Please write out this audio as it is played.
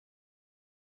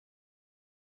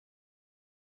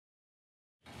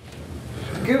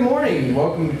Good morning.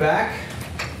 Welcome back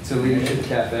to Leadership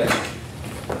Cafe,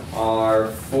 our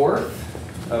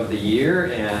fourth of the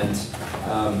year, and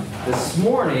this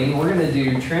morning we're going to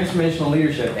do transformational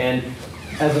leadership. And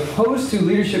as opposed to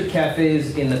leadership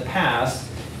cafes in the past,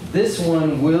 this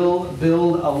one will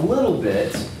build a little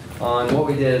bit on what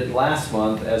we did last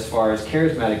month as far as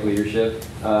charismatic leadership.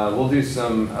 We'll do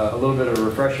a little bit of a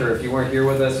refresher if you weren't here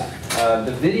with us.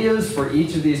 The videos for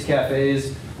each of these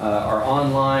cafes are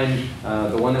online.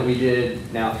 The one that we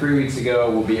did now 3 weeks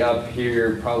ago will be up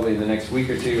here probably in the next week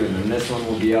or two, and then this one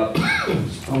will be up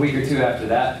a week or two after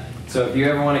that. So if you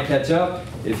ever want to catch up,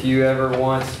 if you ever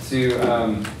want to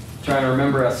try and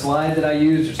remember a slide that I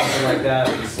used or something like that,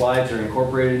 the slides are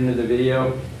incorporated into the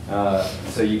video.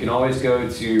 So you can always go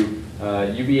to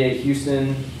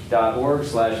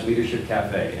ubahouston.org/leadership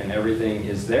cafe, and everything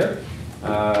is there.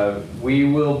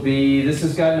 This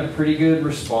has gotten a pretty good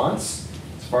response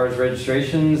as far as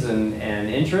registrations and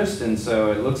interest, and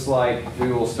so it looks like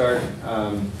we will start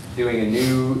doing a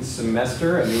new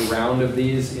semester, a new round of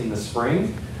these in the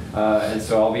spring. And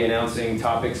so I'll be announcing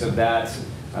topics of that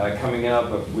coming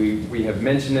up. We have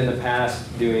mentioned in the past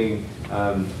doing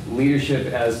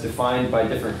leadership as defined by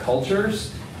different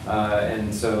cultures,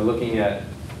 and so looking at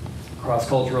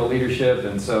cross-cultural leadership,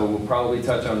 and so we'll probably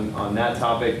touch on that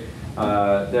topic.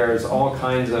 There's all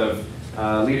kinds of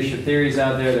leadership theories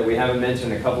out there that we haven't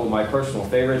mentioned. A couple of my personal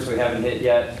favorites we haven't hit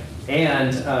yet,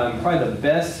 and probably the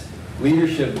best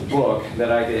leadership book that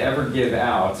I could ever give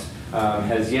out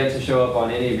has yet to show up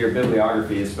on any of your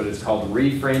bibliographies, but it's called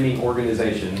Reframing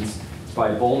Organizations. It's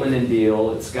by Bowman and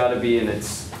Deal. It's got to be in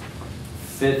its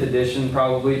 5th edition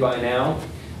probably by now.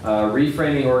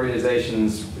 Reframing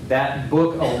Organizations, that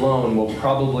book alone will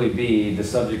probably be the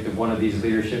subject of one of these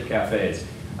leadership cafes.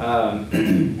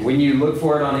 When you look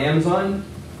for it on Amazon,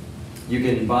 you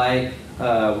can buy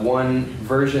one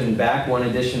edition back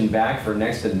for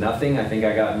next to nothing. I think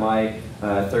I got my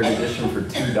 3rd edition for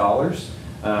 $2.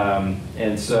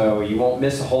 And so you won't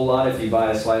miss a whole lot if you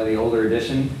buy a slightly older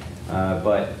edition.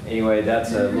 But anyway,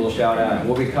 that's a little shout out. And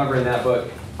we'll be covering that book.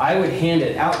 I would hand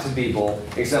it out to people,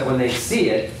 except when they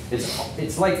see it,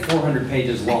 it's like 400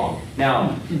 pages long.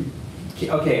 Now,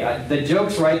 okay, the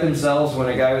jokes write themselves when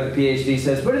a guy with a PhD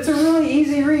says, but it's a really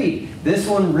easy read. This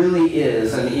one really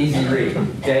is an easy read.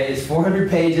 Okay, it's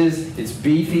 400 pages, it's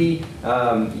beefy.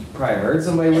 You probably heard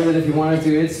somebody with it if you wanted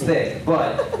to. It's thick,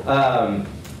 but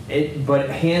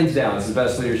hands down, it's the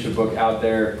best leadership book out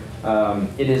there.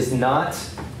 It is not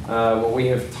what we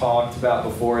have talked about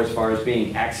before as far as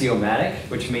being axiomatic,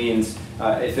 which means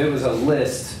if it was a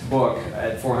list book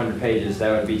at 400 pages,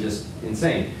 that would be just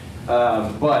insane.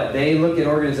 But they look at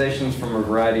organizations from a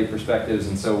variety of perspectives,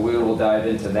 and so we will dive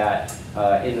into that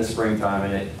in the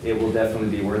springtime, and it will definitely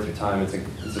be worth your time. It's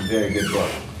a very good book.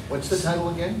 What's the title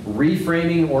again?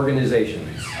 Reframing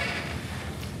Organizations.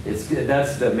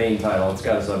 That's the main title. It's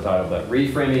got a subtitle, but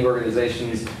Reframing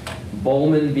Organizations.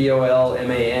 Bowman,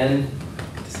 B-O-L-M-A-N,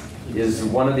 is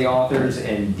one of the authors,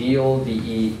 and Deal,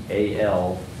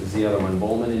 D-E-A-L, is the other one,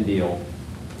 Bowman and Deal.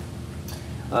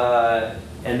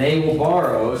 And they will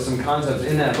borrow some concepts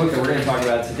in that book that we're going to talk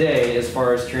about today as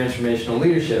far as transformational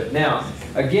leadership. Now,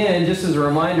 again, just as a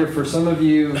reminder for some of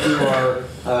you who are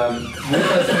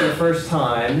with us for the first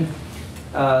time,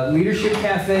 Leadership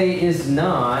Cafe is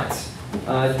not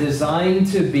designed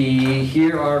to be,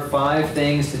 here are 5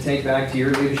 things to take back to your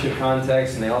leadership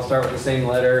context, and they all start with the same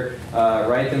letter,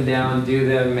 write them down, do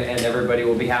them, and everybody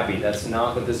will be happy. That's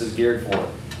not what this is geared for.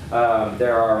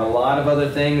 There are a lot of other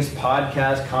things,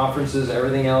 podcasts, conferences,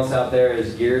 everything else out there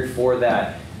is geared for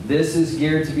that. This is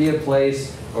geared to be a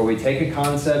place where we take a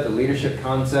concept, a leadership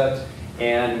concept,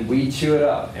 and we chew it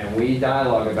up, and we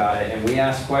dialogue about it, and we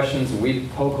ask questions, and we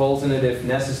poke holes in it if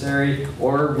necessary,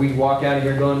 or we walk out of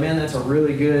here going, man, that's a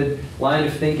really good line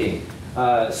of thinking.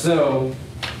 So,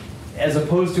 as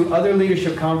opposed to other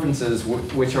leadership conferences,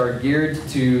 which are geared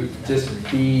to just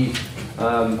be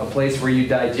a place where you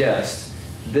digest,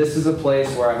 this is a place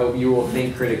where I hope you will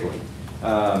think critically.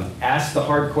 Ask the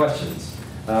hard questions.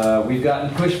 We've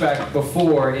gotten pushback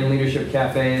before in leadership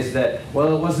cafes that,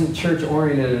 well, it wasn't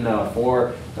church-oriented enough,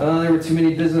 or there were too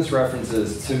many business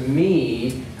references. To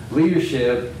me,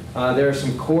 leadership, there are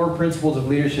some core principles of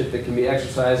leadership that can be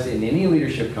exercised in any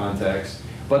leadership context,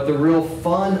 but the real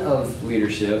fun of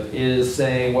leadership is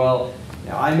saying, well,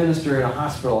 I minister in a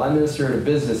hospital, I minister in a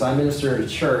business, I minister in a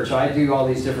church, I do all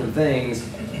these different things.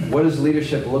 What does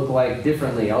leadership look like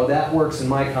differently? Oh, that works in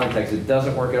my context. It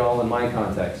doesn't work at all in my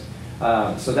context.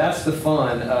 So that's the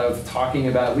fun of talking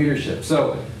about leadership.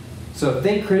 So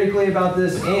think critically about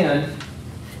this, and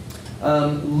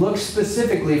look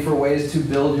specifically for ways to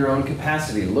build your own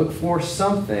capacity. Look for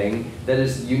something that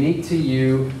is unique to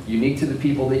you, unique to the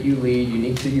people that you lead,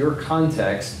 unique to your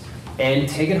context, and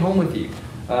take it home with you.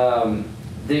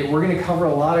 We're going to cover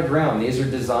a lot of ground. These are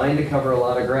designed to cover a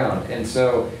lot of ground. And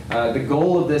so the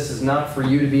goal of this is not for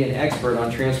you to be an expert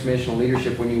on transformational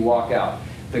leadership when you walk out.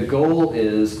 The goal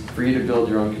is for you to build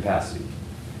your own capacity.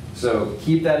 So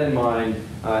keep that in mind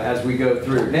as we go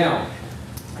through. Now,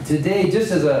 today,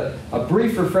 just as a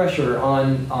brief refresher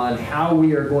on how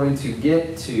we are going to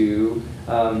get to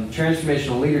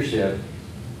transformational leadership,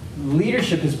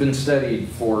 leadership has been studied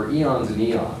for eons and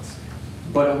eons.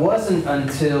 But it wasn't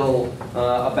until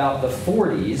about the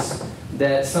 40s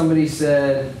that somebody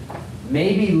said,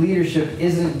 maybe leadership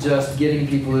isn't just getting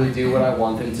people to do what I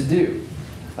want them to do.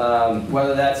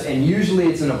 Whether that's, and usually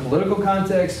it's in a political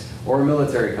context or a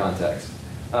military context.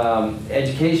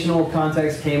 Educational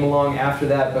context came along after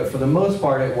that, but for the most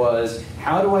part it was,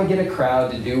 how do I get a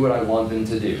crowd to do what I want them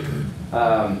to do?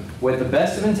 With the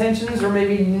best of intentions, or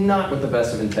maybe not with the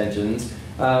best of intentions.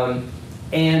 And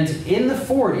in the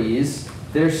 40s,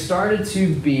 there started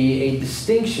to be a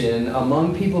distinction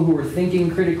among people who were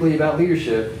thinking critically about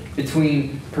leadership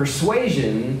between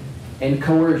persuasion and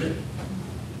coercion.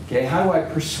 Okay, how do I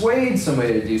persuade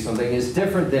somebody to do something is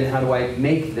different than how do I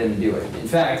make them do it. In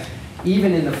fact,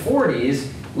 even in the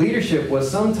 40s, leadership was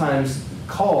sometimes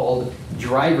called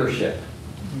drivership,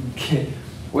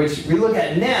 which we look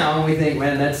at now and we think,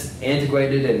 man, that's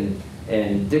antiquated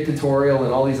and dictatorial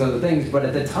and all these other things. But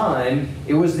at the time,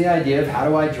 it was the idea of how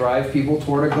do I drive people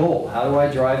toward a goal? How do I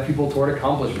drive people toward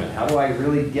accomplishment? How do I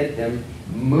really get them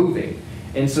moving?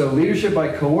 And so leadership by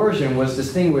coercion was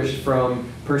distinguished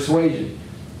from persuasion.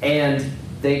 And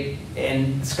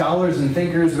scholars and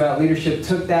thinkers about leadership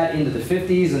took that into the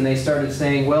 50s and they started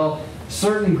saying, well,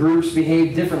 certain groups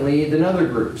behave differently than other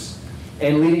groups.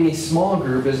 And leading a small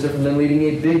group is different than leading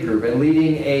a big group. And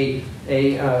leading a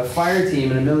fire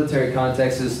team in a military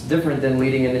context is different than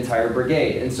leading an entire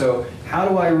brigade. And so how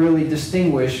do I really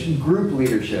distinguish group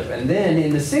leadership? And then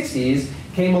in the 60s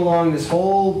came along this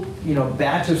whole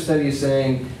batch of studies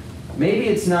saying, maybe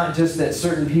it's not just that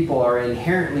certain people are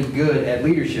inherently good at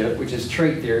leadership, which is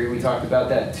trait theory. We talked about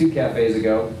that 2 cafes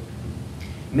ago.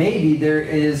 Maybe there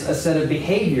is a set of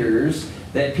behaviors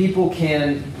that people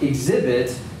can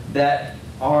exhibit that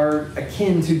are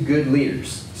akin to good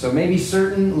leaders. So maybe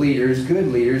certain leaders, good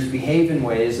leaders, behave in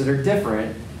ways that are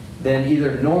different than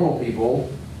either normal people,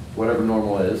 whatever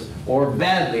normal is, or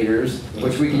bad leaders,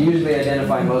 which we can usually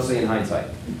identify mostly in hindsight.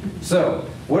 So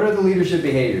what are the leadership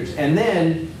behaviors? And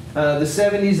then the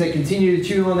 70s, they continued to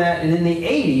chew on that, and in the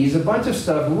 80s, a bunch of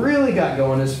stuff really got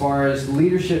going as far as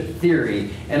leadership theory,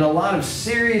 and a lot of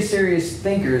serious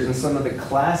thinkers and some of the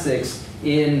classics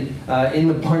in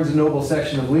the Barnes & Noble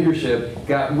section of leadership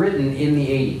got written in the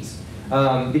 80s.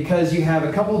 Because you have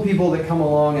a couple of people that come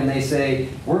along and they say,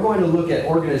 we're going to look at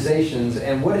organizations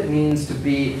and what it means to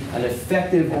be an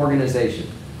effective organization.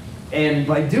 And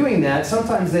by doing that,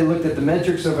 sometimes they looked at the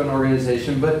metrics of an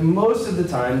organization, but most of the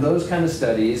time, those kind of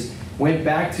studies went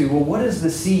back to, well, what does the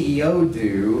CEO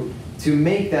do to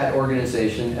make that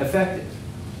organization effective?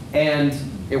 And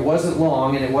it wasn't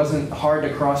long, and it wasn't hard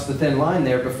to cross the thin line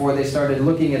there before they started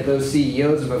looking at those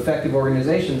CEOs of effective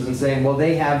organizations and saying, well,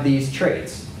 they have these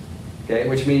traits, okay?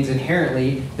 Which means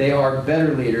inherently they are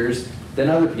better leaders than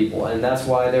other people, and that's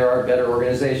why there are better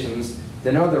organizations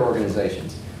than other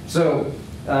organizations. So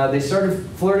they started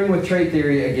flirting with trait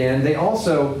theory again. They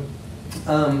also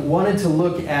wanted to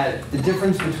look at the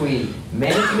difference between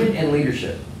management and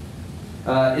leadership.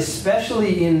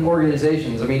 Especially in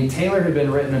organizations. I mean, Taylor had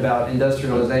been written about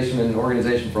industrialization and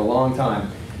organization for a long time,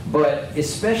 but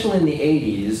especially in the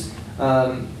 80s,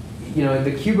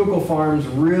 the cubicle farms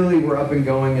really were up and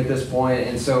going at this point,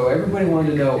 and so everybody wanted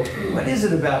to know, what is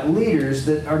it about leaders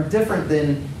that are different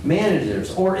than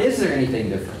managers, or is there anything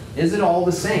different? Is it all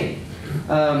the same?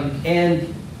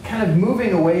 And kind of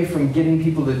moving away from getting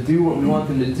people to do what we want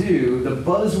them to do, the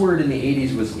buzzword in the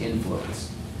 80s was influence.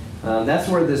 That's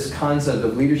where this concept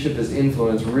of leadership as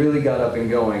influence really got up and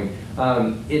going.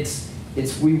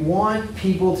 We want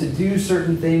people to do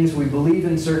certain things, we believe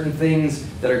in certain things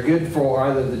that are good for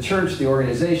either the church, the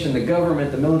organization, the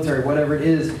government, the military, whatever it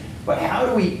is, but how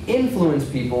do we influence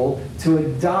people to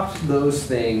adopt those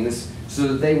things so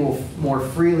that they will more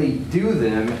freely do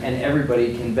them and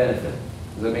everybody can benefit?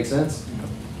 Does that make sense?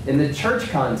 In the church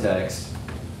context,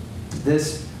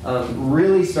 this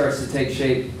really starts to take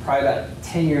shape probably about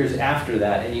 10 years after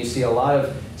that, and you see a lot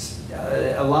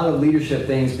of leadership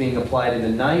things being applied in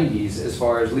the 90s as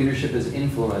far as leadership as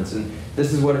influence, and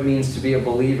this is what it means to be a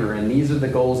believer, and these are the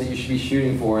goals that you should be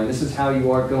shooting for, and this is how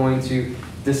you are going to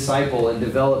disciple and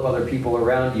develop other people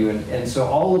around you. And so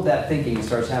all of that thinking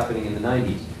starts happening in the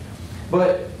 90s.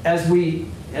 But as we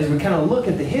kind of look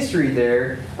at the history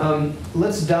there,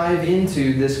 let's dive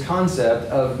into this concept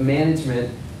of management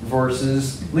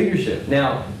versus leadership.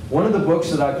 Now, one of the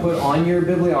books that I put on your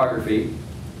bibliography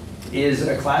is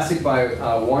a classic by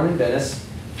Warren and Bennis.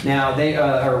 Now, they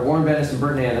are Warren Bennis and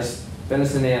Burton Annis.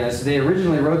 Bennis and Annis. They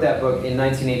originally wrote that book in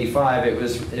 1985.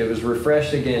 It was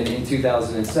refreshed again in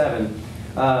 2007.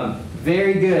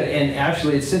 Very good, and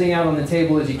actually it's sitting out on the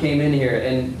table as you came in here,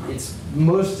 and its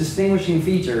most distinguishing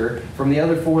feature from the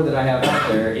other 4 that I have out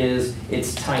there is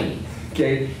it's tiny.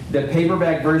 Okay, the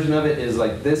paperback version of it is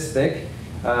like this thick.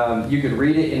 You could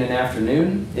read it in an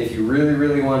afternoon. If you really,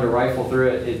 really wanted to rifle through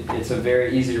it, it's a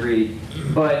very easy read.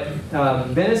 But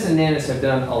Bennis and Annis have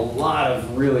done a lot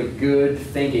of really good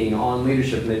thinking on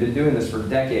leadership, and they've been doing this for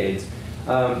decades.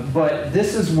 But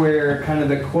this is where kind of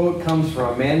the quote comes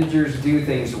from: managers do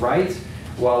things right,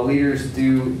 while leaders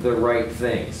do the right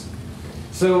things.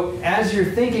 So as you're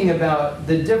thinking about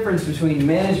the difference between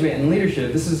management and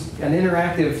leadership, this is an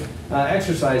interactive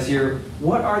exercise here.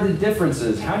 What are the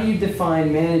differences? How do you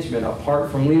define management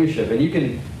apart from leadership? And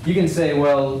you can say,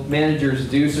 well, managers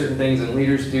do certain things and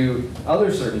leaders do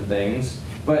other certain things.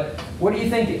 But what are you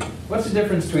thinking? What's the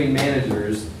difference between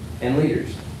managers and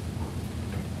leaders?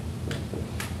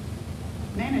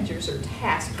 Managers are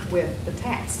tasked with the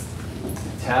task.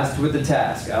 Tasked with the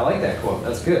task. I like that quote.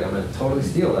 That's good. I'm going to totally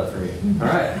steal that from you. All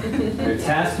right. They're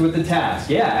tasked with the task.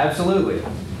 Yeah, absolutely.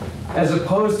 As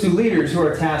opposed to leaders who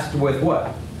are tasked with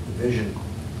what? Vision.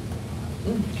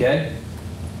 Okay.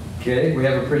 Okay. We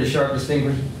have a pretty sharp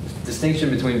distinction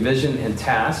between vision and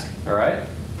task. All right.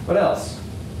 What else?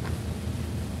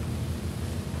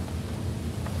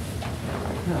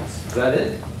 What else? Is that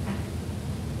it?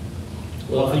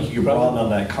 Well, I think you can broaden on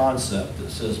that concept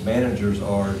that says managers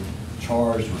are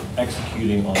charged with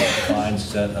executing on a defined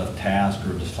set of tasks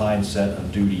or a defined set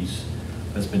of duties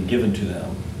that's been given to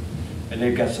them. And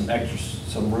they've got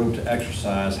some room to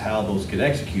exercise how those get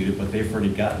executed, but they've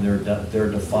already gotten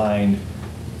their defined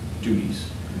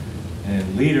duties.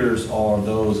 And leaders are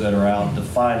those that are out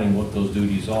defining what those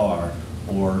duties are,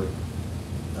 or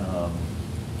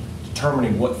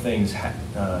determining what things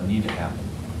need to happen.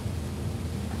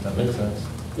 Does that make sense?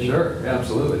 Sure,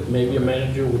 absolutely. Maybe a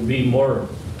manager would be more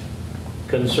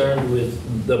concerned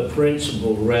with the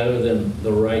principle rather than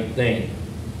the right thing.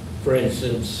 For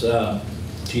instance,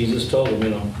 Jesus told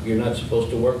them, you're not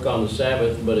supposed to work on the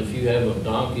Sabbath, but if you have a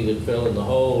donkey that fell in the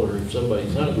hole, or if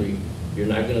somebody's hungry, you're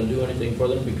not going to do anything for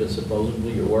them because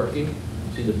supposedly you're working.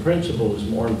 See, the principle is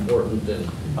more important than...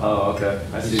 Oh, okay.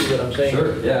 I see what I'm saying?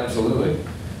 Sure, yeah, absolutely.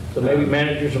 So maybe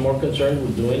managers are more concerned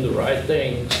with doing the right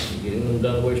thing, getting them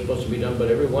done the way it's supposed to be done, but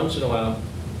every once in a while,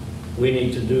 we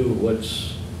need to do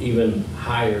what's even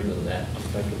higher than that,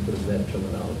 if I can put it in that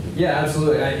terminology. Yeah,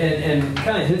 absolutely. And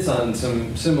kind of hits on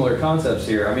some similar concepts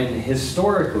here. I mean,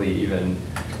 historically even,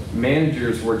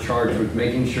 managers were charged with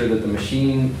making sure that the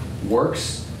machine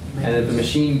works and that the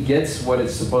machine gets what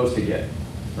it's supposed to get,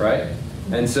 right?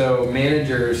 And so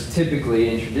managers typically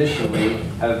and traditionally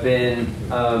have been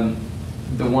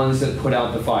the ones that put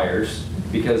out the fires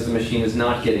because the machine is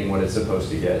not getting what it's supposed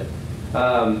to get.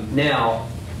 Now,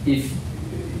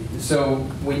 so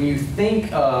when you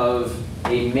think of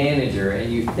a manager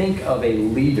and you think of a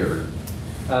leader,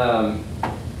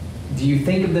 do you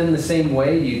think of them the same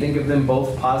way? Do you think of them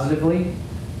both positively?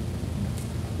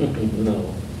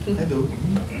 No. I do.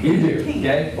 You do,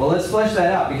 okay? Well, let's flesh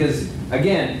that out because,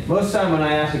 again, most of the time when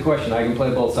I ask a question, I can play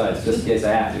both sides just in case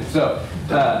I have to. So,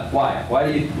 why?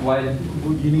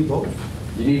 You need both.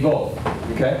 You need both,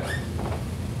 okay?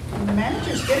 The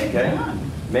managers get it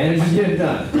done. Managers get it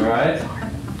done, all right?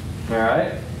 All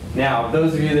right? Now,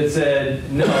 those of you that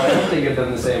said, no, I don't think of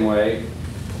them the same way.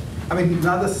 I mean,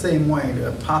 not the same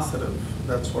way, positive.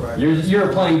 That's what I. You're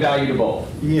applying value to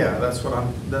both. Yeah, that's what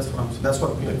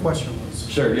the question was.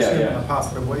 Sure, yeah, In yeah. a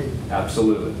positive way.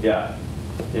 Absolutely, yeah,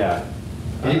 yeah.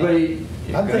 Anybody?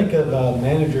 I think of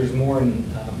managers more in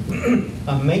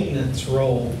a maintenance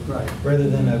role, Right. rather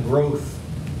than a growth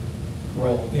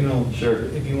role. Sure.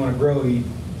 If you want to grow,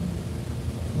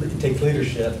 it takes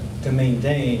leadership to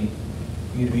maintain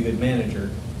you to be a good manager.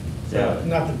 So, Yeah.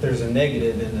 not that there's a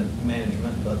negative in the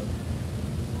management, but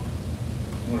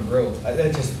you want to grow.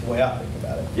 That's just the way I think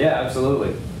about it. Yeah,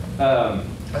 absolutely.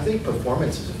 I think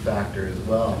performance is a factor as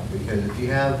well, because if you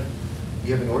have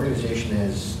an organization that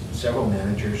has several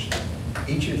managers,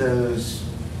 each of those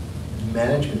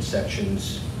management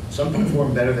sections, some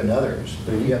perform better than others.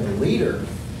 But if you have the leader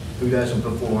who doesn't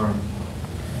perform,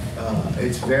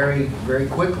 it's very, very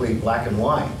quickly black and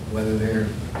white, whether they're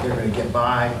going to get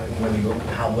by,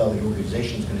 how well the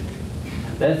organization's going to do.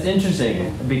 That's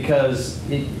interesting, because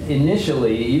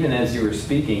initially, even as you were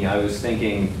speaking, I was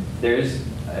thinking there's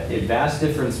a vast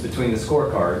difference between the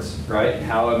scorecards, right?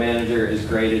 How a manager is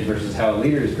graded versus how a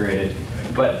leader is graded.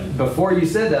 But before you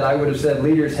said that, I would have said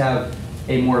leaders have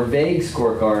a more vague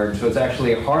scorecard, so it's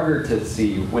actually harder to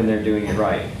see when they're doing it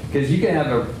right. Because you can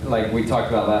have like we talked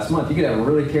about last month, you could have a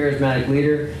really charismatic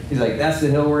leader. He's like, that's the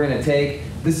hill we're going to take.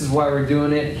 This is why we're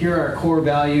doing it. Here are our core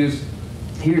values.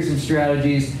 Here's some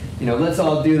strategies. Let's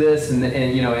all do this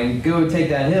and go take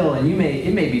that hill. And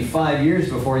it may be 5 years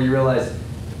before you realize,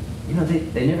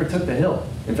 they never took the hill.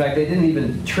 In fact, they didn't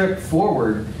even trip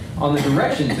forward on the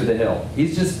direction to the hill.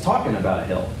 He's just talking about a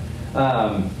hill.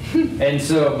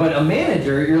 But a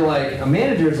manager, a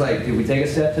manager's like, did we take a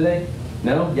step today?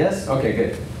 No? Yes? Okay,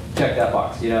 good. Check that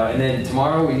box. And then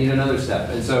tomorrow we need another step.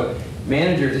 And so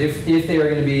managers, if they are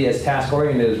going to be as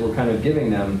task-oriented as we're kind of giving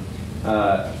them,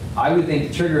 I would think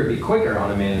the trigger would be quicker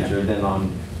on a manager than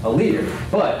on a leader.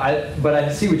 But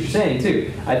I see what you're saying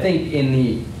too. I think in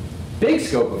the big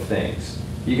scope of things,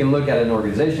 you can look at an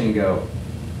organization and go,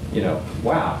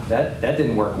 wow, that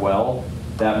didn't work well.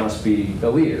 That must be the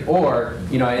leader. Or,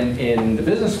 in the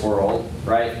business world,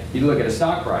 right, you look at a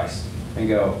stock price and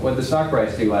go, what did the stock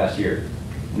price do last year?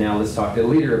 Now let's talk to the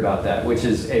leader about that, which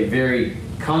is a very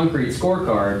concrete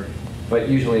scorecard, but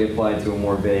usually applied to a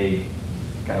more vague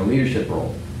kind of leadership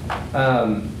role.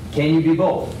 Can you be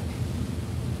both?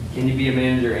 Can you be a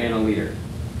manager and a leader?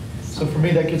 So for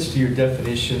me, that gets to your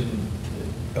definition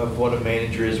of what a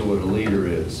manager is or what a leader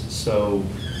is. So,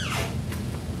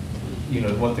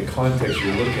 what the context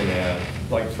you're looking at.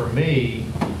 Like for me,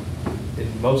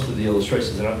 in most of the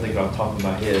illustrations, and I'm thinking off the top of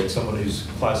my head, someone who's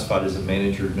classified as a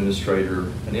manager, administrator,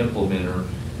 an implementer,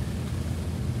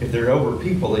 if they're over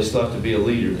people, they still have to be a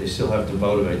leader. They still have to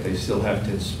motivate. They still have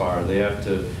to inspire. They have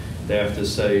to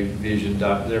say vision.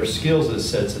 There are skills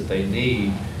sets that they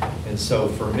need. And so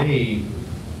for me,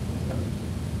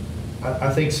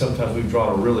 I think sometimes we've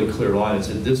drawn a really clear line and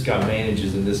said this guy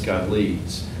manages and this guy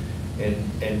leads.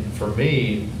 And for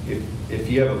me, if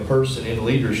you have a person in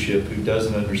leadership who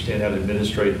doesn't understand how to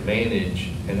administrate and manage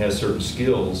and has certain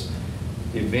skills,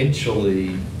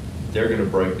 eventually they're going to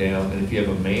break down. And if you have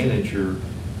a manager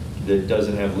that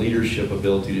doesn't have leadership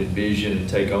ability to envision and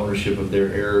take ownership of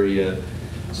their area,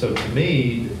 so to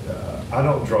me, I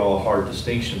don't draw a hard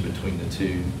distinction between the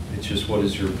two. It's just what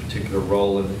is your particular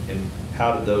role and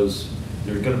how do those,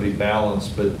 there's going to be balance,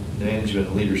 but management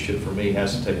and leadership for me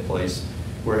has to take place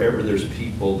wherever there's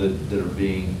people that are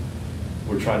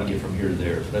we're trying to get from here to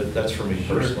there. That's for me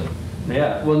personally.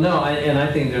 Yeah, well, no, and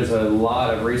I think there's a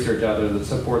lot of research out there that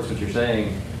supports what you're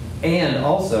saying. And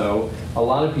also, a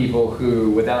lot of people who,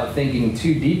 without thinking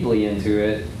too deeply into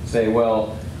it, say,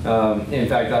 well, in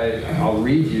fact, I'll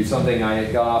read you something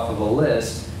I got off of a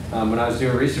list. When I was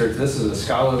doing research, this is a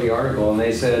scholarly article, and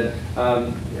they said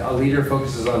a leader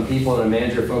focuses on people and a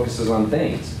manager focuses on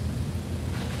things.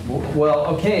 Well,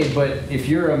 okay, but if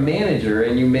you're a manager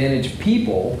and you manage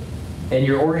people and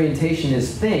your orientation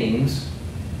is things,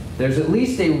 there's at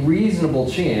least a reasonable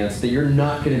chance that you're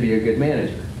not going to be a good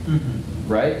manager,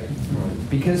 right?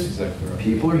 Because exactly right.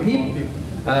 People are people.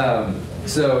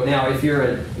 So now, if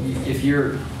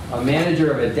you're a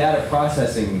manager of a data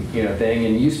processing thing,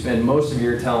 and you spend most of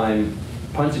your time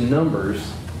punching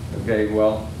numbers, okay,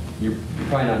 well, you're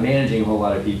probably not managing a whole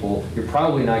lot of people. You're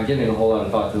probably not giving a whole lot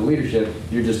of thought to the leadership.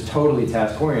 You're just totally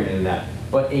task-oriented in that.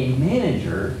 But a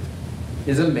manager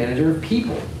is a manager of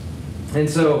people. And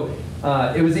so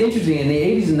it was interesting, in the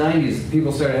 80s and 90s,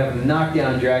 people started having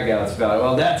knockdown dragouts about,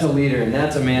 well, that's a leader and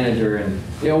that's a manager, and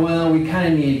well, we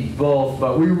kind of need both,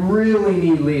 but we really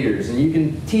need leaders. And you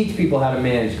can teach people how to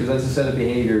manage because that's a set of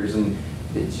behaviors, and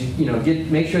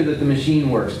make sure that the machine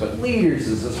works. But leaders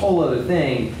is this whole other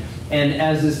thing. And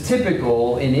as is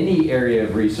typical in any area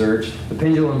of research, the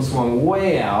pendulum swung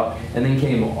way out and then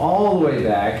came all the way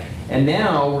back. And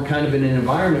now we're kind of in an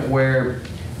environment where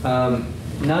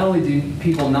not only do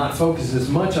people not focus as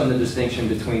much on the distinction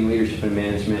between leadership and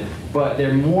management, but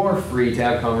they're more free to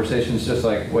have conversations just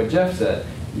like what Jeff said.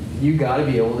 You got to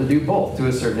be able to do both to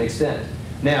a certain extent.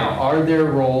 Now, are there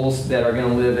roles that are going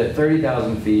to live at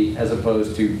 30,000 feet as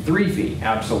opposed to 3 feet?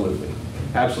 Absolutely.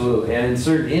 Absolutely. And in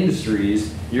certain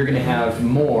industries, you're going to have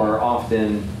more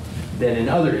often than in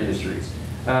other industries.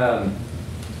 And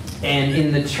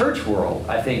in the church world,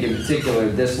 I think in particular,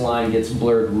 this line gets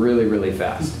blurred really, really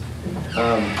fast.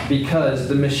 Because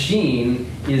the machine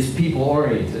is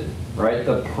people-oriented, right?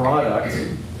 The product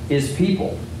is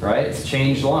people, right? It's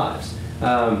changed lives,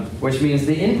 which means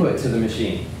the input to the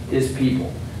machine is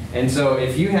people. And so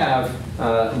if you have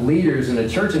leaders in a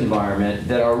church environment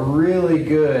that are really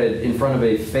good in front of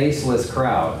a faceless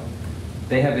crowd,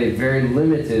 they have a very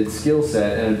limited skill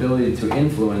set and ability to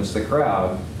influence the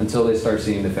crowd until they start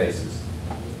seeing the faces.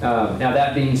 Now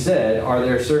that being said, are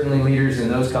there certainly leaders in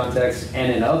those contexts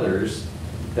and in others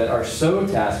that are so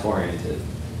task-oriented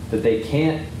that they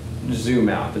can't zoom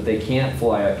out, that they can't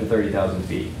fly up to 30,000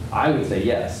 feet? I would say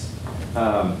yes.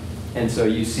 And so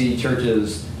you see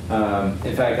churches,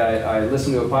 in fact, I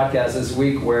listened to a podcast this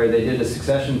week where they did a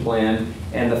succession plan,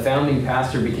 and the founding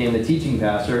pastor became the teaching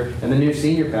pastor, and the new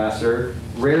senior pastor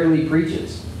rarely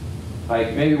preaches,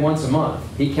 like maybe once a month.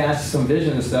 He casts some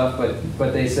vision and stuff,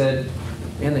 but they said,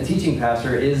 man, the teaching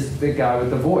pastor is the guy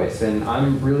with the voice, and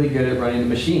I'm really good at running the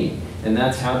machine. And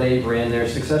that's how they ran their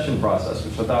succession process,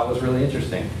 which I thought was really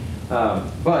interesting.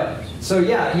 So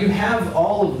yeah, you have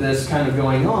all of this kind of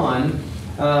going on,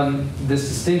 this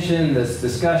distinction, this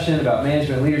discussion about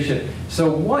management and leadership. So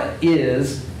what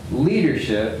is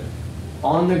leadership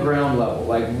on the ground level?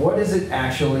 Like, what does it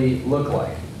actually look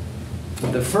like?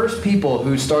 The first people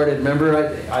who started, remember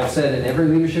I said in every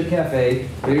leadership cafe,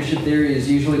 leadership theory is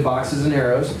usually boxes and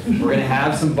arrows. We're going to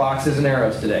have some boxes and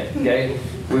arrows today, okay?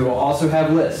 We will also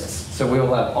have lists. So we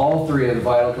will have all three of the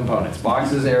vital components: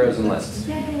 boxes, arrows, and lists.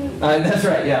 That's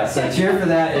right, yeah. So cheer for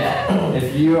that.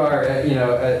 If you are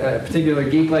a particular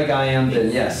geek like I am,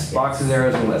 then yes, boxes,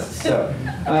 arrows, and lists. So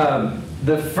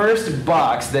the first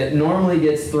box that normally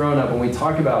gets thrown up when we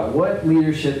talk about what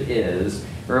leadership is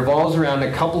revolves around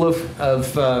a couple of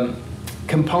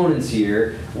components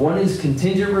here. One is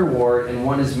contingent reward, and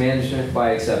one is management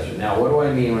by exception. Now, what do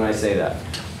I mean when I say that?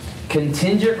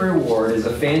 Contingent reward is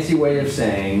a fancy way of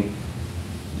saying,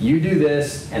 you do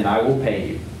this and I will pay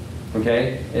you.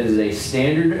 Okay? It is a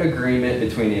standard agreement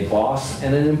between a boss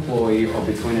and an employee, or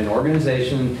between an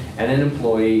organization and an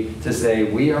employee, to say,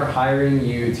 we are hiring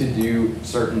you to do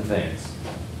certain things.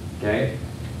 Okay?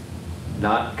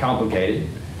 Not complicated.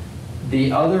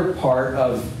 The other part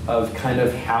of kind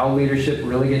of how leadership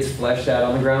really gets fleshed out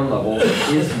on the ground level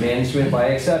is management by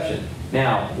exception.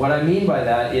 Now, what I mean by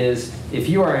that is, if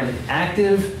you are an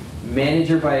active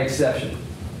manager by exception,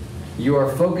 you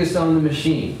are focused on the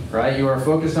machine, right? You are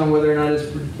focused on whether or not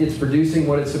it's producing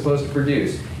what it's supposed to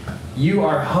produce. You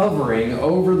are hovering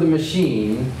over the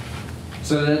machine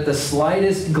so that the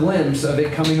slightest glimpse of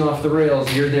it coming off the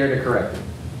rails, you're there to correct it.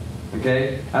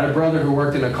 Okay? I had a brother who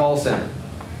worked in a call center.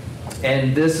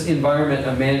 And this environment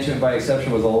of management by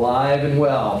exception was alive and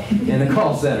well in the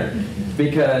call center,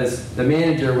 because the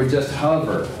manager would just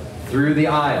hover through the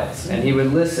aisles, and he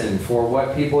would listen for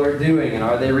what people are doing, and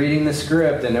are they reading the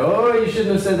script, and oh, you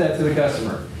shouldn't have said that to the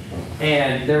customer.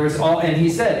 And and he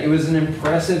said it was an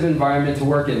impressive environment to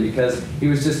work in, because he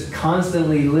was just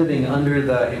constantly living under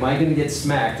the, am I going to get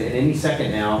smacked at any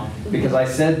second now because I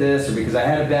said this, or because I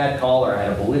had a bad call, or I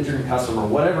had a belligerent customer,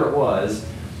 whatever it was.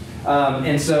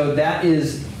 And so that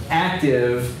is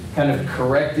active, kind of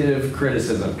corrective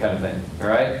criticism kind of thing, all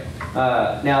right?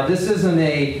 Now, this isn't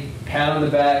a pat on the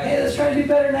back, hey, let's try to do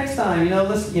better next time, well,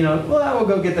 we'll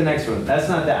go get the next one. That's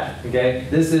not that, okay?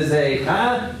 This is a,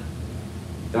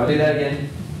 don't do that again.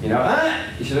 You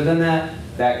should have done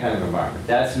that kind of environment.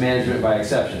 That's management by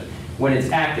exception. When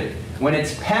it's active. When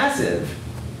it's passive,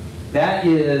 that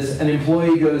is an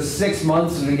employee goes 6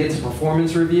 months and then gets a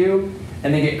performance review,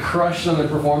 and they get crushed on the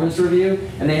performance review,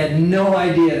 and they had no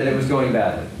idea that it was going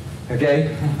badly.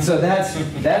 Okay? So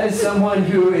that is someone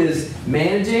who is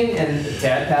managing, and a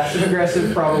tad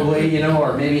passive-aggressive probably,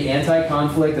 or maybe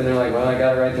anti-conflict, and they're like, well, I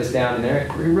got to write this down, and they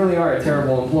really are a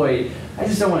terrible employee. I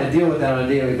just don't want to deal with that on a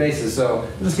daily basis, so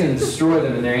I'm just going to destroy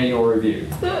them in their annual review.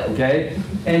 Okay?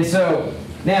 And so,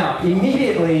 now,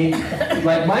 immediately,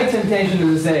 like, my temptation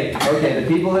is to say, okay, the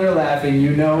people that are laughing,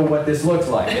 you know what this looks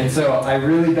like. And so I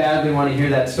really badly want to hear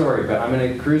that story, but I'm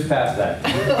going to cruise past that.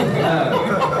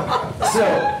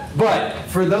 But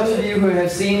for those of you who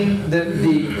have seen the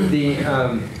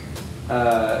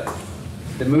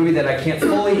movie that I can't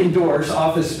fully endorse,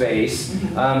 Office Space,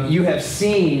 you have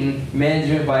seen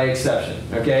management by exception,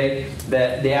 okay?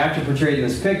 That the actor portrayed in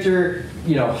this picture,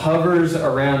 hovers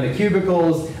around the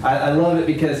cubicles. I love it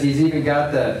because he's even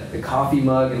got the coffee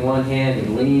mug in one hand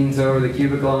and leans over the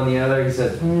cubicle on the other. He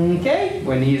says, okay,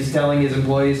 when he's telling his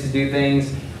employees to do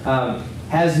things.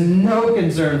 Has no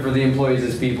concern for the employees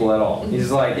as people at all.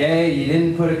 He's like, hey, you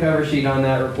didn't put a cover sheet on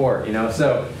that report,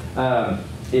 So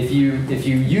if you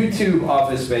YouTube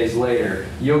Office Space later,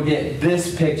 you'll get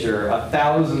this picture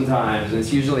 1,000 times, and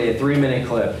it's usually a 3-minute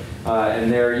clip. And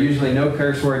there are usually no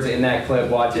curse words in that clip.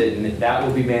 Watch it, and that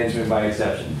will be management by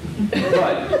exception.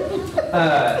 But,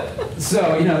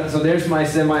 so, you know, so there's my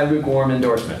semi-lukewarm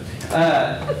endorsement.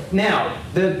 Now,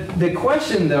 the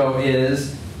question though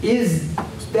is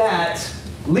that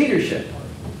leadership?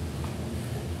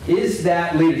 Is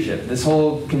that leadership? This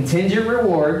whole contingent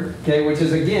reward, okay, which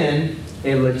is again,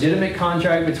 a legitimate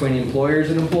contract between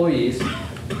employers and employees,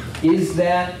 is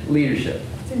that leadership?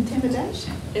 It's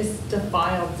intimidation. It's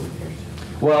defiled.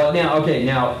 Well, now, okay,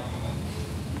 now,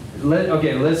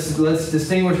 let's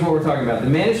distinguish what we're talking about. The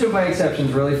management by exception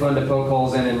is really fun to poke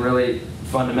holes in and really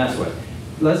fun to mess with.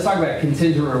 Let's talk about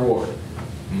contingent reward.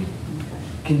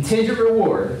 Contingent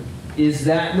reward is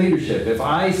that leadership. If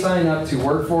I sign up to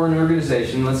work for an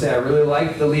organization, let's say I really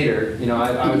like the leader, you know,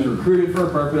 I was recruited for a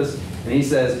purpose, and he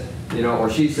says, you know, or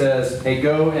she says, hey,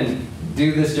 go and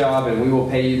do this job and we will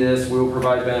pay you this, we will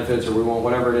provide benefits, or we won't,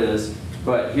 whatever it is.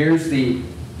 But here's the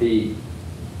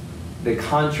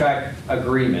contract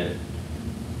agreement.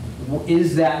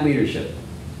 Is that leadership?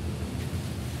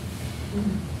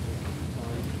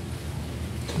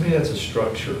 To me, that's a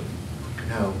structure.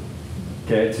 No.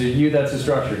 Okay, to you that's a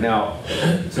structure. Now,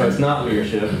 so it's not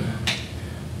leadership.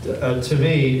 To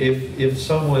me, if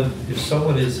someone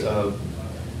is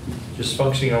just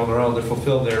functioning on their own, they're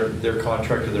fulfilling their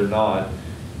contract or they're not,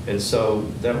 and so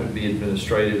that would be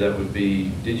administrative. That would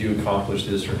be, did you accomplish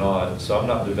this or not? So I'm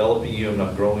not developing you, I'm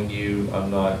not growing you,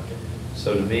 I'm not.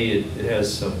 So to me, it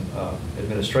has some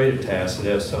administrative tasks. It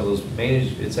has some of those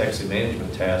it's actually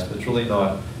management tasks, but it's really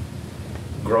not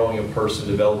growing a person,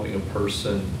 developing a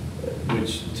person,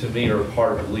 which to me are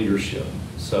part of leadership.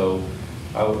 So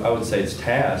I would say it's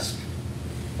task,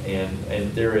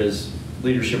 and there is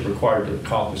leadership required to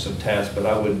accomplish some tasks, but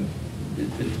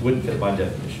it wouldn't fit my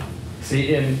definition.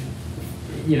 See, in,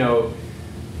 you know,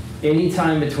 any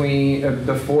time between,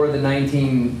 before the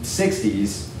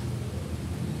 1960s,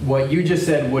 what you just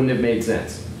said wouldn't have made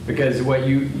sense. Because what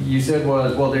you said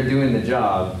was, well, they're doing the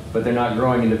job, but they're not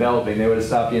growing and developing. They would have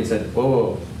stopped you and said,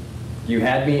 whoa, you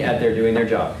had me at they're doing their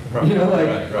job. Right, you know, like,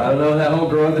 right. I don't know that whole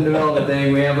growth and development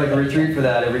thing. We have like a retreat for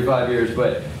that every 5 years,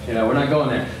 but you know, we're not going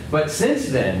there. But since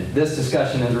then, this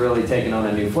discussion has really taken on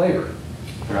a new flavor,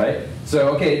 right? So,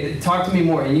 okay, talk to me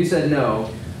more. And you said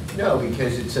no. No,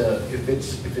 because if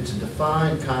it's a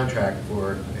defined contract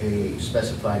for a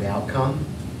specified outcome,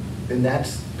 then that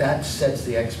sets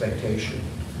the expectation.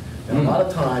 And a lot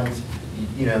of times,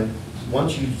 you know,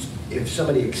 if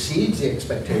somebody exceeds the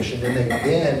expectation,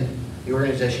 then the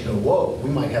organization go, whoa, we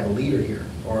might have a leader here,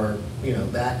 or you know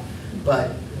that.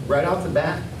 But right off the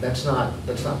bat, that's not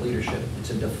leadership.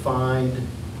 It's a defined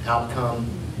outcome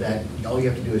that all you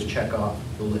have to do is check off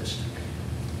the list.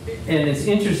 And it's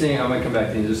interesting, I'm gonna come back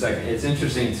to you in just a second. It's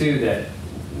interesting too that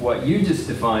what you just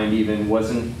defined even was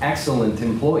an excellent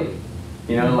employee.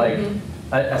 You know, like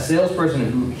a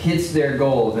salesperson who hits their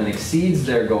goals and exceeds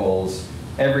their goals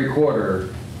every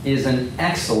quarter is an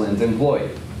excellent employee.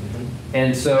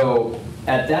 And so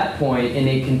at that point, in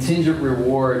a contingent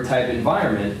reward type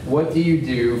environment, what do you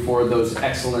do for those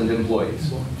excellent employees?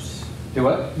 Bonus. Do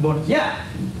what? Bonus. Yeah,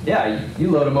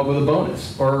 you load them up with a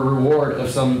bonus or a reward of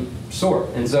some sort.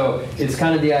 And so it's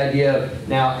kind of the idea of,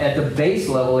 now at the base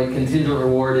level, a contingent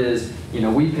reward is, you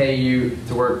know, we pay you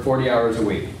to work 40 hours a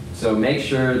week. So make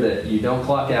sure that you don't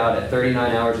clock out at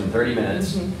 39 hours and 30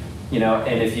 minutes. You know,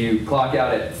 and if you clock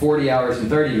out at 40 hours and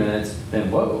 30 minutes,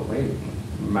 then whoa, we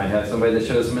might have somebody that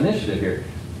shows some initiative here.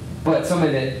 But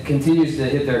somebody that continues to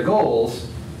hit their goals,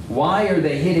 why are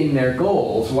they hitting their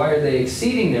goals? Why are they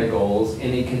exceeding their goals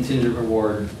in a contingent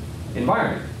reward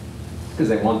environment? Because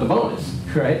they want the bonus,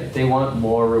 right? They want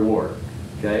more reward,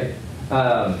 okay?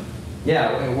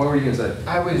 Yeah, what were you gonna say?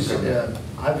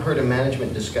 I've heard a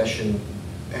management discussion,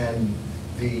 and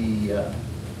the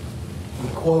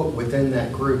quote within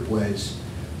that group was,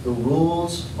 the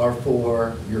rules are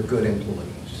for your good employees.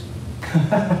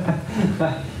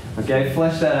 Okay,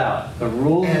 flesh that out. The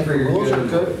rules And for the your rules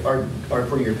good are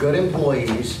for your good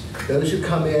employees, those who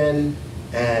come in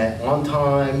on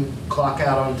time, clock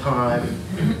out on time,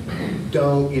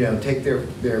 don't, you know, take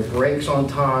their breaks on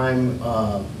time,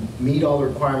 meet all the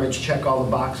requirements, check all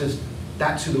the boxes.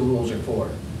 That's who the rules are for.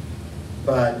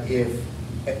 But if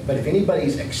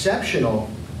anybody's exceptional,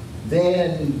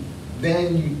 then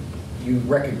you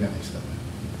recognize them.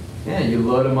 Yeah, you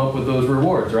load them up with those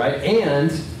rewards, right?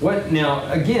 And what now?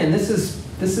 Again, this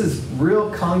is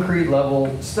real concrete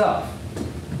level stuff.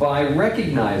 By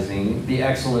recognizing the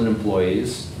excellent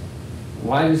employees,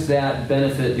 why does that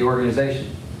benefit the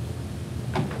organization?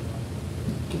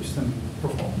 Keeps them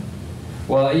performing.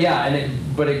 Well, yeah,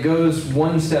 but it goes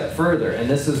one step further, and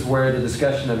this is where the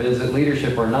discussion of is it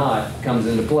leadership or not comes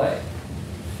into play.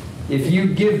 if you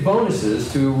give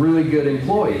bonuses to a really good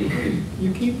employee,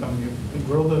 You keep them, you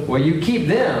grow the. well, you keep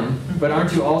them, but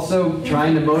aren't you also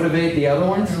trying to motivate the other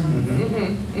ones?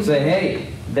 Say, hey,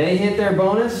 they hit their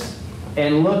bonus,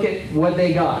 and look at what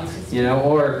they got, you know,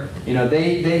 or, you know,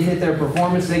 they hit their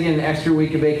performance, they get an extra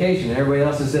week of vacation. Everybody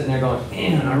else is sitting there going,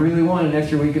 man, I really want an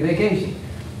extra week of vacation.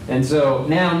 And so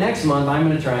now next month, I'm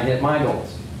going to try and hit my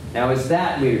goals. Now, is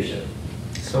that leadership?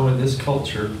 So in this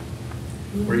culture,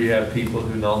 where you have people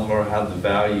who no longer have the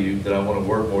value that I want to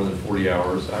work more than 40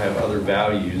 hours, I have other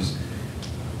values.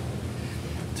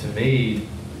 To me,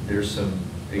 there's some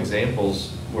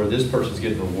examples where this person's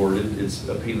getting rewarded, it's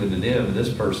appealing to them, and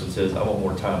this person says, I want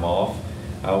more time off,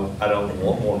 I don't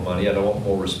want more money, I don't want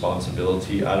more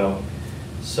responsibility,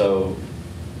 so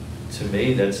to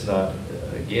me, that's not,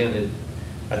 again,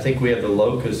 I think we have the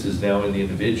locus is now in the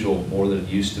individual more than it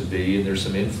used to be, and there's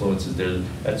some influences there.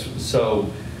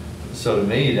 So to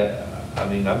me, I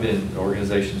mean, I've been in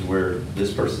organizations where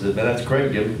this person said, man, that's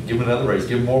great, give them another raise,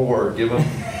 give them more work,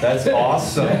 that's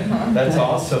awesome, that's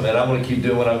awesome, and I'm going to keep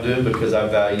doing what I'm doing because I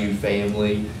value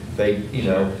family, you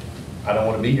know, I don't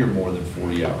want to be here more than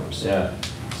 40 hours. Yeah.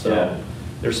 So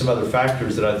there's some other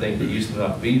factors that I think that used to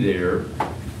not be there,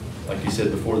 like you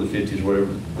said, before the 50s,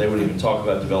 whatever, they would even talk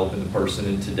about developing the person,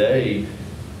 and today,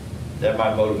 that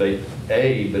might motivate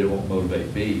A, but it won't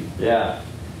motivate B. Yeah.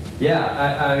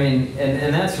 Yeah, I mean,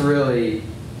 and that's really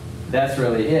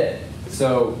it.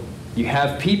 So you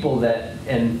have people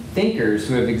and thinkers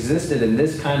who have existed in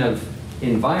this kind of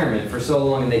environment for so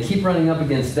long, and they keep running up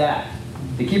against that.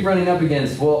 They keep running up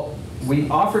against, well, we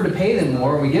offer to pay them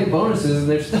more, and we give bonuses, and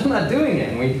they're still not doing it.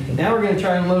 And now we're going to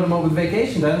try and load them up with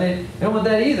vacation time. They don't want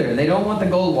that either. And they don't want the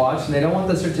gold watch, and they don't want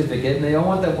the certificate, and they don't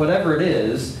want that whatever it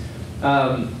is.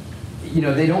 You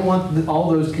know, they don't want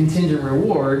all those contingent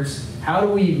rewards. How do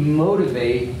we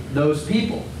motivate those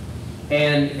people?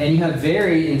 And you have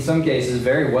in some cases,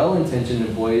 very well-intentioned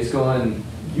employees going,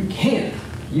 you can't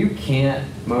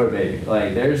motivate me.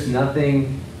 Like, there's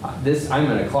nothing, I'm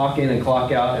going to clock in and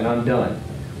clock out, and I'm done.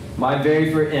 My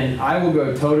very first, and I will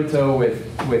go toe-to-toe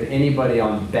with anybody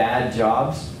on bad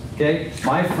jobs, okay?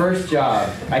 My first job,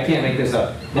 I can't make this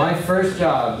up, my first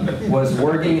job was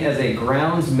working as a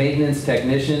grounds maintenance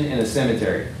technician in a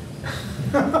cemetery.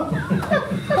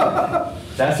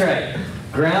 That's right,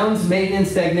 grounds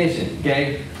maintenance technician,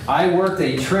 okay? I worked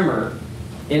a trimmer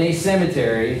in a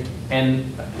cemetery and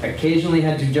occasionally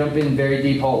had to jump in very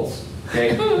deep holes,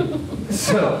 okay?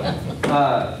 So,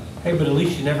 Hey, but at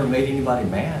least you never made anybody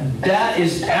mad. that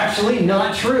is actually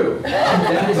not true.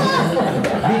 That is,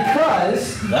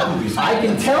 because That would be I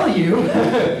can tell you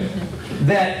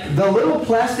that the little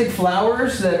plastic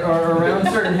flowers that are around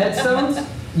certain headstones,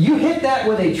 you hit that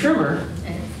with a trimmer,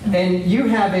 and you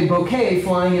have a bouquet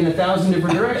flying in 1,000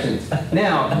 different directions.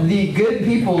 Now, the good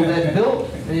people that built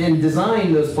and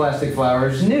designed those plastic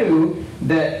flowers knew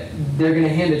that they're going to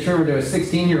hand a trimmer to a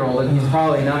 16-year-old, and he's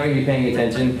probably not going to be paying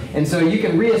attention. And so you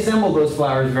can reassemble those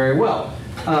flowers very well,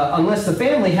 unless the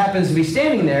family happens to be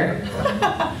standing there,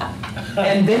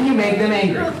 and then you make them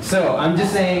angry. So I'm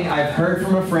just saying, I've heard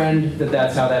from a friend that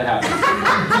that's how that happens.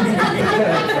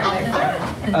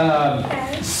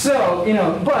 So, you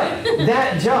know, but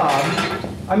that job,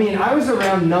 I mean, I was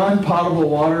around non-potable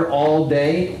water all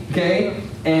day, okay?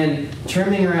 And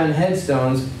trimming around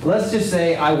headstones, let's just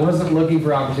say I wasn't looking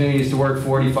for opportunities to work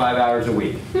 45 hours a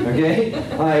week, okay?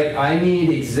 Like, I need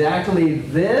exactly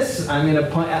this. I mean,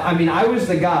 I was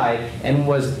the guy, and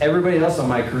was everybody else on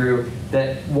my crew,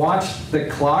 that watched the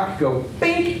clock go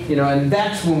bink, you know, and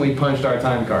that's when we punched our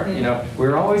time card, you know? We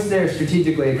were always there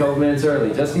strategically a couple minutes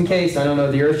early, just in case, I don't know,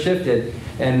 the earth shifted,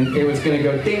 and it was going to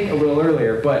go dink a little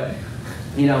earlier. But,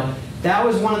 you know, that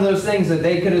was one of those things that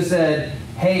they could have said,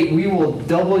 hey, we will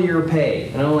double your pay.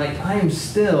 And I'm like, I am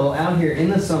still out here in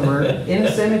the summer, in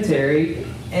a cemetery,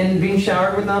 and being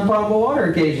showered with non-potable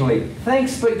water occasionally.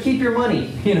 Thanks, but keep your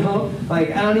money, you know?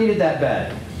 Like, I don't need it that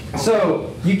bad.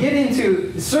 So you get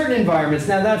into certain environments.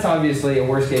 Now, that's obviously a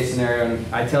worst-case scenario,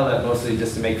 and I tell that mostly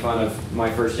just to make fun of my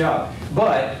first job.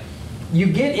 But you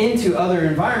get into other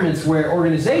environments where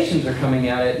organizations are coming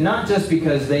at it, not just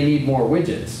because they need more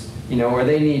widgets, you know, or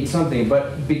they need something,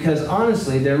 but because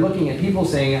honestly, they're looking at people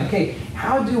saying, okay,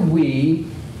 how do we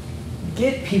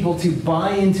get people to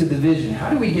buy into the vision? How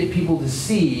do we get people to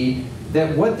see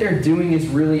that what they're doing is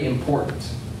really important?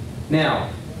 Now,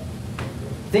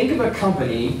 think of a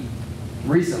company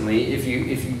recently, if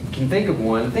you can think of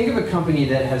one, think of a company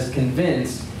that has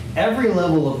convinced every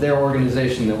level of their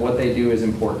organization that what they do is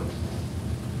important.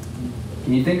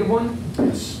 Can you think of one?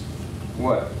 Yes.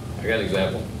 What? I got an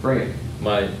example. Bring it.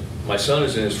 My son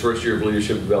is in his first year of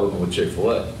leadership development with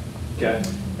Chick-fil-A. Okay.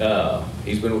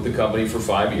 He's been with the company for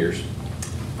 5 years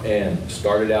and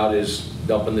started out as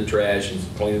dumping the trash and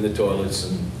cleaning the toilets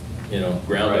and,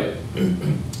 ground up.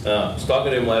 I was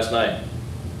talking to him last night,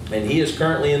 and he is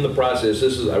currently in the process.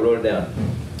 I wrote it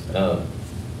down.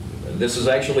 This is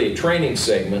actually a training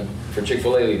segment for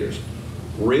Chick-fil-A leaders.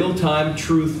 Real-time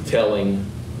truth-telling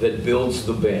that builds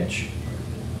the bench.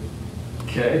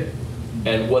 Okay.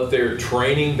 And what they're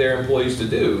training their employees to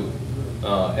do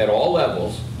at all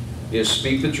levels is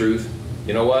speak the truth.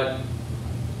 You know what?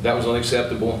 That was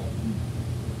unacceptable.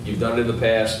 You've done it in the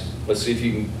past. Let's see if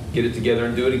you can get it together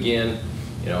and do it again.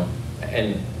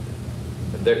 And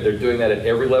they're doing that at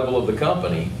every level of the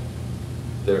company.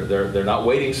 They're not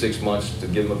waiting 6 months to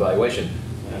give them evaluation.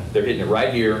 They're hitting it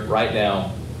right here, right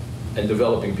now, and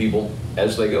developing people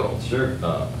as they go. Sure.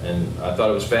 And I thought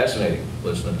it was fascinating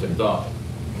listening to him talk.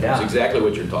 Yeah. It's exactly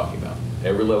what you're talking about.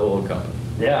 Every level of the company.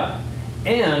 Yeah,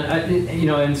 and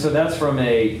and so that's from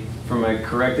a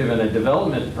corrective and a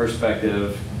development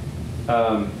perspective.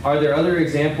 Are there other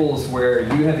examples where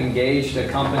you have engaged a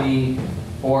company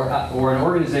or an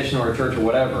organization or a church or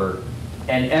whatever,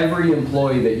 and every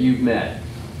employee that you've met,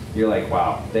 you're like,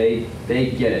 wow, they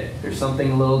get it. There's something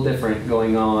a little different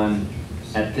going on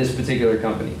at this particular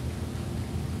company.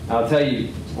 I'll tell you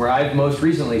where I've most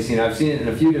recently seen. I've seen it in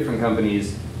a few different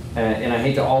companies. And I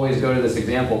hate to always go to this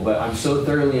example, but I'm so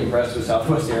thoroughly impressed with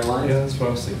Southwest Airlines. Yeah, that's what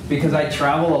I was thinking. Because I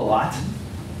travel a lot,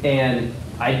 and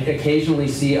I occasionally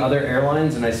see other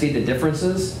airlines, and I see the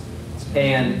differences.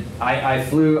 And I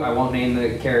flew, I won't name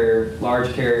the carrier,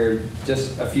 large carrier,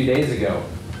 just a few days ago.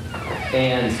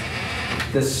 And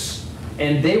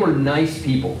they were nice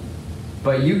people.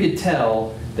 But you could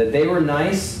tell that they were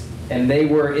nice, and they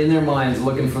were in their minds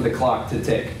looking for the clock to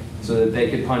tick so that they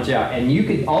could punch out. And you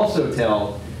could also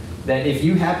tell that if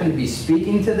you happen to be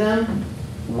speaking to them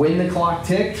when the clock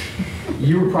ticked,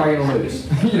 you were probably going to lose.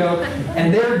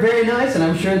 And they were very nice, and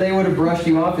I'm sure they would have brushed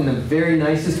you off in the very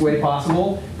nicest way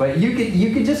possible. But you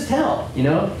could just tell,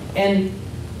 And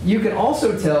you could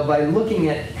also tell by looking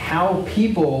at how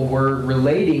people were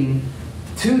relating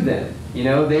to them.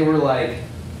 They were like,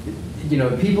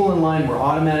 people in line were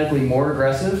automatically more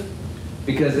aggressive,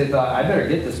 because they thought, I better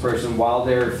get this person while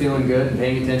they're feeling good and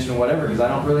paying attention or whatever, because I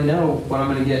don't really know what I'm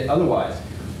going to get otherwise.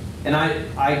 And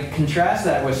I contrast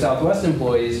that with Southwest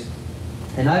employees,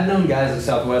 and I've known guys at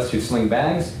Southwest who sling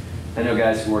bags. I know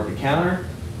guys who work the counter.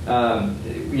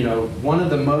 One of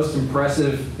the most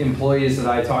impressive employees that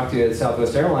I talked to at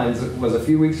Southwest Airlines was a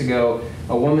few weeks ago,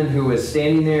 a woman who was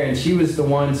standing there, and she was the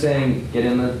one saying, get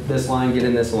in this line, get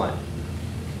in this line.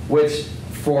 Which,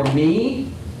 for me,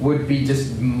 would be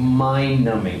just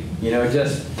mind-numbing.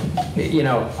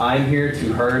 I'm here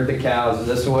to herd the cows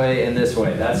this way and this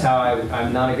way. That's how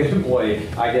I'm not a good employee.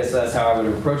 I guess that's how I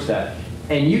would approach that.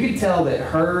 And you could tell that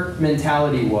her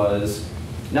mentality was,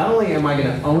 not only am I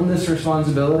going to own this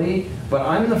responsibility, but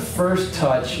I'm the first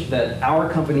touch that our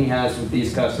company has with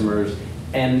these customers,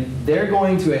 and they're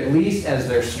going to, at least as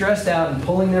they're stressed out and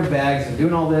pulling their bags and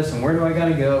doing all this, and where do I got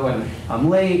to go, and I'm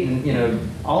late, and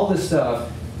all this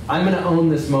stuff, I'm going to own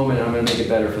this moment, and I'm going to make it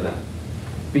better for them.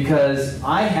 Because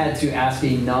I had to ask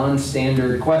a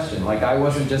non-standard question. Like, I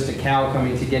wasn't just a cow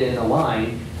coming to get in a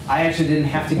line. I actually didn't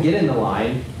have to get in the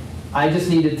line. I just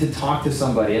needed to talk to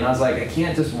somebody. And I was like, I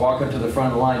can't just walk up to the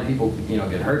front of the line. People,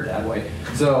 get hurt that way.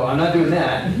 So I'm not doing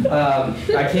that.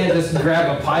 I can't just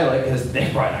grab a pilot, because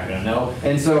they're probably not going to know.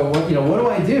 And so, what do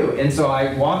I do? And so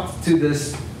I walked to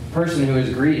this person who was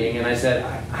greeting, and I said,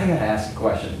 I got to ask a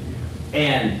question.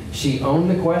 And she owned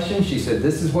the question. She said,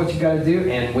 this is what you got to do,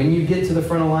 and when you get to the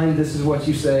front of the line, this is what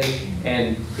you say.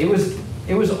 And it was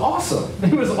awesome.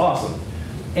 It was awesome.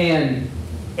 And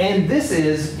this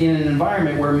is in an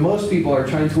environment where most people are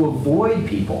trying to avoid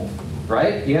people,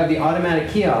 right? You have the automatic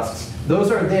kiosks.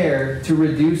 Those are there to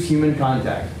reduce human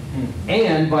contact.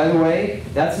 And by the way,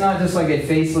 that's not just like a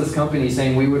faceless company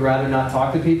saying we would rather not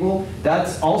talk to people.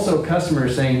 That's also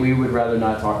customers saying we would rather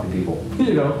not talk to people.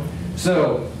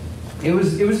 So it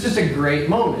was just a great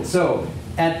moment. So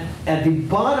at the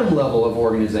bottom level of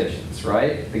organizations,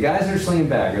 right? The guys that are slinging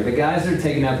bag, or the guys that are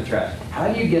taking out the trash.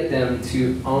 How do you get them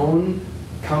to own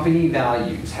company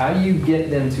values? How do you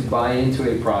get them to buy into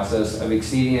a process of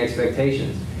exceeding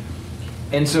expectations?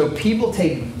 And so people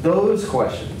take those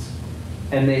questions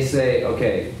and they say,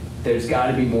 okay, there's got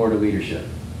to be more to leadership.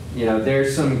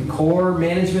 There's some core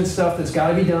management stuff that's got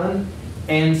to be done,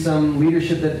 and some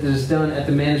leadership that is done at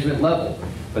the management level.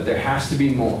 But there has to be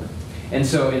more. And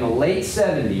so in the late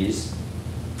 70s,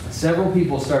 several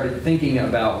people started thinking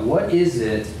about what is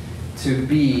it to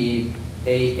be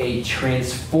a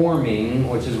transforming,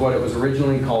 which is what it was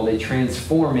originally called, a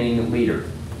transforming leader.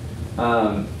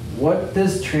 what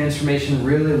does transformation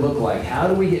really look like? How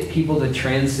do we get people to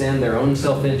transcend their own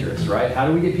self-interest, right? How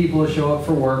do we get people to show up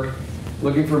for work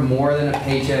looking for more than a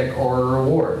paycheck or a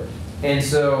reward? And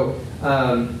so,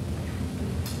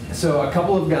 so a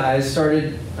couple of guys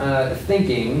started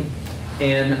thinking,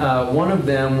 and one of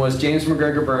them was James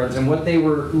McGregor Burns, and what they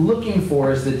were looking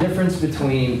for is the difference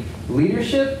between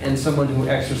leadership and someone who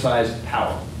exercised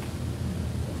power.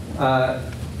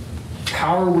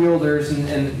 Power wielders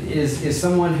is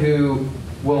someone who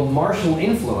will marshal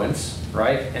influence,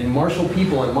 right, and marshal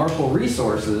people and marshal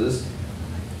resources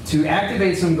to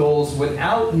activate some goals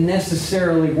without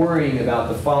necessarily worrying about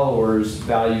the followers'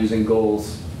 values and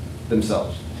goals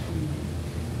themselves.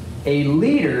 A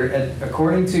leader,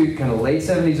 according to kind of late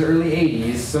 70s, early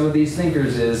 80s, some of these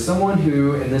thinkers is someone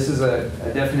who, and this is a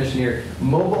definition here,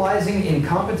 mobilizing in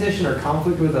competition or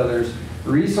conflict with others,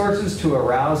 resources to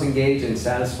arouse, engage, and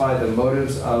satisfy the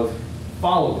motives of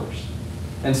followers.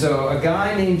 And so a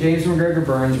guy named James McGregor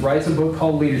Burns writes a book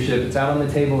called Leadership. It's out on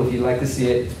the table if you'd like to see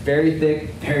it. It's very thick,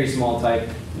 very small type,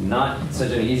 not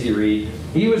such an easy read.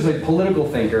 He was a political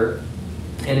thinker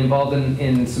and involved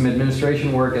in some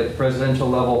administration work at the presidential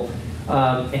level.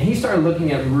 And he started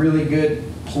looking at really good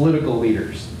political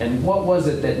leaders. And what was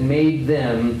it that made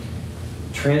them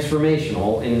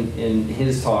transformational in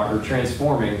his talk, or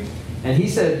transforming? And he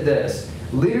said this: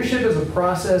 leadership is a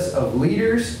process of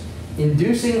leaders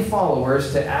inducing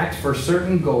followers to act for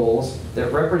certain goals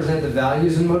that represent the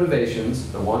values and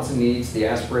motivations, the wants and needs, the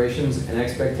aspirations and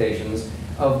expectations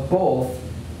of both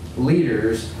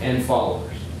leaders and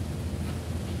followers.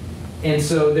 And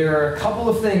so there are a couple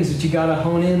of things that you got to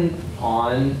hone in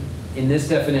on in this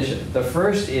definition. The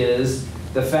first is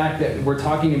the fact that we're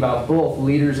talking about both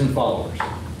leaders and followers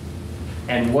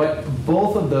and what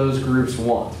both of those groups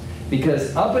want.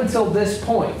 Because up until this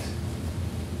point,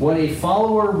 what a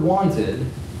follower wanted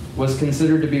was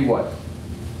considered to be what?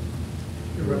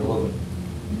 Irrelevant.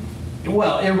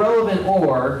 Well, irrelevant,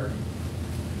 or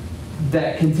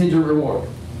that contingent reward,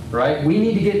 right? We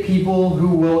need to get people who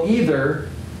will either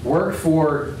work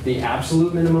for the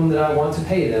absolute minimum that I want to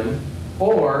pay them,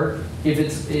 or if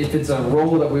it's a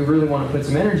role that we really want to put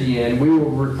some energy in, we will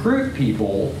recruit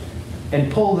people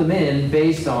and pull them in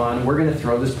based on, we're going to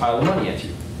throw this pile of money at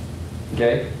you,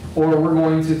 okay? Or we're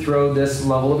going to throw this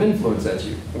level of influence at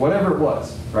you, whatever it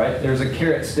was, right? There's a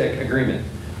carrot stick agreement.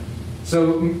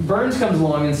 So Burns comes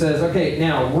along and says, okay,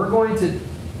 now we're going to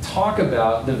talk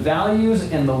about the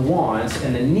values and the wants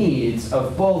and the needs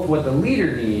of both what the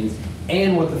leader needs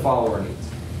and what the follower needs.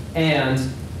 And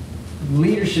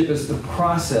leadership is the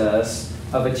process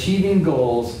of achieving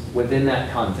goals within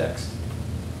that context.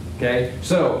 Okay?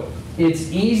 So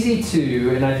it's easy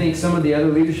to, and I think some of the other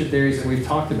leadership theories that we've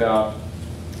talked about,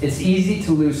 it's easy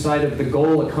to lose sight of the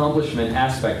goal accomplishment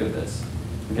aspect of this.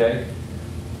 Okay?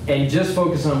 And just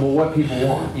focus on, well, what people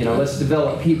want. You know, let's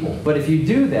develop people. But if you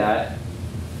do that,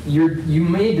 you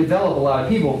may develop a lot of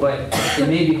people, but it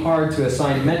may be hard to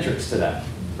assign metrics to that,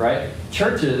 right?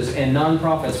 Churches and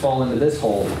nonprofits fall into this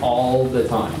hole all the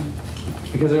time.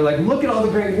 Because they're like, look at all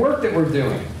the great work that we're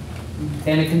doing.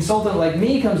 And a consultant like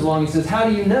me comes along and says, how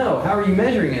do you know? How are you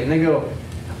measuring it? And they go,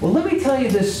 well, let me tell you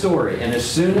this story. And as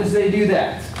soon as they do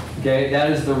that, okay,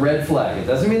 that is the red flag. It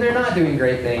doesn't mean they're not doing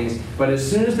great things, but as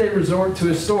soon as they resort to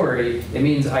a story, it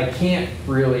means I can't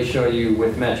really show you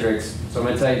with metrics. So I'm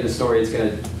going to tell you the story. It's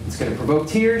going to provoke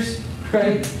tears,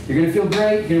 right? You're going to feel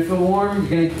great. You're going to feel warm. You're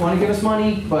going to want to give us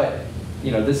money, but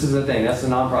you know, this is the thing. That's the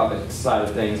nonprofit side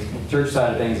of things. Church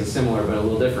side of things is similar, but a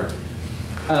little different.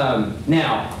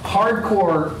 Now,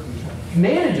 hardcore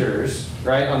managers,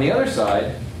 right, on the other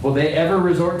side, will they ever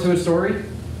resort to a story?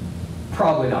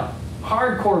 Probably not.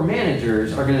 Hardcore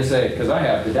managers are going to say, because I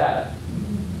have the data,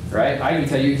 right? I can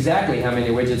tell you exactly how many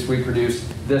widgets we produced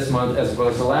this month as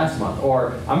opposed to last month.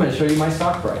 Or I'm going to show you my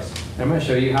stock price. I'm going to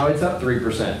show you how it's up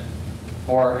 3%.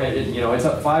 Or you know, it's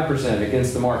up 5%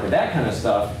 against the market. That kind of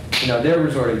stuff, you know, they're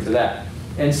resorting to that.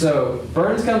 And so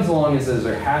Burns comes along and says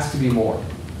there has to be more.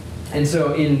 And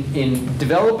so in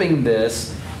developing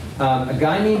this, a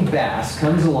guy named Bass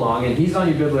comes along, and he's on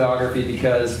your bibliography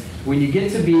because when you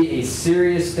get to be a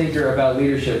serious thinker about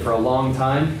leadership for a long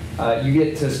time, you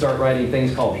get to start writing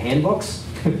things called handbooks.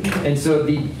 And so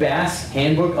the Bass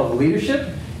Handbook of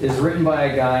Leadership is written by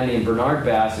a guy named Bernard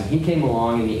Bass, and he came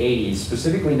along in the 80s,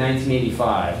 specifically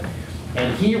 1985.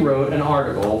 And he wrote an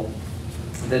article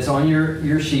that's on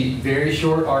your sheet, very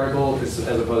short article as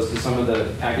opposed to some of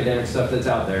the academic stuff that's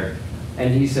out there.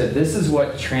 And he said, this is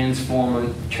what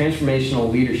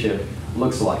transformational leadership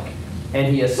looks like.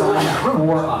 And he assigned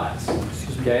 4 odds,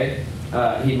 okay?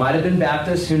 He might have been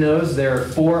Baptist, who knows? There are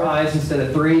 4 I's instead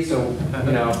of 3, so you're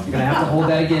going to have to hold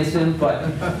that against him. But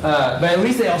at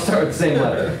least they all start with the same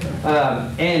letter.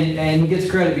 And he gets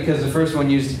credit because the first one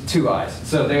used 2 I's.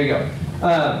 So there you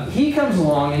go. He comes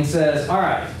along and says, all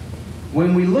right,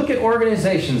 when we look at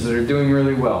organizations that are doing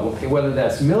really well, whether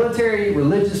that's military,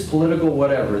 religious, political,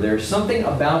 whatever, there's something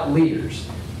about leaders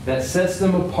that sets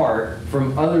them apart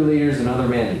from other leaders and other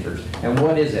managers. And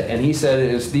what is it? And he said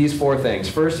it is these 4 things.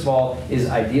 First of all is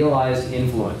idealized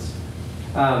influence.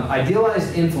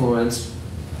 Idealized influence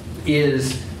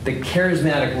is the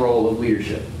charismatic role of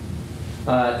leadership.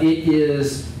 It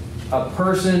is a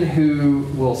person who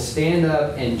will stand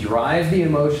up and drive the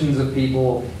emotions of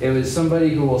people. It is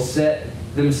somebody who will set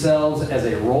themselves as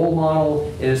a role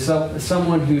model. It is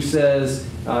someone who says,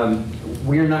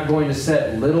 we're not going to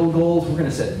set little goals, we're going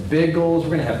to set big goals,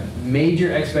 we're going to have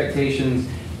major expectations,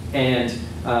 and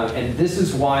this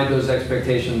is why those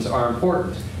expectations are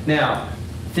important. Now,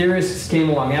 theorists came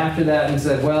along after that and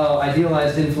said, well,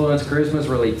 idealized influence, charisma is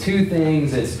really 2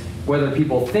 things. It's whether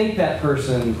people think that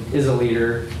person is a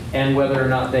leader and whether or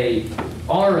not they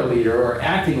are a leader or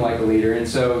acting like a leader. And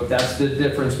so that's the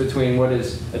difference between what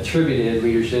is attributed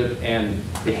leadership and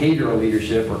behavioral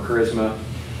leadership or charisma.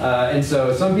 And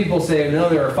so some people say, no,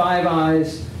 there are 5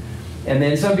 I's. And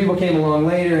then some people came along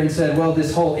later and said, well,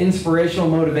 this whole inspirational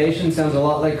motivation sounds a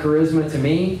lot like charisma to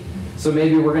me. So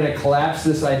maybe we're going to collapse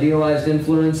this idealized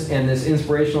influence and this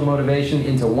inspirational motivation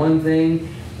into one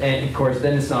thing. And of course,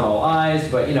 then it's not all I's,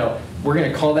 but we're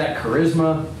going to call that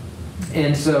charisma.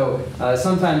 And so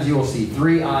sometimes you will see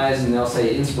 3 I's and they'll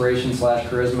say inspiration /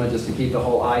 charisma just to keep the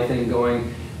whole I thing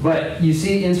going. But you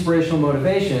see inspirational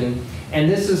motivation, and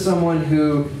this is someone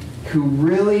who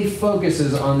really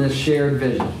focuses on this shared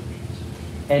vision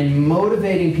and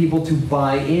motivating people to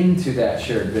buy into that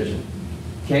shared vision,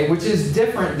 okay, which is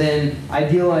different than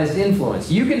idealized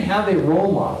influence. You can have a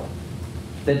role model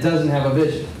that doesn't have a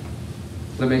vision.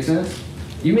 Does that make sense?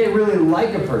 You may really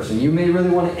like a person. You may really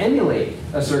want to emulate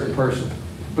a certain person.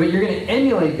 But you're going to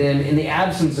emulate them in the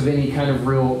absence of any kind of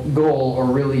real goal or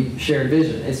really shared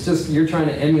vision. It's just you're trying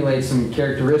to emulate some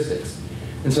characteristics.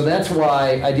 And so that's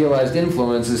why idealized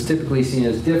influence is typically seen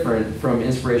as different from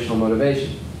inspirational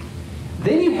motivation.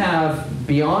 Then you have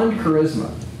beyond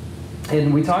charisma.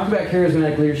 And we talked about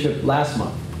charismatic leadership last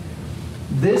month.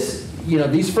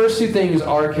 These first 2 things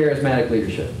are charismatic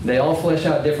leadership. They all flesh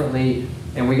out differently,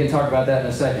 and we can talk about that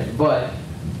in a second. But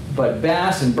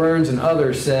Bass and Burns and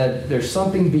others said there's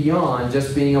something beyond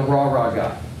just being a rah-rah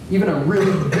guy. Even a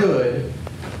really good,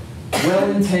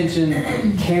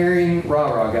 well-intentioned, caring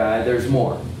rah-rah guy, there's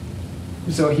more.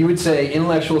 So he would say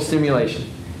intellectual stimulation,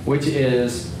 which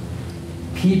is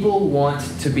people want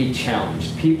to be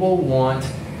challenged. People want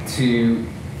to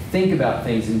think about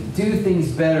things and do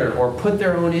things better or put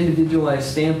their own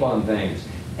individualized stamp on things.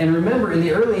 And remember, in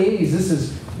the early 80s, this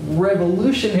is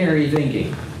revolutionary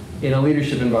thinking in a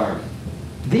leadership environment.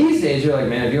 These days, you're like,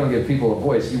 man, if you don't give people a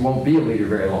voice, you won't be a leader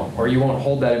very long, or you won't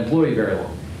hold that employee very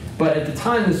long. But at the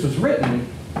time this was written,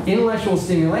 intellectual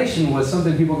stimulation was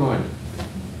something people going,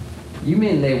 you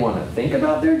mean they want to think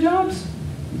about their jobs?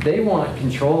 They want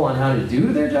control on how to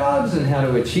do their jobs and how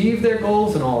to achieve their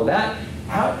goals and all of that?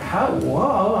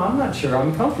 Whoa, I'm not sure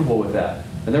I'm comfortable with that.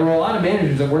 And there were a lot of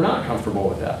managers that were not comfortable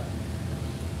with that.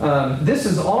 This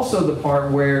is also the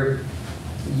part where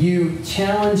you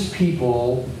challenge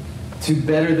people to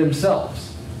better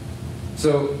themselves.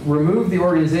 So remove the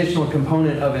organizational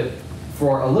component of it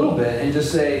for a little bit and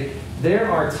just say, there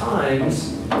are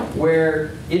times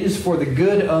where it is for the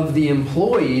good of the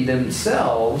employee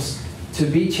themselves to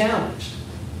be challenged.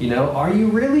 Are you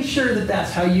really sure that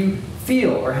that's how you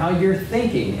feel or how you're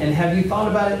thinking? And have you thought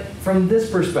about it from this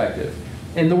perspective?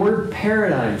 And the word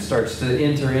paradigm starts to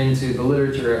enter into the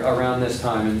literature around this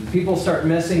time. And people start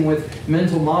messing with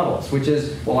mental models, which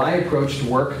is, well, I approached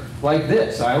work like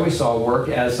this. I always saw work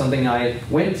as something I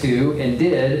went to and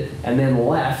did and then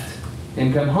left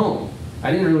and come home.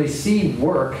 I didn't really see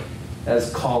work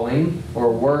as calling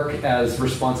or work as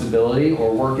responsibility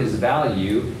or work as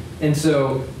value. And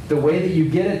so the way that you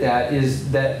get at that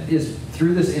is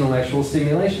through this intellectual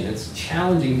stimulation. It's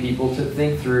challenging people to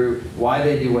think through why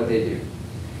they do what they do.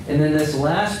 And then this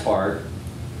last part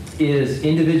is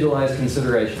individualized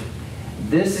consideration.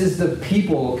 This is the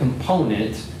people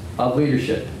component of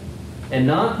leadership. And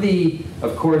not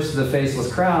of course, the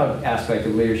faceless crowd aspect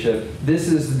of leadership. This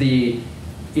is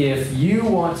if you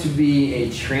want to be a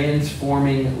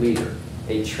transforming leader,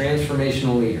 a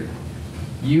transformational leader,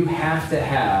 you have to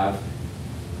have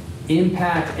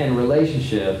impact and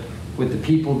relationship with the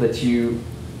people that you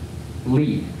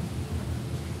lead.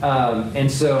 And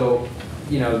so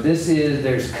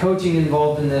there's coaching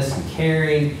involved in this, and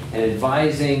caring and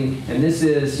advising, and this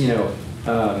is,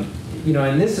 and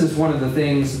this is one of the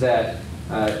things that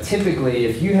typically,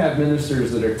 if you have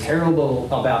ministers that are terrible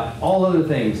about all other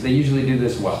things, they usually do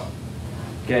this well.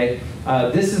 Okay,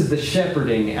 this is the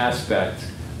shepherding aspect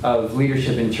of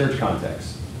leadership in church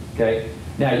context. Okay,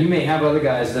 now you may have other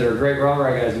guys that are great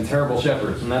rah-rah guys and terrible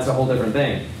shepherds, and that's a whole different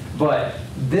thing. But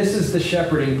this is the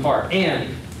shepherding part,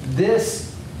 and this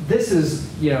is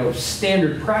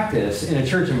standard practice in a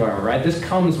church environment, right? This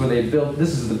comes with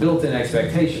this is the built-in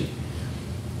expectation.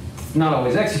 It's not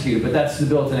always executed, but that's the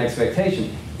built-in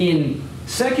expectation. In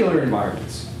secular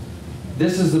environments,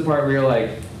 this is the part where you're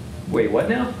like, wait, what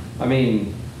now? I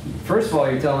mean, first of all,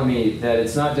 you're telling me that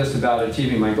it's not just about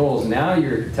achieving my goals. Now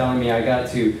you're telling me I got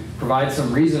to provide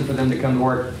some reason for them to come to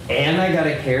work, and I got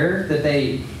to care that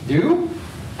they do?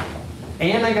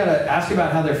 And I got to ask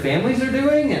about how their families are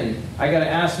doing, and I got to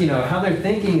ask, how they're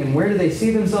thinking, and where do they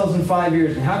see themselves in 5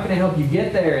 years, and how can I help you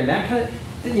get there, and that kind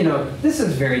of, this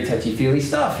is very touchy-feely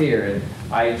stuff here, and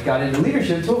I got into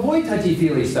leadership to avoid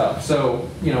touchy-feely stuff. So,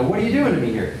 what are you doing to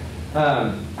me here?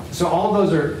 So all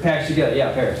those are packaged together.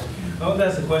 Yeah, Paris. Oh,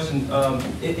 that's the question.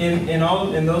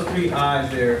 In those 3 I's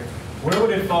there, where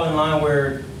would it fall in line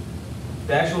where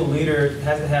the actual leader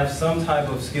has to have some type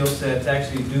of skill set to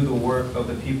actually do the work of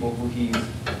the people who he's...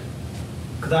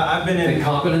 Because I've been in... The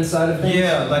competence side of things?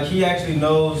 Yeah, like he actually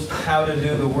knows how to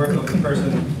do the work of the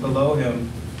person below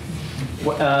him.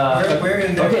 Where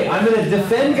in there? Okay, I'm going to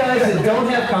defend guys that don't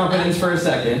have competence for a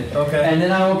second. Okay. And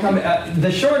then I will come...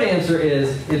 the short answer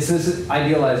is, it's this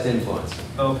idealized influence.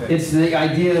 Okay. It's the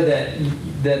idea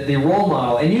that the role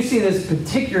model, and you see this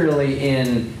particularly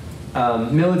in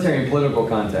military and political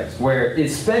context, where,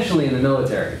 especially in the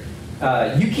military,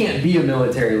 you can't be a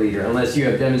military leader unless you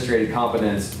have demonstrated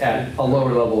competence at a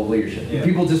lower level of leadership. Yeah.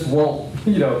 People just won't,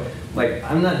 like,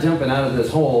 I'm not jumping out of this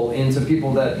hole into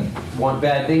people that want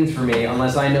bad things for me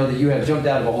unless I know that you have jumped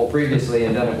out of a hole previously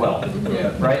and done it well.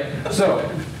 Yeah. Right? So,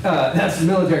 that's the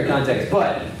military context.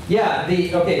 But, yeah,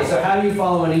 okay, so how do you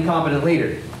follow an incompetent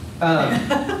leader? No,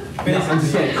 I'm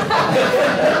just kidding.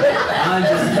 I'm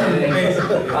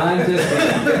just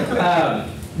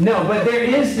kidding. No, but there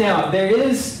is, at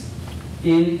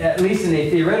least in a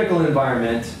theoretical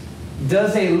environment,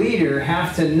 does a leader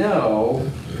have to know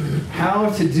how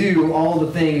to do all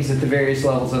the things at the various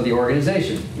levels of the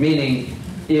organization? Meaning,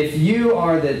 if you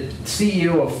are the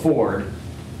CEO of Ford,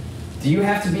 do you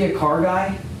have to be a car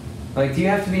guy? Like, do you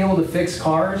have to be able to fix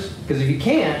cars? Because if you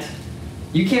can't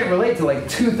relate to like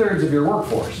 2/3 of your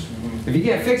workforce. If you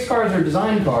can't fix cars or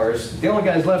design cars, the only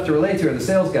guys left to relate to are the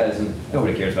sales guys, and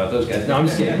nobody cares about those guys. No, I'm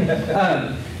just kidding.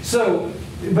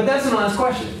 But that's an honest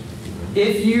question.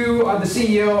 If you are the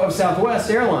CEO of Southwest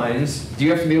Airlines, do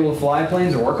you have to be able to fly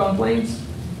planes or work on planes?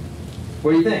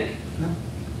 What do you think? No.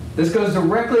 This goes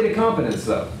directly to competence,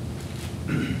 though.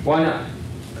 Why not?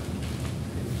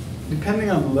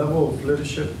 Depending on the level of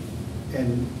leadership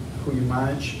and who you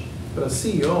manage, but a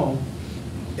CEO,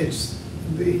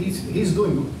 he's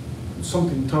doing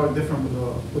something totally different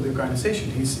with the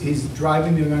organization. He's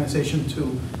driving the organization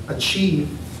to achieve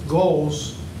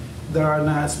goals that are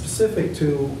not specific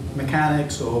to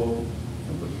mechanics or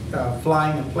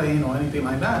flying a plane or anything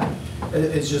like that.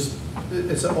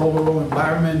 It's an overall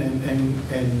environment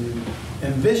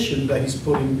and vision that he's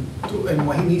putting to, and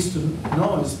what he needs to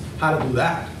know is how to do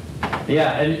that.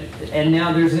 Yeah, and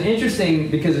now there's an interesting,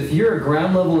 because if you're a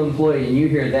ground level employee and you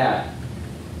hear that,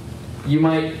 you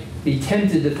might be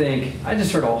tempted to think, I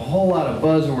just heard a whole lot of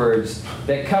buzzwords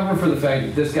that cover for the fact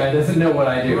that this guy doesn't know what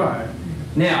I do. Right.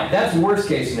 Now, that's worst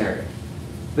case scenario.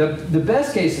 The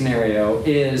best case scenario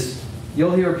is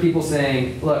you'll hear people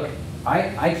saying, look,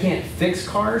 I can't fix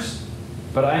cars,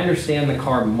 but I understand the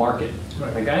car market.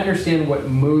 Right. Like, I understand what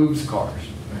moves cars.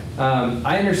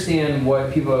 I understand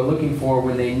what people are looking for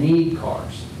when they need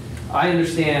cars. I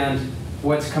understand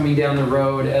what's coming down the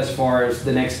road as far as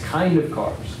the next kind of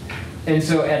cars. And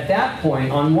so at that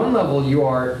point, on one level, you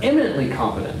are eminently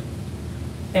competent.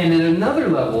 And at another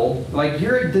level, like,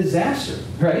 you're a disaster,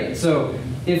 right? So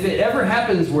if it ever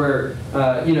happens where,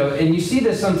 and you see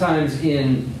this sometimes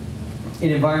in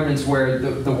environments where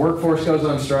the workforce goes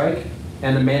on strike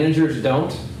and the managers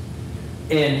don't,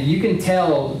 and you can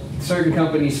tell certain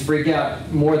companies freak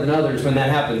out more than others when that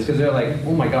happens, because they're like,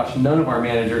 oh my gosh, none of our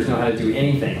managers know how to do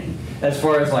anything. As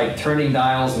far as like turning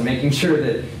dials and making sure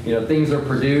that things are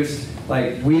produced,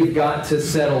 like, we've got to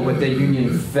settle with the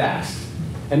union fast.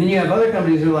 And then you have other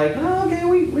companies who are like, oh, okay,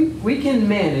 we can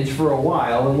manage for a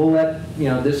while and we'll let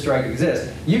this strike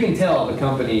exist. You can tell the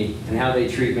company and how they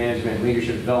treat management and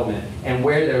leadership development and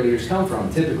where their leaders come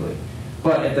from typically.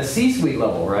 But at the C-suite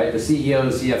level, right, the CEO,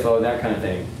 the CFO, that kind of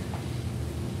thing,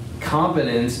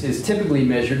 competence is typically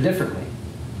measured differently,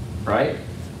 right?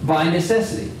 By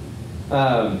necessity.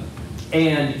 And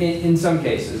in some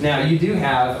cases. Now, you do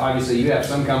have, obviously, you have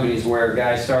some companies where a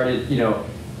guy started, you know,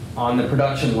 on the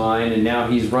production line and now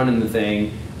he's running the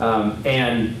thing.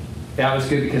 And that was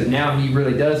good because now he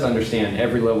really does understand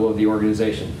every level of the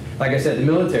organization. Like I said, the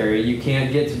military, you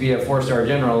can't get to be a 4-star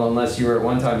general unless you were at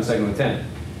one time a second lieutenant.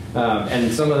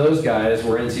 And some of those guys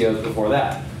were NCOs before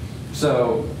that.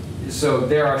 So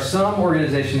there are some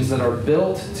organizations that are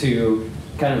built to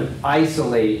kind of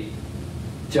isolate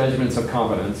judgments of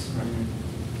competence.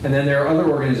 And then there are other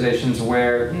organizations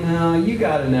where, no, you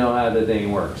got to know how the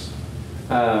thing works.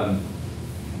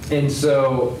 And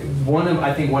so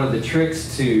I think one of the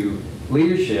tricks to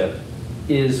leadership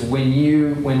is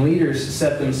when leaders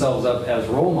set themselves up as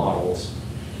role models,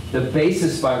 the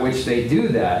basis by which they do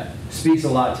that speaks a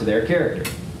lot to their character,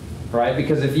 right?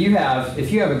 Because if you have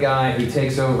a guy who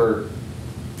takes over,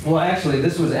 well, actually,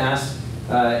 this was asked.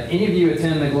 Any of you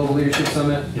attend the Global Leadership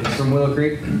Summit from Willow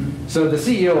Creek? So the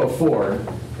CEO of Ford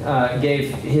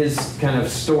gave his kind of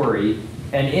story,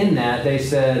 and in that they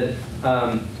said,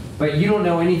 but you don't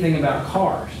know anything about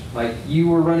cars. Like, you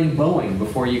were running Boeing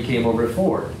before you came over to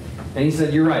Ford. And he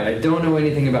said, you're right, I don't know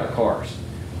anything about cars.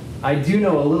 I do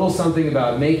know a little something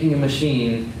about making a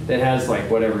machine that has,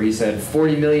 like, whatever he said,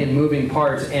 40 million moving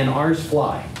parts, and ours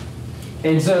fly.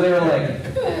 And so they were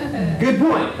like, good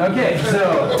point. Okay,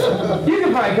 so you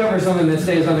can probably cover something that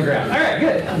stays on the ground. All right,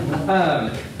 good.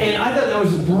 And I thought that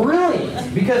was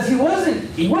brilliant because he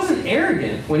wasn't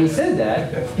arrogant when he said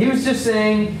that. He was just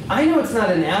saying, I know it's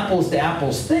not an apples to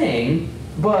apples thing,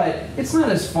 but it's not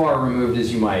as far removed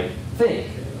as you might think.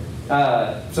 So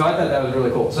I thought that was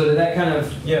really cool. So did that kind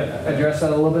of address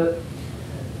that a little bit?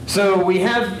 So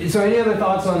any other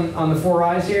thoughts on the 4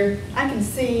 I's here? I can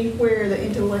see where the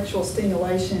intellectual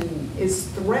stimulation is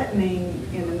threatening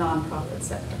in the nonprofit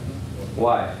sector.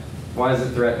 Why? Why is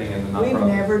it threatening in the nonprofit?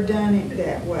 We've never done it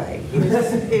that way.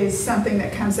 It's something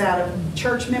that comes out of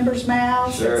church members'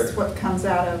 mouths. Sure. It's what comes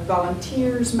out of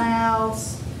volunteers'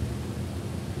 mouths.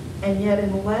 And yet,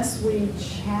 unless we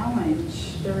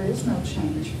challenge, there is no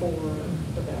change for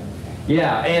the better.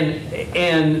 Yeah,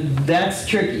 and that's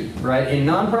tricky, right? In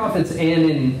nonprofits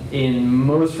and in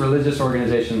most religious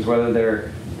organizations, whether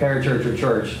they're parachurch or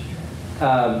church,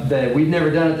 that we've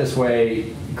never done it this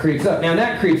way creeps up. Now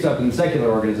that creeps up in secular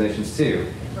organizations too.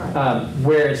 Right.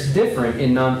 Where it's different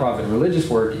in nonprofit and religious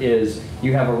work is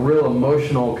you have a real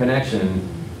emotional connection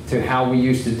to how we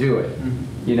used to do it.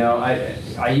 You know,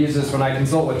 I use this when I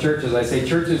consult with churches. I say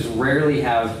churches rarely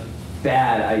have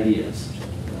bad ideas.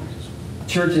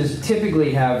 Churches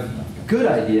typically have good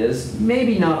ideas,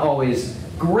 maybe not always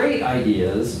great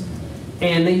ideas,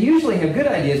 and they usually have good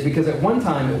ideas because at one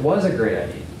time it was a great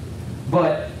idea.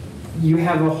 But you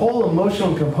have a whole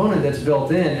emotional component that's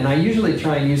built in, and I usually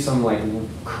try and use some like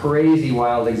crazy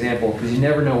wild example because you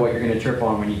never know what you're going to trip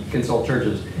on when you consult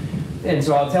churches. And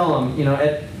so I'll tell them,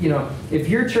 if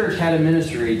your church had a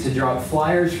ministry to drop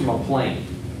flyers from a plane,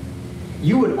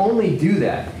 you would only do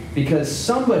that because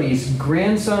somebody's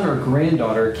grandson or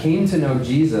granddaughter came to know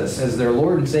Jesus as their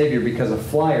Lord and Savior because a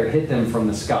flyer hit them from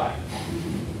the sky.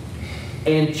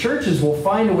 And churches will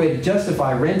find a way to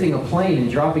justify renting a plane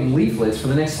and dropping leaflets for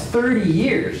the next 30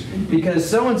 years because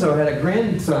so-and-so had a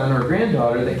grandson or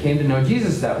granddaughter that came to know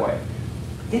Jesus that way.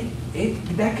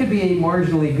 That could be a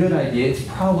marginally good idea. It's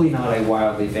probably not a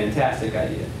wildly fantastic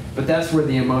idea. But that's where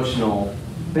the emotional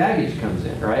baggage comes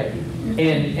in, right?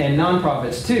 And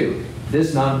nonprofits too.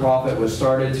 This nonprofit was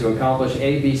started to accomplish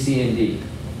A, B, C, and D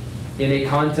in a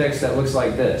context that looks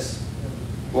like this.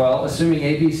 Well, assuming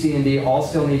A, B, C, and D all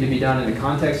still need to be done and the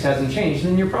context hasn't changed,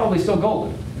 then you're probably still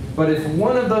golden. But if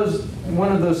one of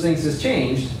those things has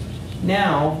changed,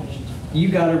 now you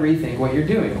got to rethink what you're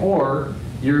doing, or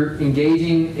you're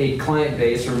engaging a client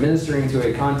base or ministering to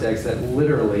a context that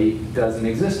literally doesn't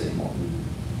exist anymore.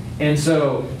 And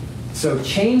so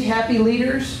change-happy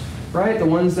leaders, right? The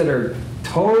ones that are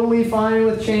totally fine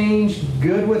with change,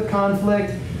 good with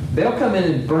conflict, they'll come in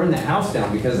and burn the house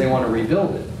down because they want to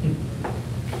rebuild it.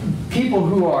 People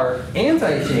who are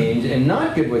anti-change and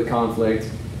not good with conflict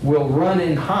will run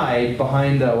and hide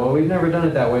behind well, we've never done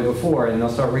it that way before, and they'll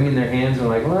start wringing their hands and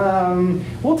like, well,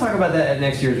 we'll talk about that at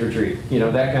next year's retreat,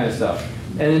 that kind of stuff.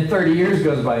 And then 30 years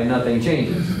goes by and nothing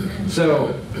changes.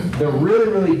 So the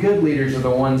really, really good leaders are the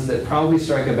ones that probably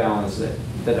strike a balance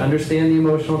that understand the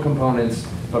emotional components,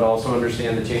 but also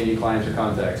understand the changing clients or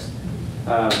context.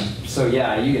 So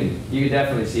yeah, you can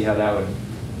definitely see how that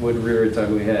would rear its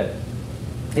ugly head.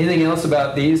 Anything else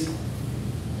about these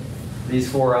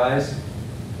 4 I's?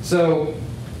 So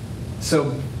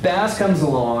Bass comes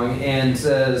along and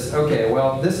says, okay,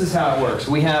 well, this is how it works.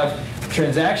 We have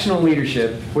transactional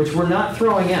leadership, which we're not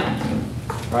throwing out,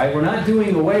 right? We're not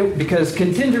doing away, because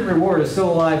contingent reward is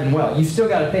still alive and well. You still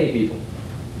got to pay people.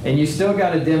 And you still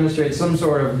got to demonstrate some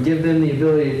sort of, give them the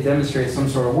ability to demonstrate some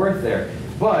sort of worth there.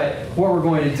 But what we're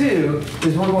going to do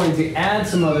is we're going to add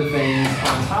some other things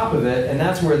on top of it, and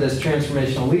that's where this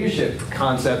transformational leadership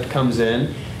concept comes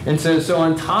in. And so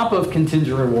on top of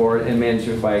contingent reward and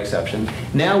management by exception,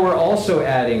 now we're also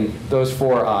adding those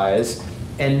 4 I's,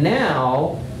 and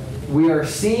now we are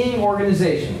seeing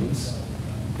organizations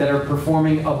that are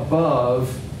performing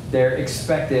above their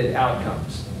expected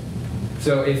outcomes.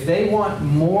 So if they want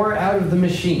more out of the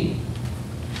machine,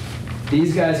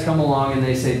 these guys come along and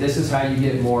they say, this is how you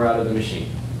get more out of the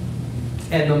machine.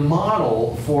 And the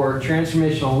model for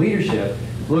transformational leadership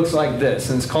looks like this,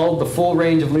 and it's called the full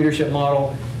range of leadership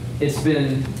model. It's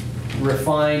been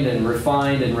refined and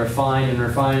refined and refined and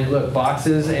refined. Look,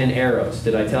 boxes and arrows,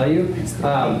 did I tell you?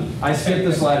 I skipped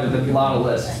the slide with a lot of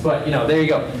lists, but there you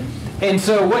go. And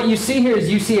so what you see here is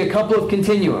you see a couple of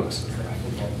continuums.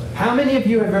 How many of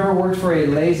you have ever worked for a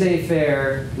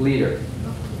laissez-faire leader?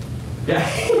 Yeah.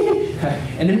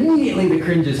 And immediately the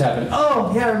cringes happen.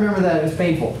 Oh, yeah, I remember that. It was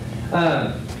painful.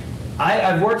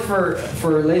 I've worked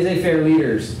for laissez-faire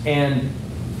leaders, and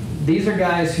these are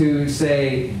guys who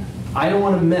say, I don't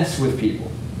want to mess with people.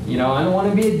 I don't want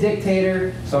to be a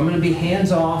dictator, so I'm going to be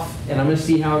hands-off, and I'm going to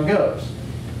see how it goes.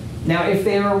 Now, if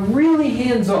they are really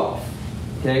hands-off,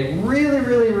 okay, really,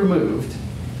 really removed,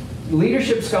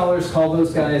 leadership scholars call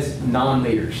those guys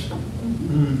non-leaders.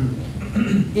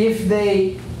 If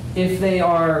they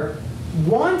are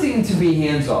wanting to be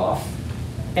hands-off,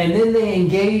 and then they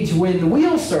engage when the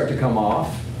wheels start to come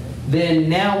off, then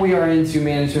now we are into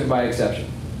management by exception.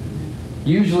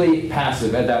 Usually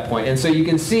passive at that point. And so you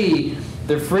can see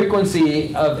the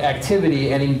frequency of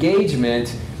activity and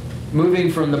engagement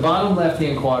moving from the bottom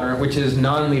left-hand quadrant, which is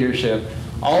non-leadership,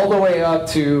 all the way up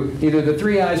to either the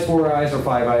 3 I's, 4 I's, or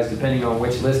 5 I's, depending on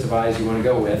which list of I's you want to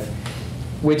go with,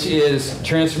 which is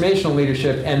transformational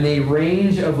leadership, and the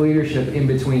range of leadership in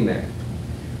between there.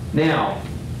 Now,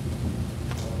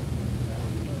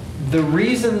 the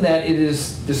reason that it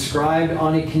is described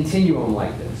on a continuum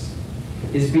like this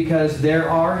is because there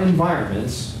are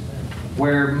environments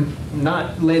where,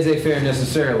 not laissez-faire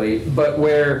necessarily, but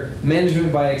where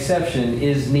management by exception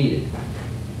is needed.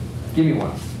 Give me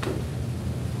one.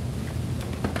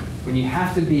 When you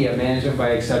have to be a management by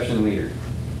exception leader.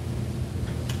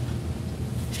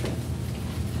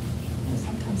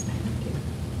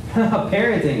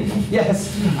 Parenting,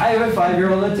 yes. I have a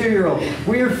 5-year-old and a 2-year-old.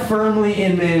 We are firmly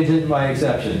in management by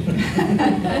exception,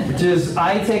 which is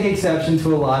I take exception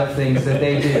to a lot of things that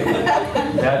they do.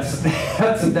 That's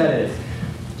what that is.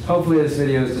 Hopefully this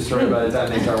video is destroyed by the time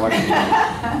they start watching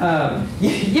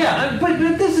it. Yeah, but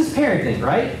this is parenting,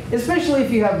 right? Especially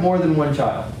if you have more than one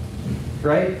child,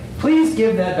 right? Please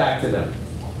give that back to them.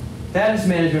 That is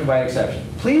management by exception.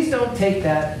 Please don't take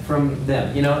that from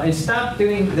them, and stop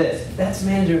doing this. That's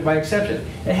management by exception.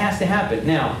 It has to happen.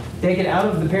 Now, take it out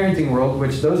of the parenting world,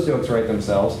 which those jokes write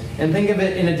themselves, and think of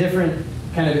it in a different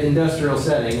kind of industrial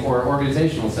setting or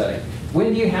organizational setting.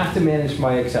 When do you have to manage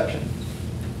by exception?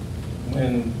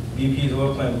 When BP's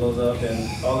oil plant blows up and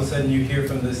all of a sudden you hear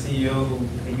from the CEO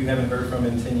who you haven't heard from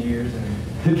in 10 years. And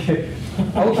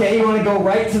Okay, you want to go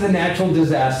right to the natural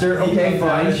disaster. Okay,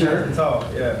 fine, sure.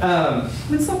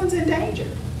 When someone's in danger.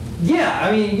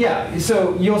 Yeah,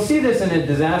 so you'll see this in a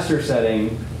disaster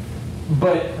setting,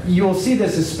 but you'll see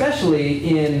this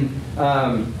especially in,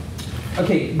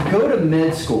 okay, go to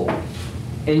med school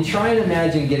and try and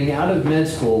imagine getting out of med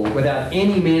school without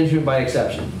any management by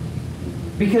exception.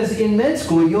 Because in med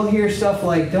school, you'll hear stuff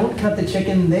like, don't cut the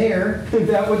chicken there.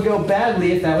 That would go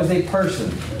badly if that was a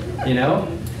person,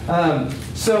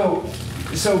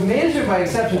 So management by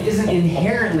exception isn't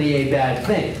inherently a bad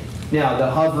thing. Now, the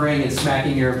hovering and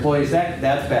smacking your employees, that's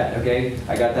bad, okay?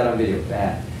 I got that on video,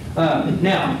 bad.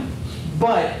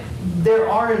 But there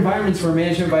are environments where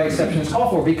management by exception is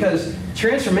called for, because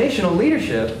transformational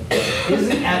leadership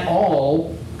isn't at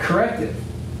all corrective.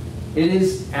 It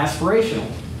is aspirational,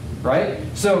 right?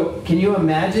 So can you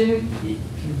imagine,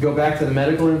 go back to the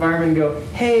medical environment and go,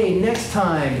 hey, next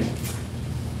time,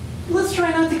 let's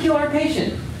try not to kill our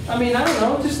patient. I mean, I don't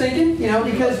know, just thinking,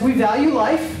 because we value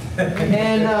life,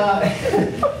 and,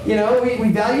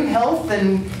 we value health,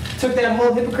 and took that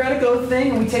whole Hippocratic Oath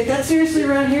thing, and we take that seriously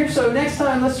around here, so next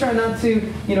time, let's try not to,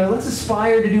 let's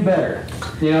aspire to do better,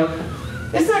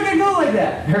 It's not going to go like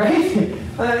that, right?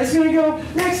 It's going to go,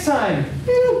 next time,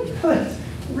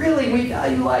 really, we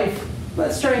value life.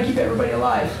 Let's try and keep everybody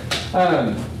alive.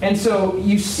 And so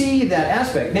you see that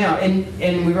aspect. Now,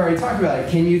 and we've already talked about it,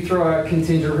 can you throw out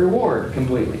contingent reward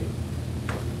completely?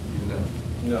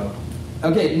 No.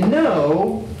 Okay,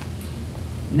 no.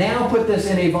 Now put this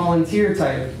in a volunteer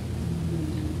type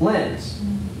lens.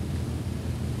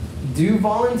 Do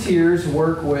volunteers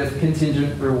work with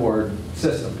contingent reward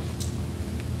systems?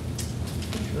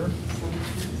 Sure.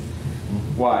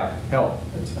 Why? Help.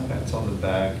 That's on the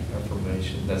back,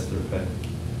 information, that's their pay.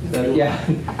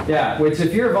 Yeah, which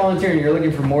if you're a volunteer and you're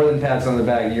looking for more than pats on the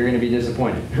back, you're going to be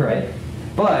disappointed, right?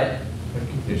 But,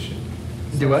 Recognition.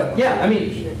 do what? Yeah, I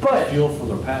mean, but, Fuel for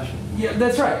their passion. yeah,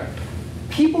 that's right.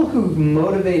 People who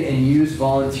motivate and use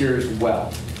volunteers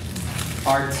well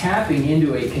are tapping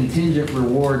into a contingent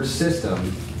reward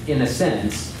system, in a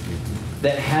sense,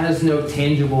 that has no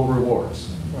tangible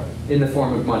rewards in the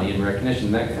form of money and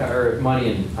recognition, or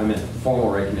money and, I meant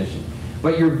formal recognition.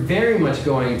 But you're very much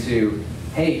going to,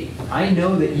 hey, I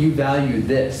know that you value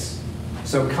this,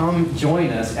 so come join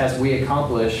us as we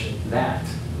accomplish that,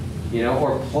 you know,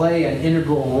 or play an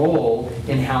integral role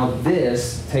in how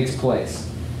this takes place,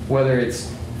 whether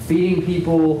it's feeding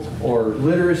people or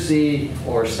literacy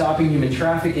or stopping human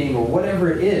trafficking or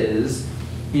whatever it is.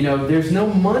 You know, there's no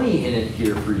money in it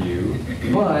here for you,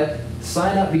 but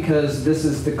sign up because this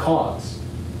is the cause.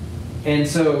 And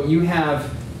so you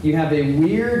have a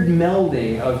weird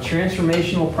melding of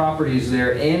transformational properties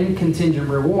there and contingent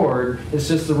reward. It's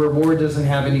just the reward doesn't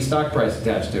have any stock price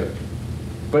attached to it.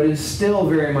 But it's still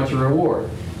very much a reward.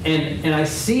 And I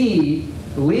see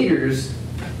leaders,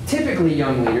 typically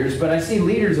young leaders, but I see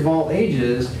leaders of all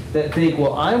ages that think,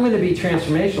 well, I'm going to be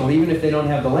transformational even if they don't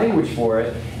have the language for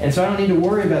it, and so I don't need to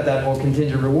worry about that whole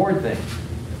contingent reward thing.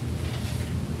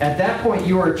 At that point,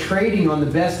 you are trading on the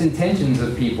best intentions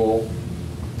of people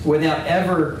without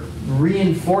ever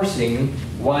reinforcing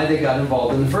why they got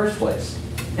involved in the first place.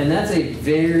 And that's a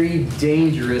very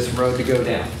dangerous road to go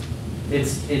down.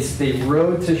 It's the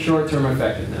road to short-term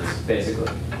effectiveness,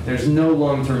 basically. There's no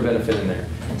long-term benefit in there.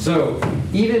 So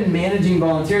even managing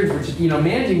volunteers, which, you know,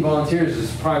 managing volunteers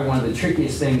is probably one of the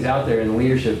trickiest things out there in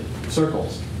leadership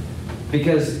circles,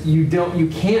 because you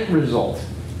can't result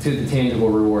to the tangible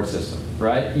reward system,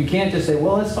 right? You can't just say,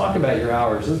 well, let's talk about your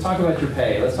hours, let's talk about your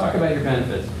pay, let's talk about your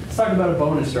benefits, let's talk about a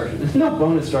bonus structure. There's no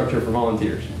bonus structure for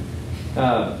volunteers.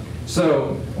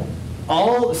 So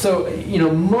you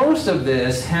know, most of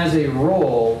this has a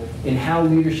role in how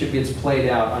leadership gets played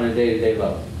out on a day-to-day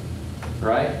level,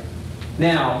 right?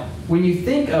 Now, when you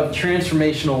think of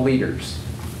transformational leaders,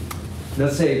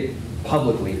 let's say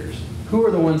public leaders, who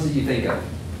are the ones that you think of?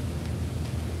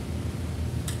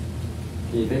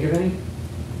 Can you think of any?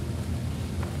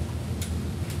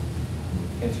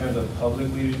 In terms of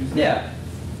public leaders? Yeah.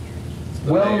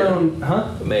 The Well-known, mayor.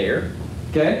 huh? The mayor.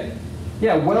 Okay.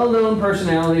 Yeah, well-known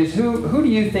personalities. Who do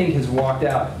you think has walked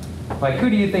out? Like, who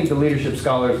do you think the leadership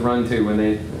scholars run to when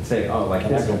they say, oh, like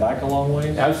Can I this? go back a long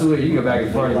ways? Absolutely, you can go back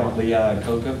and forth. Like Leah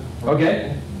Coca?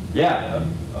 Okay. Yeah.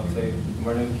 I'll say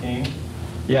Martin Luther King.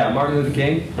 Yeah, Martin Luther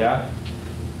King. Yeah.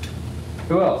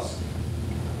 Who else?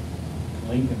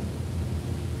 Lincoln.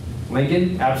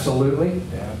 Lincoln. Absolutely.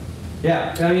 Yeah.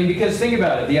 Yeah. I mean, because think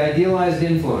about it. The idealized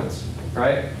influence,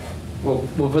 right? We'll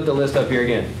put the list up here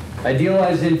again.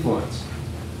 Idealized influence.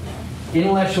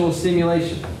 Intellectual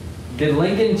stimulation. Did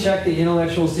Lincoln check the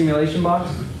intellectual stimulation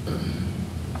box?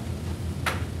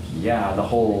 Yeah, the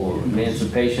whole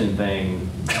emancipation thing.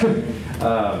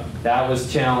 That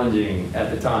was challenging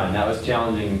at the time. That was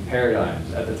challenging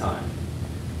paradigms at the time.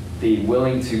 The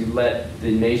willing to let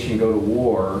the nation go to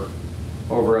war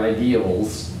over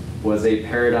ideals was a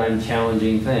paradigm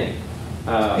challenging thing.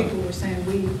 People were saying,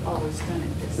 we've always done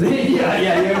it this way.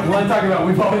 yeah. Well, I'm talking about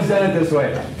we've always done it this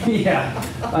way. Yeah,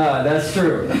 that's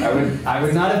true. I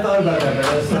would not have thought about that, but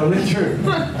that's totally true.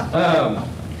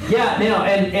 Yeah, now,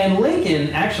 and Lincoln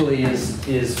actually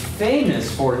is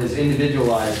famous for his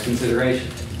individualized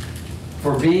consideration,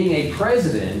 for being a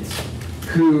president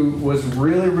who was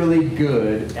really, really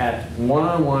good at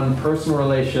one-on-one personal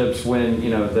relationships when,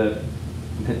 you know,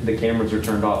 the cameras are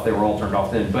turned off. They were all turned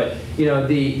off then. But, you know,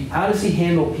 how does he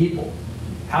handle people?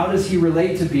 How does he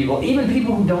relate to people, even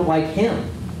people who don't like him?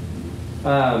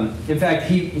 In fact,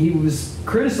 he was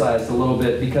criticized a little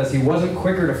bit because he wasn't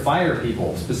quicker to fire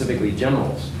people, specifically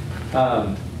generals.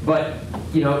 But,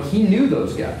 you know, he knew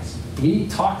those guys. He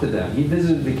talked to them. He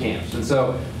visited the camps. And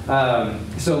so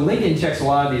Lincoln checks a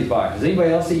lot of these boxes.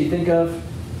 Anybody else that you think of?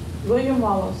 William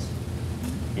Wallace.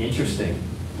 Interesting.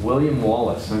 William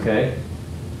Wallace, okay.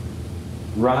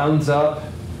 Rounds up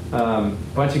a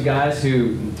bunch of guys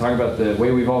who, talk about the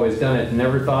way we've always done it,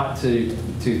 never thought to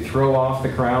throw off the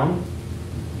crown.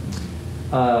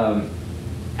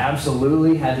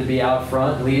 absolutely had to be out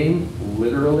front leading,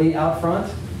 literally out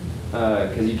front,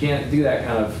 because you can't do that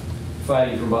kind of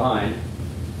fighting from behind.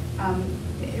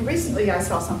 Recently, I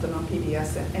saw something on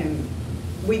PBS, and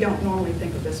we don't normally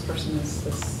think of this person as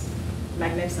this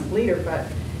magnificent leader, but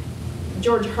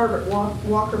George Herbert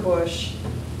Walker Bush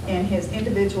and his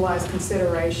individualized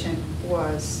consideration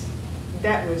was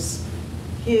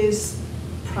his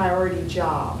priority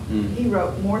job. He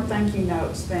wrote more thank you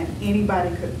notes than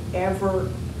anybody could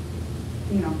ever,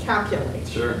 calculate.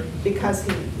 Sure. Because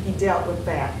he dealt with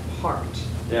that part.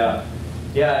 Yeah.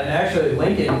 Yeah, and actually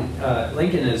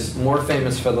Lincoln is more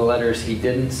famous for the letters he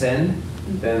didn't send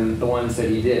than the ones that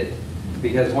he did.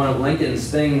 Because one of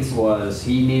Lincoln's things was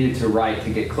he needed to write to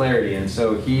get clarity, and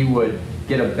so he would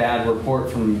get a bad report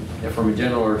from a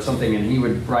general or something, and he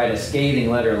would write a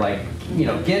scathing letter like,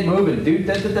 get moving, dude,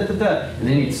 da, da, da, da, da, and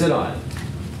then he'd sit on it.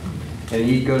 And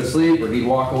he'd go to sleep, or he'd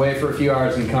walk away for a few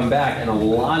hours and come back, and a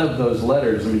lot of those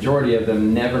letters, the majority of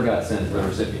them, never got sent to the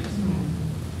recipients.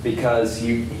 Because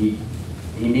he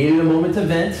needed a moment to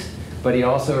vent, but he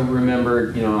also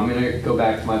remembered, I'm going to go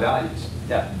back to my values.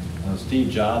 Yeah. Steve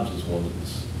Jobs is one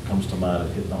that comes to mind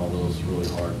of hitting all those really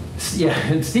hard. Yeah,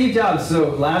 and Steve Jobs,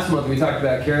 so last month we talked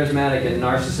about charismatic and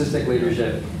narcissistic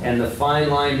leadership and the fine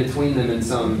line between them in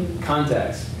some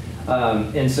context.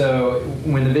 And so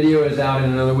when the video is out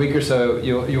in another week or so,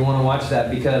 you'll want to watch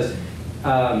that, because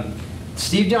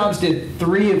Steve Jobs did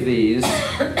 3 of these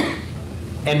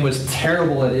and was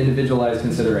terrible at individualized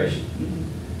consideration.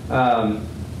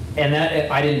 And that,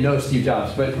 I didn't know Steve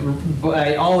Jobs, but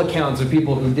by all accounts of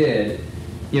people who did,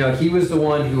 he was the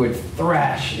one who would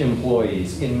thrash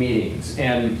employees in meetings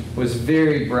and was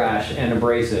very brash and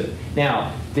abrasive.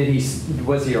 Now,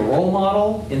 was he a role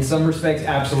model in some respects?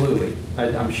 Absolutely.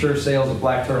 I'm sure sales of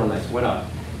black turtlenecks went up.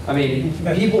 I mean,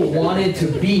 people wanted to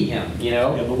be him,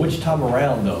 Yeah, but which time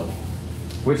around, though?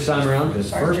 Which time around?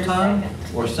 His first time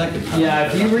or second time?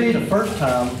 Yeah, if you read the first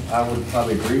time, I would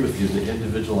probably agree with you that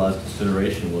individualized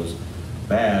consideration was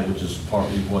bad, which is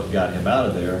partly what got him out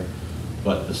of there.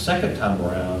 But the second time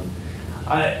around,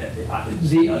 I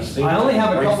only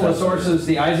have a couple of sources.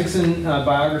 The Isaacson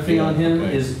biography on him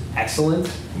is excellent,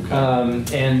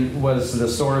 and was the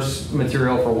source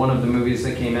material for one of the movies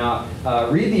that came out.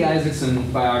 Read the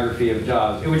Isaacson biography of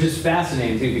Jobs, which is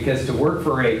fascinating too, because to work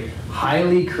for a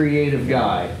highly creative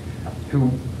guy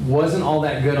who wasn't all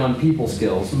that good on people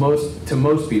skills, to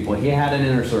most people, he had an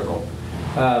inner circle.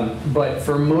 But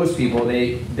for most people,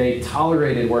 they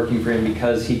tolerated working for him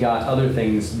because he got other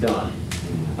things done.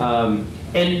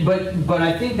 But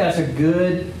I think that's a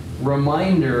good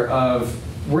reminder of,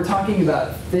 we're talking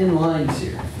about thin lines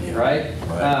here, right?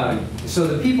 So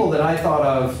the people that I thought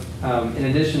of, in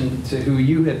addition to who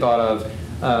you had thought of,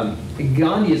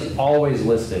 Gandhi is always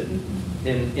listed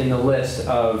in the list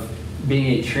of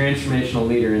being a transformational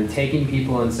leader and taking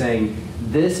people and saying,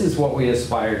 this is what we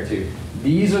aspire to.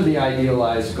 These are the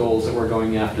idealized goals that we're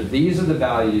going after. These are the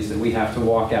values that we have to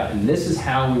walk out, and this is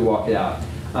how we walk it out.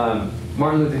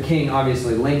 Martin Luther King,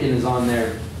 obviously, Lincoln is on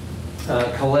there.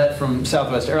 Colette from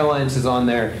Southwest Airlines is on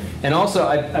there. And also,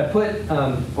 I put,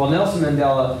 Nelson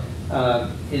Mandela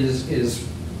is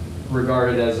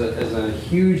regarded as a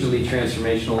hugely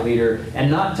transformational leader,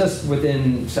 and not just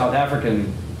within South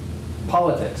African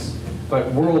politics,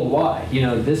 but worldwide.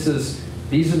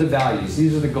 These are the values,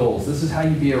 these are the goals, this is how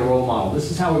you be a role model,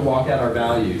 this is how we walk out our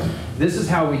values, this is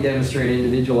how we demonstrate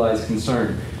individualized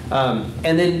concern.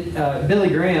 And then Billy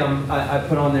Graham, I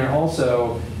put on there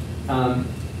also,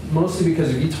 mostly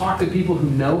because if you talk to people who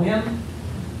know him,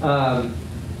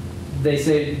 they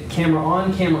say camera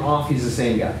on, camera off, he's the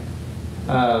same guy.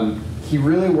 He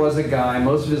really was a guy,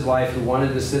 most of his life, who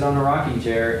wanted to sit on a rocking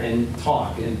chair and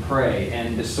talk and pray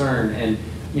and discern and,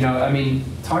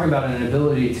 talk about an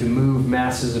ability to move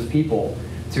masses of people,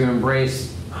 to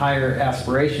embrace higher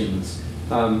aspirations.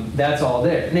 That's all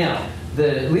there. Now,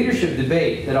 the leadership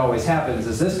debate that always happens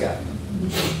is this guy.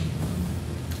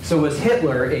 So was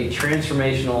Hitler a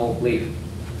transformational leader?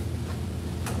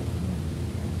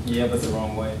 Yeah, but the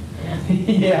wrong way.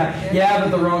 yeah,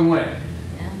 but the wrong way.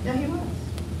 Yeah, he was.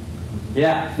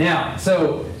 Yeah, now,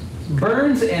 so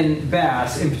Burns and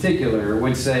Bass in particular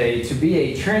would say to be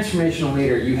a transformational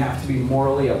leader, you have to be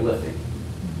morally uplifting.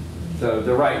 So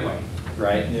the right way,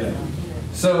 right? Yeah.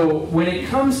 So when it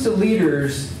comes to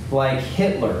leaders like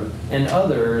Hitler and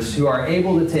others who are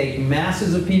able to take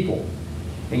masses of people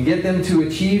and get them to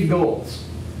achieve goals,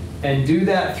 and do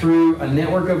that through a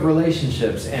network of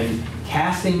relationships and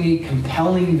casting a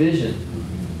compelling vision.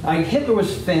 Hitler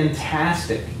was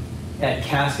fantastic at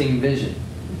casting vision.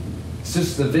 It's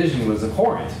just the vision was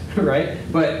abhorrent, right?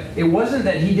 But it wasn't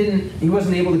that he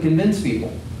wasn't able to convince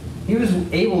people. He was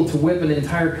able to whip an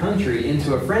entire country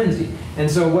into a frenzy. And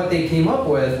so what they came up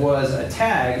with was a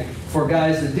tag for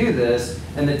guys that do this,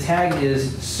 and the tag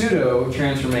is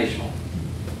pseudo-transformational.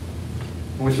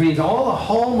 Which means all the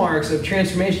hallmarks of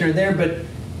transformation are there,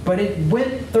 but it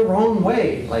went the wrong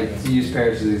way, like to use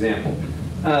Paris as an example.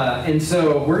 And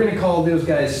so we're going to call those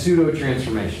guys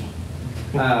pseudo-transformational.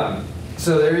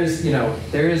 So there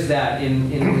is that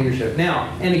in leadership.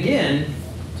 Now, and again,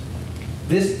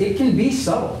 it can be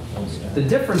subtle. The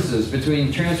differences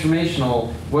between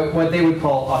transformational, what they would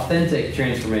call authentic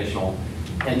transformational,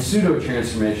 and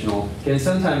pseudo-transformational can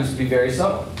sometimes be very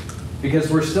subtle.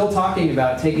 Because we're still talking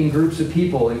about taking groups of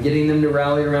people and getting them to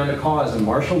rally around a cause and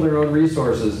marshal their own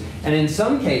resources. And in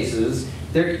some cases,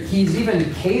 he's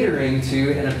even catering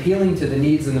to and appealing to the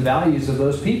needs and the values of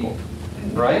those people.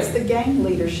 Right? That's the gang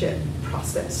leadership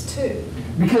process too.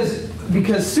 Because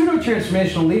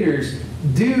pseudo-transformational leaders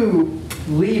do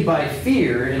lead by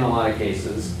fear in a lot of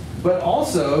cases, but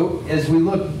also, as we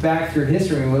look back through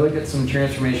history and we look at some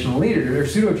transformational leaders, or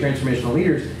pseudo-transformational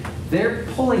leaders, they're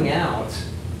pulling out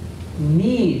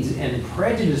needs and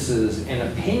prejudices and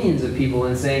opinions of people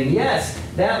and saying, yes,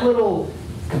 that little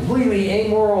completely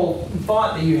amoral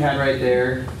thought that you had right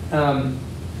there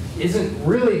isn't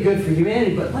really good for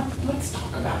humanity, but let's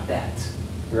talk about that,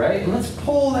 right? And let's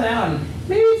pull that out. And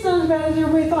maybe it's not as bad as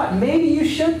everybody thought. Maybe you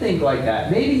should think like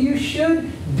that. Maybe you should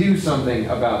do something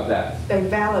about that. They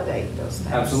validate those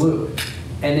things. Absolutely.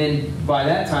 And then by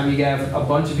that time, you have a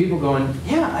bunch of people going,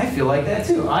 yeah, I feel like that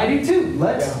too. I do too.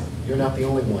 You're not the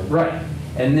only one. Right.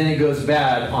 And then it goes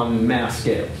bad on mass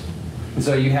scales. And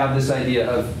so you have this idea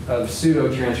of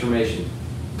pseudo-transformation.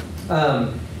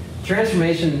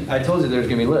 Transformation, I told you there's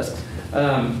going to be a list.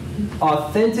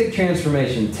 Authentic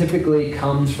transformation typically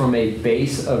comes from a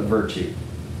base of virtue.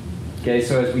 Okay,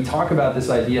 so as we talk about this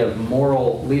idea of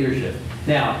moral leadership.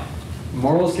 Now,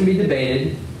 morals can be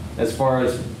debated as far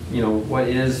as, what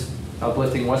is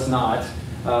uplifting, what's not.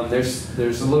 There's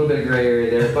a little bit of gray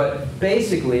area there, but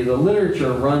basically the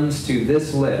literature runs to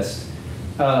this list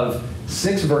of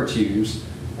 6 virtues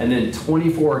and then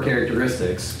 24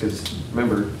 characteristics, because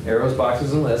remember, arrows,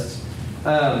 boxes, and lists,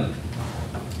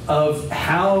 of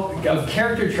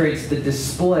character traits that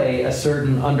display a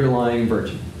certain underlying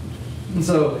virtue. And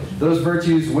so those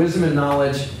virtues, wisdom and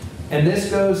knowledge, and this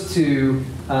goes to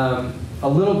a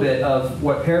little bit of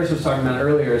what Paris was talking about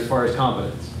earlier as far as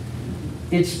competence.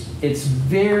 It's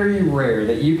very rare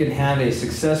that you can have a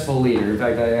successful leader. In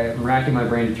fact, I'm racking my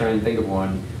brain to try and think of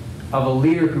one, of a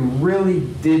leader who really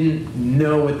didn't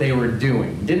know what they were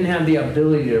doing, didn't have the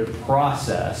ability to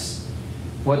process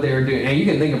what they were doing. And you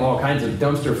can think of all kinds of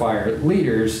dumpster fire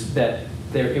leaders that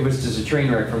it was just a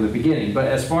train wreck from the beginning. But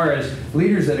as far as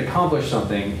leaders that accomplished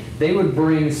something, they would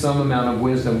bring some amount of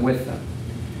wisdom with them,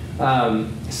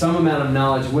 some amount of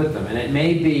knowledge with them. And it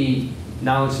may be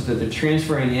knowledge that they're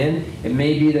transferring in. It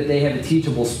may be that they have a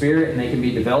teachable spirit and they can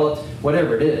be developed,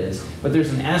 whatever it is. But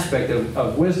there's an aspect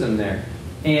of wisdom there.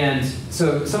 And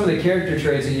so some of the character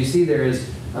traits that you see there is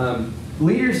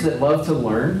leaders that love to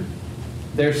learn.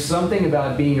 There's something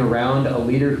about being around a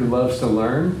leader who loves to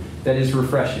learn that is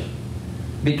refreshing.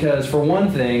 Because for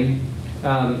one thing,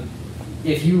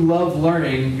 if you love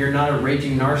learning, you're not a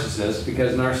raging narcissist,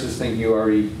 because narcissists think they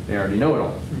already know it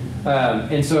all.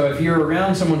 And so if you're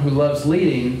around someone who loves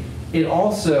leading, it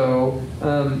also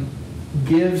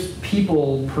gives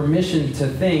people permission to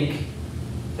think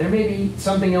there may be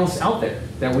something else out there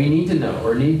that we need to know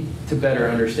or need to better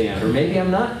understand. Or maybe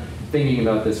I'm not thinking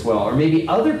about this well. Or maybe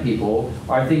other people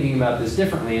are thinking about this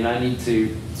differently and I need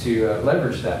to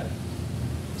leverage that.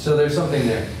 So there's something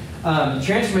there.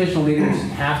 Transformational leaders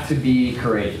have to be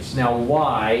courageous. Now,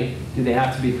 why do they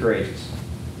have to be courageous?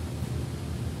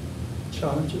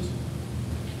 Challenges?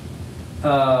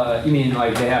 You mean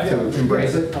like they have to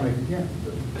embrace it? I mean, yeah.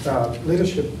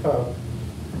 Leadership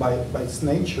by its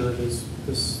nature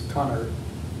is counter.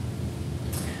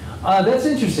 That's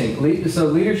interesting. So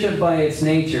leadership by its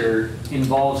nature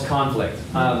involves conflict.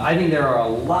 I think there are a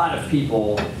lot of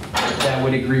people that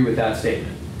would agree with that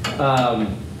statement.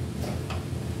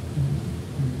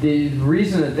 The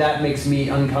reason that makes me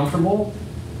uncomfortable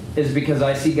is because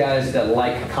I see guys that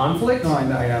like conflict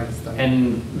I understand.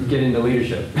 and get into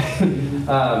leadership.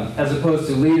 As opposed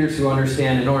to leaders who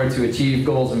understand in order to achieve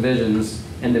goals and visions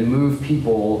and to move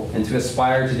people and to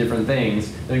aspire to different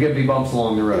things, there's going to be bumps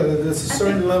along the road. Yeah, there's a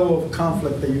certain level of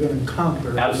conflict that you're going to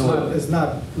encounter. Absolutely. It's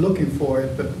not looking for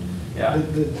it, but Yeah.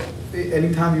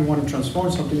 anytime you want to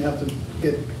transform something, you have to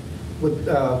get with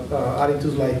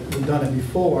attitudes like we've done it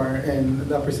before, and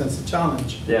that presents a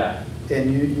challenge. Yeah.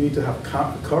 And you need to have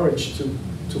courage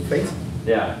to face it.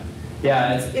 Yeah.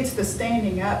 Yeah, It's the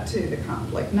standing up to the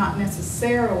conflict, not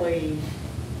necessarily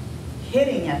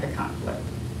hitting at the conflict,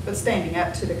 but standing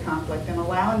up to the conflict and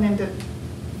allowing them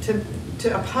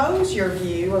to oppose your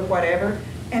view or whatever,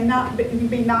 and not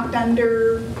be knocked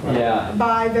under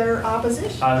by their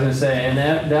opposition. I was going to say, and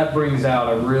that brings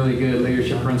out a really good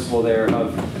leadership principle there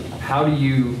of how do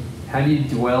you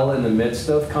dwell in the midst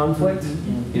of conflict?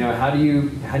 You know, how do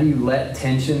you let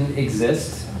tension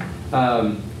exist?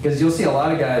 Because you'll see a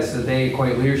lot of guys that they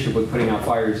equate leadership with putting out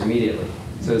fires immediately.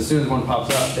 So as soon as one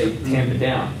pops up, they tamp it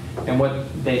down. And what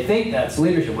they think that's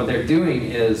leadership, what they're doing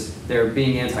is they're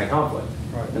being anti-conflict.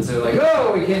 Right. And so they're like,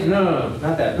 oh, we can't, no,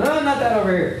 not that. No, not that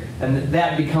over here. And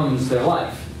that becomes their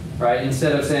life, right?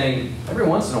 Instead of saying, every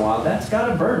once in a while, that's got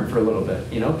to burn for a little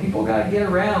bit. You know, people got to get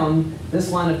around this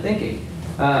line of thinking.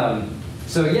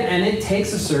 So yeah, and it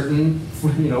takes a certain,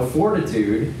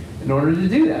 fortitude in order to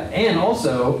do that. And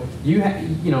also,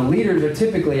 leaders are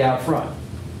typically out front,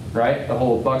 right? The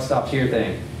whole buck stops here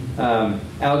thing.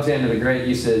 Alexander the Great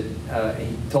used to,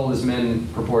 he told his men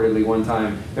purportedly one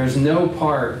time, there's no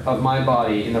part of my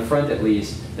body, in the front at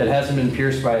least, that hasn't been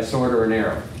pierced by a sword or an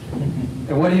arrow.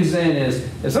 And what he's saying is,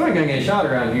 if someone's going to get shot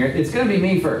around here, it's going to be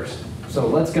me first. So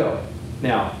let's go.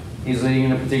 Now, he's leading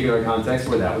in a particular context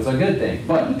where that was a good thing.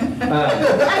 But,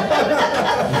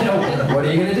 what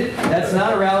are you going to do? That's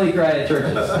not a rally cry at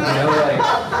churches. No.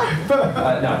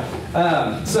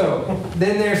 So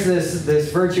then there's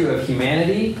this virtue of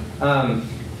humanity.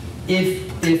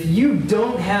 If you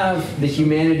don't have the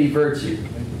humanity virtue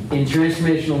in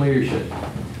transformational leadership,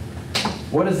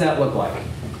 what does that look like?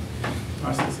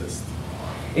 Narcissist.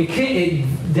 It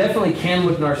definitely can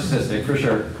look narcissistic, for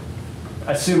sure.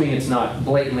 Assuming it's not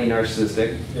blatantly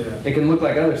narcissistic. Yeah. It can look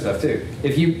like other stuff too.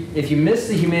 If you miss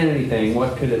the humanity thing,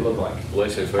 what could it look like?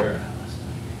 Laissez-faire.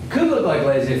 Could look like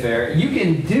laissez-faire. You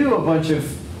can do a bunch of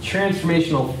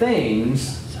transformational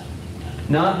things,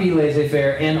 not be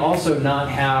laissez-faire, and also not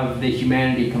have the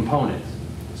humanity component.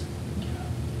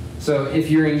 So if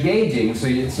you're engaging, so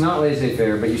it's not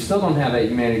laissez-faire, but you still don't have that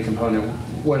humanity component,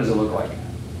 what does it look like?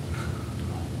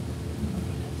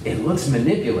 It looks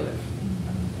manipulative.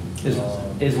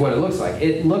 Is what it looks like.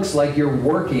 It looks like you're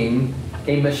working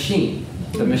a machine.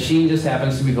 The machine just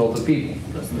happens to be built of people.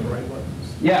 That's the right word.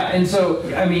 Yeah, and so,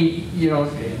 I mean,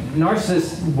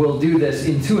 narcissists will do this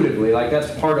intuitively, like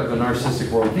that's part of the narcissistic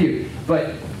worldview.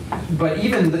 But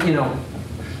even,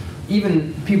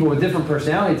 even people with different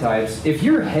personality types, if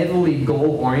you're heavily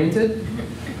goal-oriented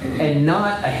and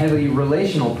not a heavily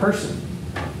relational person,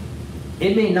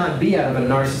 it may not be out of a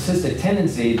narcissistic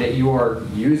tendency that you are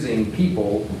using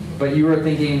people, but you are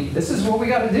thinking, this is what we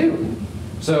got to do.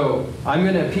 So I'm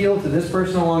going to appeal to this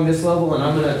person along this level, and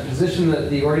I'm going to position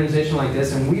the organization like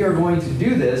this, and we are going to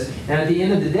do this. And at the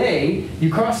end of the day,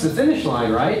 you cross the finish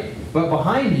line, right? But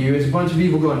behind you is a bunch of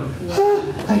people going,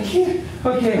 I can't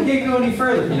go any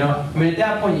further. I mean, at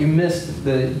that point, you missed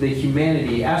the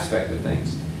humanity aspect of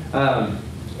things. And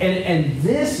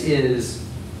this is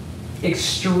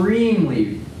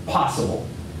extremely possible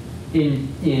in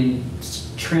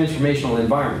transformational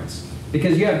environments,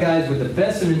 because you have guys with the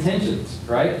best of intentions,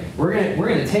 right? We're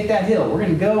gonna take that hill. We're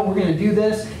gonna go. We're gonna do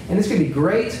this, and it's gonna be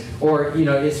great. Or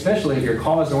especially if you're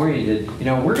cause oriented,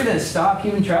 we're gonna stop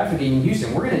human trafficking in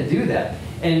Houston. We're gonna do that.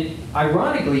 And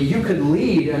ironically, you could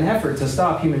lead an effort to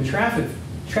stop human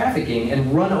trafficking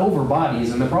and run over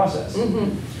bodies in the process.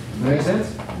 Mm-hmm. Does that make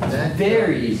sense? It's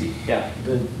very easy. Yeah.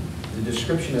 The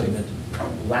description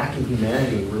of lacking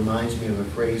humanity reminds me of a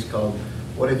phrase called,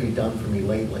 "What have you done for me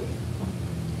lately?"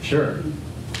 Sure.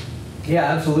 Yeah,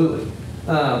 absolutely.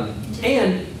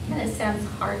 And kind of sounds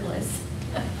heartless.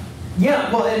 Yeah,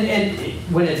 well, and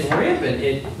when it's rampant,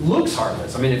 it looks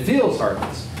heartless. I mean, it feels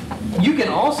heartless. You can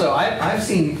also, I've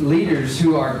seen leaders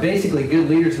who are basically good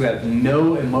leaders who have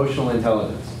no emotional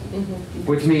intelligence,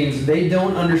 which means they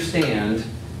don't understand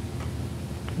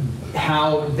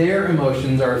how their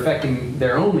emotions are affecting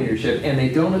their own leadership, and they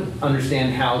don't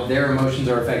understand how their emotions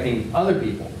are affecting other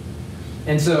people.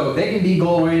 And so they can be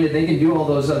goal-oriented, they can do all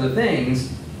those other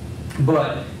things,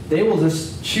 but they will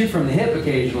just shoot from the hip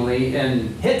occasionally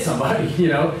and hit somebody,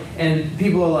 and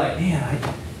people are like, man,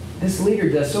 this leader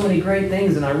does so many great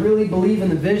things, and I really believe in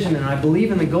the vision, and I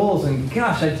believe in the goals, and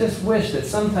gosh, I just wish that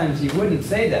sometimes he wouldn't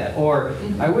say that, or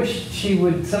I wish she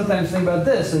would sometimes think about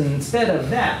this instead of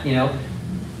that,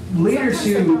 Leaders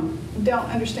sometimes who don't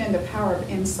understand the power of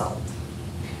insult.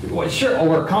 Well, sure,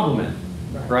 or compliment,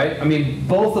 right? I mean,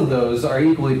 both of those are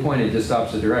equally pointed just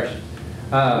opposite direction.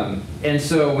 And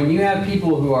so when you have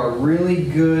people who are really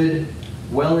good,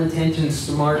 well-intentioned,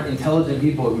 smart, intelligent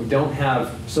people who don't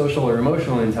have social or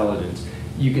emotional intelligence,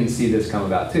 you can see this come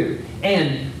about too.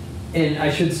 And and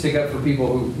I should stick up for people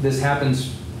who this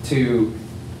happens to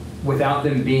without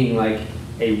them being like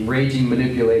a raging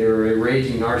manipulator or a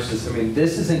raging narcissist. I mean,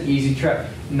 this is an easy trap.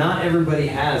 Not everybody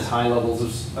has high levels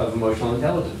of emotional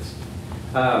intelligence.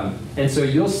 And so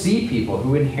you'll see people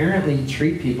who inherently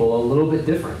treat people a little bit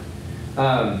different.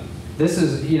 This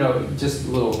is, just a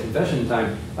little confession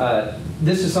time.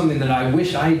 This is something that I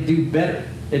wish I'd do better.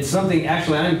 It's something,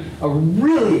 actually, I'm a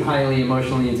really highly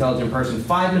emotionally intelligent person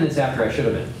 5 minutes after I should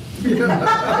have been. Because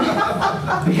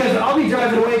I'll be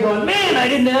driving away going, man, I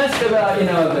didn't ask about,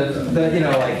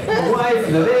 like the wife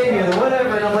and the baby or the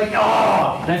whatever, and I'm like,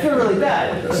 oh, and I feel really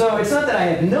bad. So it's not that I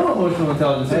have no emotional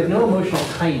intelligence, I have no emotional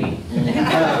timing.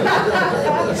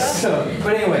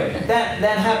 But anyway,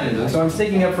 that happens, and so I'm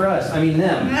sticking up for us. I mean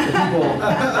them, the people.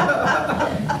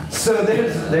 So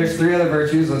there's 3 other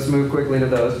virtues. Let's move quickly to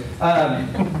those.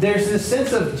 There's this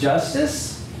sense of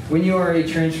justice when you are a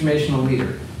transformational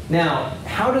leader. Now,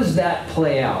 how does that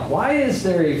play out? Why is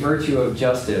there a virtue of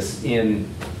justice in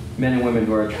men and women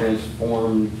who are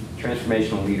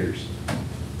transformational leaders?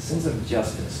 A sense of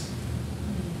justice.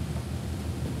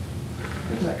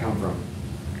 Where does that come from?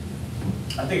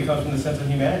 I think it comes from the sense of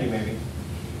humanity, maybe.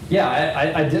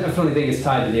 Yeah, I definitely think it's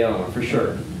tied to the other one, for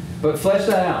sure. But flesh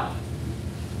that out.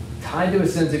 Tied to a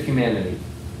sense of humanity.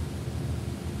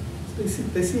 They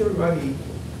see everybody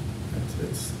equal.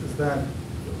 It's that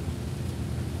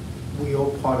we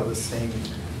all part of the same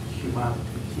humanity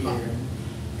here,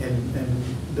 and they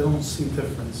don't see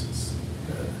differences.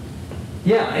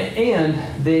 Yeah, and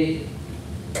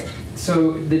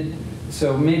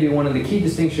so maybe one of the key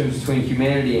distinctions between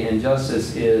humanity and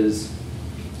justice is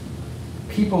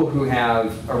people who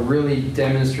have a really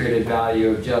demonstrated value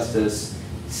of justice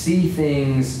see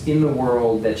things in the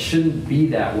world that shouldn't be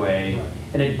that way,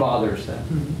 and it bothers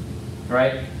them,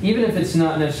 right? Even if it's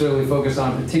not necessarily focused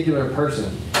on a particular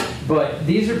person. But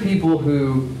these are people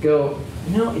who go,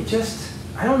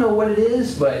 I don't know what it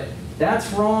is, but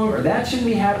that's wrong, or that shouldn't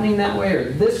be happening that way,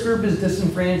 or this group is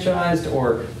disenfranchised,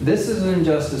 or this is an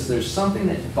injustice. There's something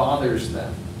that bothers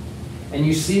them. And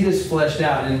you see this fleshed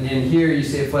out, and here you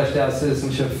see it fleshed out: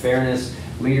 citizenship, fairness,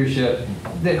 leadership.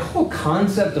 The whole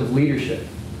concept of leadership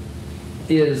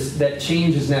is that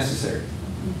change is necessary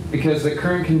because the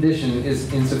current condition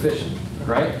is insufficient,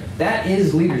 right? That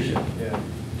is leadership. Yeah.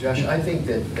 Josh, I think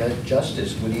that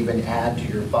justice would even add to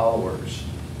your followers.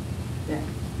 Yeah.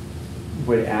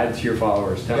 Would add to your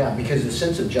followers. Yeah, because the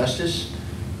sense of justice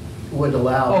would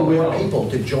allow more people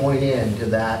to join in to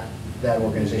that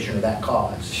organization or that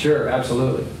cause. Sure,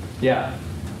 absolutely. Yeah.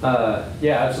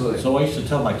 Yeah, absolutely. So I used to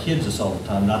tell my kids this all the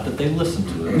time, not that they listen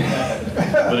to it,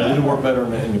 but it didn't work better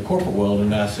in the corporate world,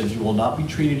 and I said, you will not be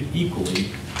treated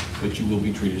equally, but you will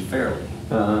be treated fairly.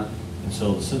 And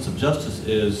so the sense of justice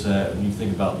is that when you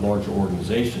think about larger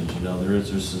organizations,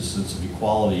 there's a sense of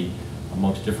equality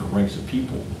amongst different ranks of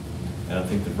people. And I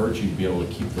think the virtue to be able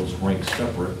to keep those ranks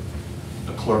separate,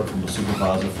 a clerk from a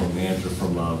supervisor, from a manager,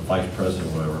 from a vice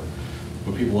president, whatever,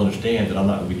 where people understand that I'm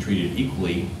not going to be treated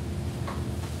equally,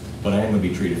 but I am going to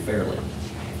be treated fairly.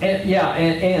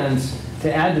 And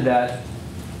to add to that,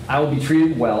 I will be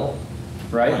treated well,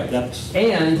 right?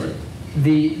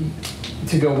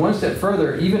 To go one step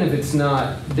further, even if it's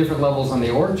not different levels on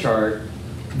the org chart,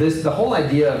 the whole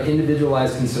idea of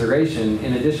individualized consideration,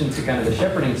 in addition to kind of the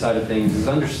shepherding side of things, is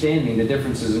understanding the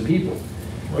differences in people.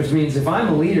 Which means if I'm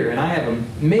a leader and I have a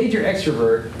major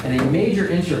extrovert and a major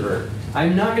introvert,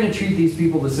 I'm not going to treat these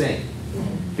people the same.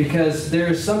 Because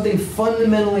there's something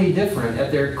fundamentally different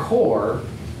at their core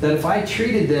that if I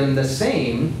treated them the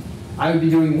same, I would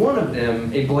be doing one of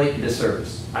them a blatant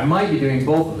disservice. I might be doing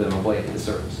both of them a blatant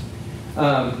disservice.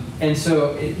 And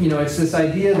so, it's this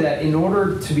idea that in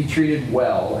order to be treated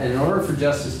well, and in order for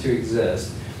justice to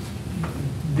exist,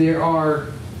 there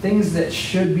are things that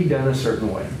should be done a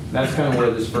certain way. That's kind of where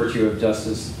this virtue of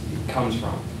justice comes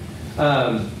from.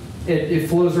 It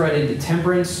flows right into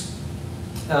temperance.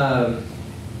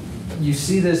 You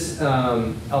see this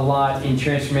a lot in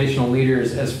transformational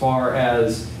leaders as far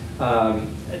as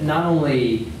not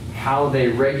only how they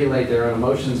regulate their own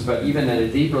emotions, but even at a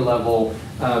deeper level,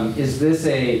 is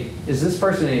this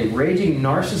person a raging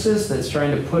narcissist that's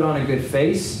trying to put on a good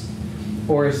face?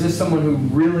 Or is this someone who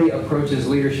really approaches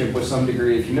leadership with some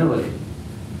degree of humility?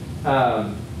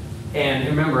 And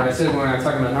remember, I said when I was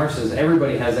talking about narcissism,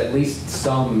 everybody has at least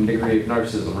some degree of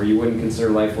narcissism, or you wouldn't consider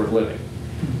life worth living.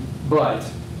 But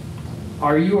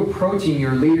are you approaching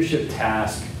your leadership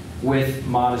task with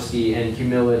modesty and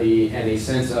humility and a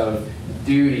sense of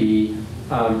duty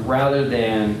rather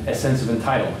than a sense of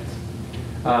entitlement?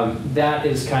 That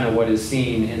is kind of what is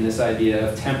seen in this idea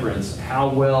of temperance. How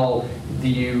well do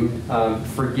you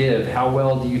forgive? How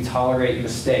well do you tolerate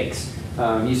mistakes?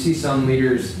 You see some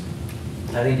leaders,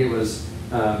 I think it was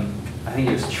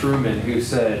Truman who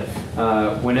said,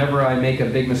 whenever I make a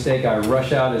big mistake, I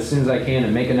rush out as soon as I can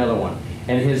and make another one.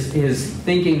 And his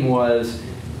thinking was,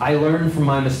 I learn from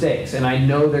my mistakes, and I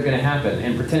know they're going to happen,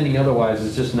 and pretending otherwise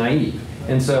is just naive.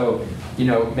 And so,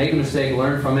 make a mistake,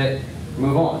 learn from it,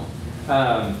 move on.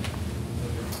 I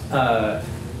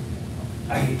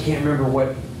can't remember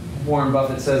what Warren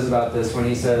Buffett says about this when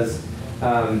he says,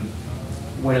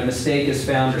 when a mistake is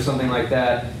found or something like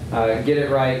that, get it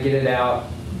right, get it out,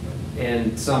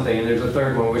 and something. And there's a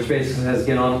third one, which basically says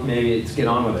get on, maybe it's get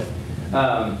on with it.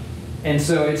 And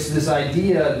so it's this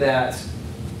idea that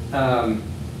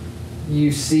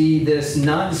you see this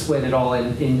not displayed at all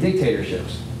in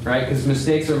dictatorships, right? Because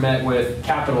mistakes are met with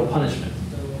capital punishment.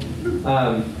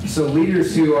 So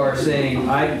leaders who are saying,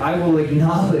 I will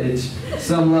acknowledge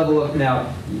some level of,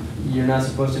 now, you're not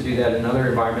supposed to do that in other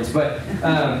environments, but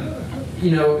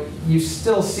you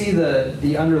still see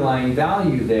the underlying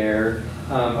value there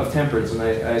of temperance. And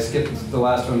I skipped the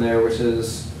last one there, which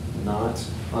is not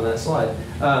on that slide.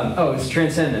 It's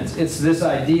transcendence. It's this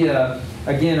idea,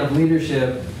 again, of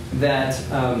leadership that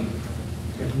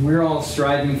we're all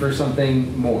striving for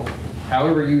something more,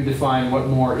 however you define what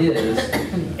more is.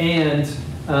 And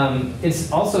it's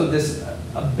also this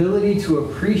ability to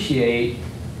appreciate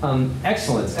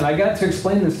excellence. And I got to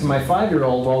explain this to my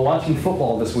 5-year-old while watching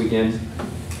football this weekend.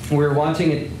 We were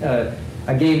watching a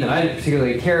game that I didn't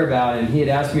particularly care about, and he had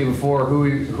asked me before who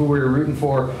we were rooting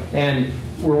for, and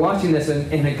we're watching this,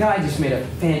 and a guy just made a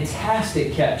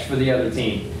fantastic catch for the other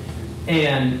team.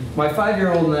 And my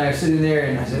 5-year-old and I are sitting there,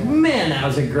 and I said, man, that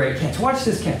was a great catch. Watch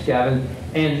this catch, Gavin.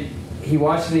 And he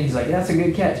watched it, and he's like, that's a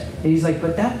good catch. And he's like,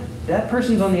 but that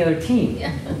person's on the other team.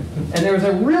 Yeah. And there was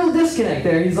a real disconnect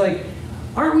there. He's like,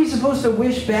 aren't we supposed to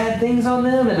wish bad things on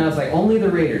them? And I was like, only the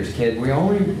Raiders, kid. We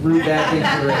only root bad things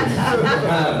for the Raiders.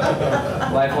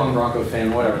 Lifelong Broncos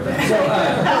fan, whatever. So,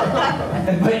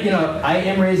 but I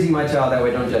am raising my child that way.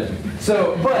 Don't judge me.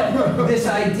 So, but this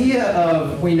idea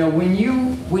of when you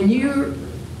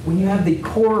have the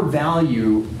core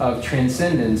value of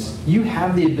transcendence, you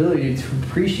have the ability to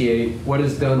appreciate what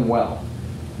is done well.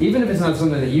 Even if it's not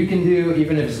something that you can do,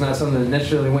 even if it's not something that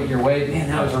necessarily went your way, man,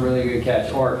 that was a really good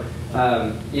catch. Or,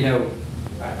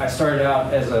 I started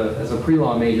out as a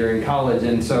pre-law major in college,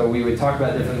 and so we would talk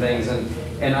about different things,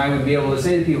 and I would be able to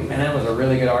say to people, man, that was a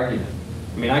really good argument.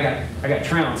 I mean, I got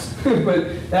trounced,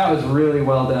 but that was a really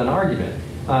well done argument.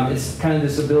 It's kind of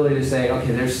this ability to say,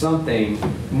 okay, there's something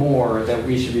more that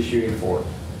we should be shooting for.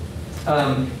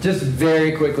 Just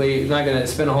very quickly, not going to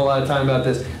spend a whole lot of time about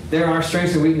this, there are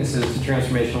strengths and weaknesses to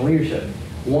transformational leadership.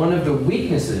 One of the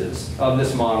weaknesses of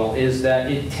this model is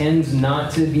that it tends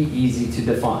not to be easy to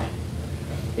define.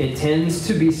 It tends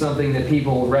to be something that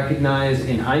people recognize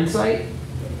in hindsight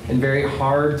and very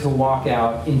hard to walk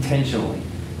out intentionally.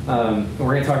 And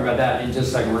we're going to talk about that in just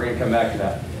a second. We're going to come back to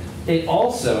that. It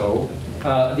also,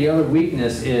 the other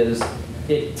weakness is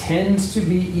it tends to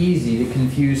be easy to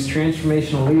confuse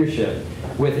transformational leadership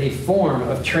with a form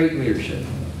of trait leadership.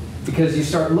 Because you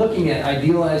start looking at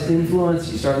idealized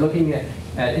influence, you start looking at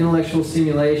intellectual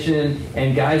stimulation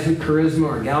and guys with charisma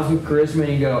or gals with charisma,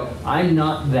 and you go, I'm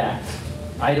not that.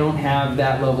 I don't have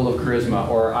that level of charisma,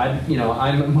 or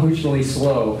I'm emotionally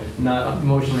slow, not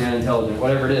emotionally unintelligent,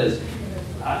 whatever it is.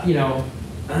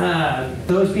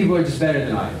 Those people are just better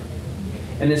than I am.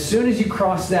 And as soon as you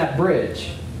cross that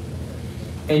bridge,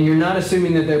 and you're not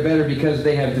assuming that they're better because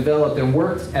they have developed and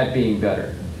worked at being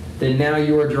better, then now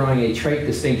you are drawing a trait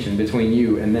distinction between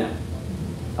you and them.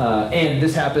 And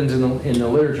this happens in the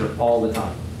literature all the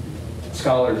time.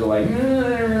 Scholars are like, I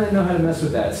don't really know how to mess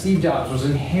with that. Steve Jobs was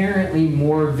inherently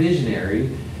more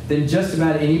visionary than just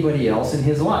about anybody else in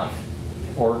his life,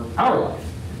 or our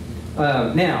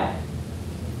life. Now,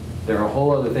 there are a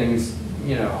whole other things,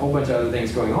 a whole bunch of other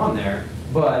things going on there,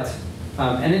 but,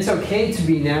 and it's okay to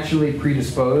be naturally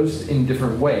predisposed in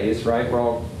different ways, right? We're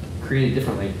all created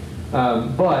differently.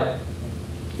 But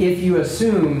if you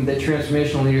assume that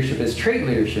transformational leadership is trait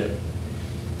leadership,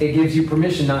 it gives you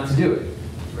permission not to do it,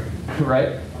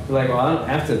 right? You're like, well, I don't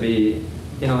have to be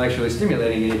intellectually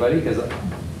stimulating anybody because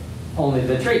only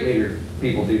the trait leader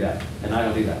people do that, and I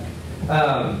don't do that.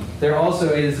 There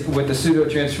also is, with the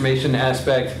pseudo-transformation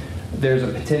aspect, there's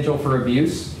a potential for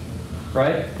abuse,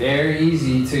 right? Very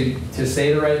easy to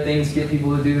say the right things, get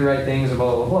people to do the right things,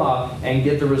 blah, blah, blah, and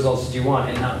get the results that you want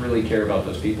and not really care about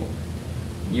those people.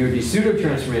 You would be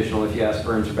pseudo-transformational if you asked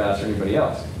Burns or Bass or anybody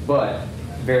else, but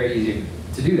very easy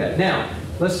to do that. Now,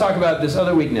 let's talk about this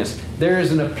other weakness. There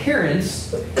is an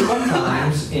appearance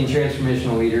sometimes in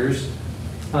transformational leaders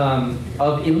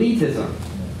of elitism.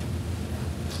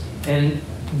 And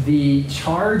the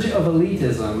charge of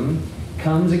elitism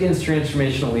comes against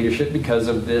transformational leadership because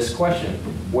of this question.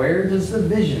 Where does the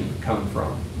vision come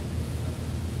from?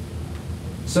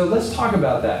 So let's talk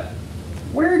about that.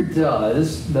 Where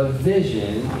does the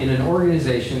vision in an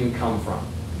organization come from?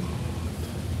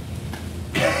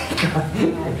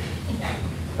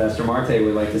 Pastor Marte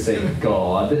would like to say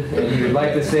God, and he would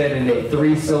like to say it in a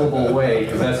 3-syllable way,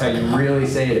 because that's how you really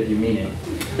say it if you mean it.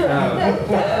 We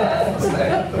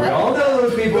all know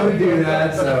those people who do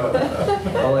that, so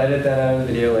I'll edit that out of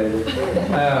the video later.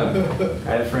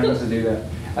 I have friends who do that.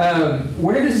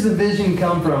 Where does the vision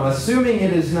come from? Assuming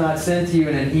it is not sent to you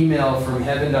in an email from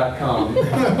heaven.com.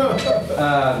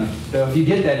 So if you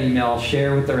get that email,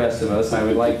 share with the rest of us. I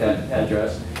would like that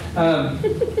address.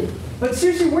 But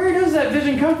seriously, where does that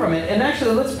vision come from? And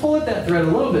actually, let's pull at that thread a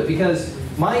little bit, because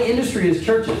my industry is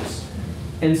churches.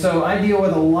 And so I deal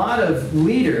with a lot of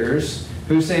leaders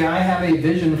who say, I have a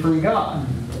vision from God,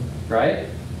 right?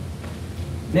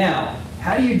 Now,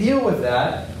 how do you deal with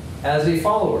that as a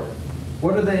follower?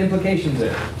 What are the implications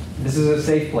there? This is a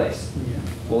safe place. Yeah.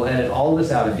 We'll edit all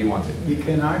this out if you want to. You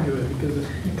can't argue it because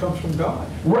it comes from God.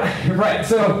 Right, right.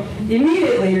 So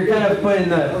immediately you're kind of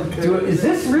putting is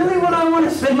this really what I want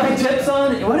to spend my chips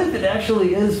on? What if it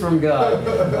actually is from God?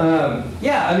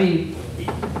 Yeah, I mean,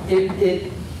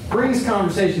 it brings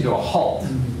conversation to a halt,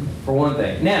 for one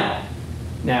thing.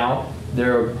 Now,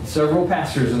 there are several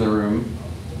pastors in the room.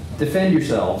 Defend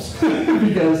yourselves,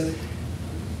 because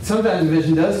sometimes the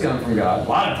vision does come from God. A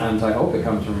lot of times I hope it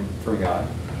comes from God.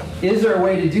 Is there a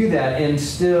way to do that and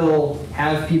still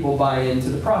have people buy into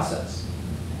the process?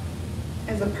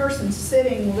 As a person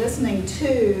sitting, listening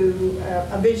to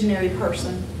a visionary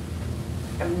person,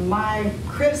 my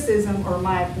criticism or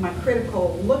my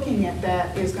critical looking at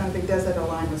that is going to be, does it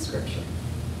align with Scripture?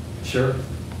 Sure.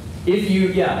 If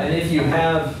you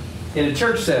have, in a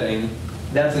church setting,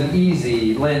 that's an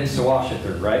easy lens to wash it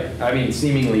through, right? I mean,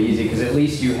 seemingly easy, because at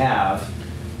least you have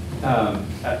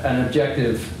an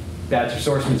objective batch of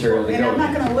source material to and go I'm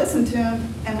not with. going to listen to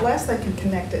them unless they can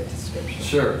connect it to Scripture.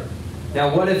 Sure.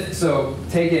 Now, what if, so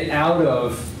take it out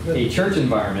of a church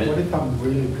environment. What if I'm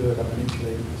really good at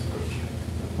manipulating the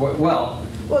Scripture? Well,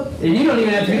 and you don't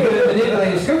even have to be good at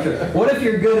manipulating Scripture. What if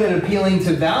you're good at appealing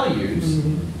to values,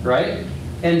 right?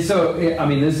 And so, I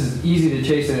mean, this is easy to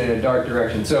chase it in a dark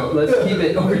direction. So let's keep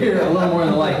it over here a little more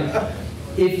in the light.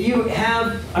 If you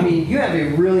have, you have a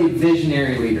really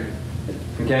visionary leader,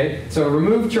 okay? So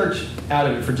remove church out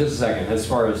of it for just a second as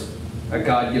far as a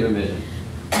God-given vision.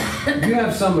 You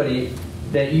have somebody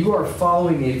that you are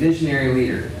following, a visionary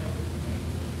leader.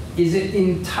 Is it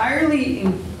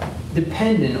entirely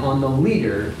dependent on the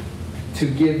leader to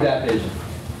give that vision?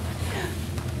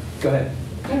 Go ahead.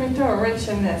 Let me throw a wrench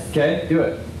in this. Okay, do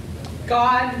it.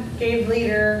 God gave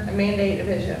leader a mandate, a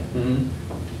vision.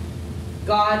 Mm-hmm.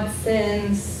 God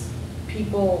sends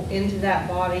people into that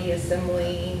body,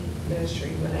 assembly,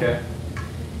 ministry, whatever. Okay.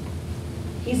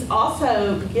 He's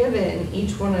also given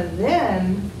each one of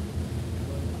them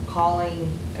a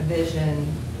calling, a vision,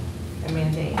 a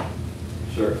mandate.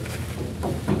 Sure.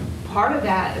 Part of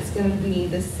that is going to be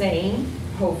the same,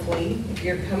 hopefully, if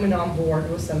you're coming on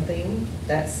board with something,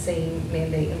 that same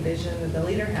mandate and vision that the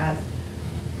leader has.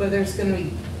 But there's going to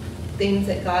be things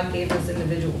that God gave those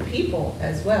individual people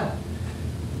as well.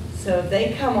 So if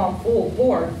they come on full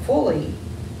board fully,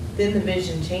 then the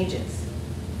vision changes.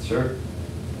 Sure.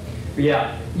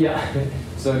 Yeah.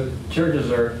 So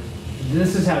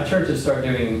this is how churches start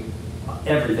doing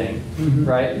everything,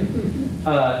 right?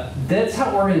 That's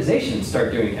how organizations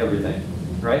start doing everything,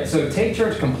 right? So take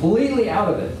church completely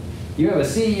out of it. You have a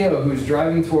CEO who's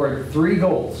driving toward 3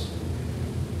 goals,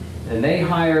 and they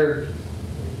hire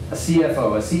a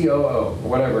CFO, a COO, or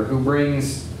whatever, who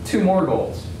brings 2 more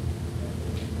goals.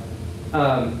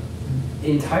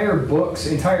 Entire books,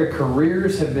 entire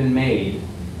careers have been made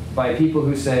by people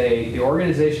who say the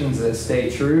organizations that stay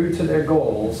true to their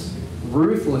goals,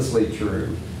 ruthlessly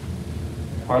true,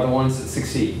 are the ones that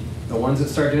succeed. The ones that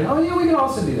start doing, oh yeah, we can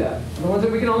also do that. The ones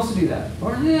that we can also do that.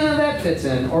 Or yeah, that fits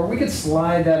in. Or we could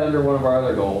slide that under one of our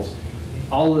other goals.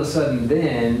 All of a sudden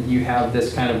then you have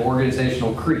this kind of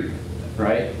organizational creep,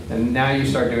 right? And now you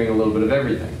start doing a little bit of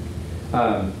everything.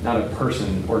 Not a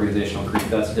person organizational creep,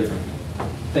 that's a different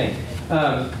thing.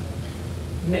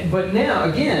 But now,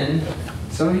 again,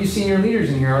 some of you senior leaders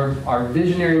in here are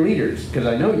visionary leaders, because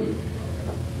I know you.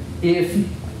 If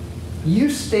you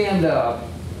stand up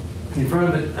in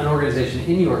front of an organization,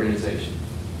 any organization,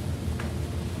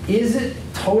 is it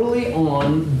totally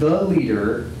on the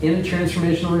leader in a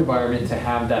transformational environment to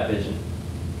have that vision?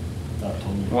 Not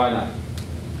totally. Why not?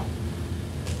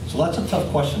 So that's a tough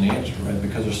question to answer, right?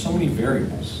 Because there's so many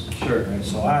variables. Sure. Right?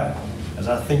 So as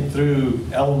I think through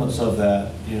elements of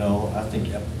that, you know, I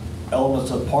think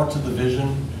elements of parts of the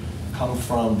vision come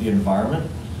from the environment.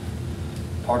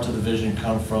 Parts of the vision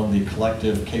come from the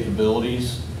collective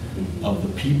capabilities of the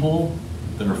people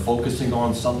that are focusing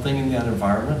on something in that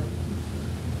environment.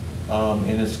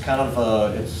 And it's kind of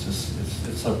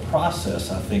it's a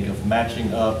process, I think, of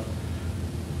matching up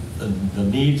the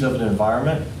needs of an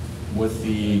environment with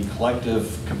the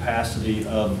collective capacity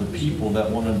of the people that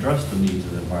want to address the needs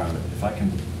of the environment. If I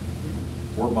can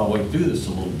work my way through this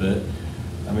a little bit,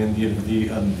 I mean,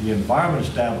 the environment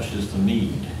establishes the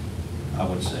need, I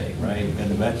would say, right?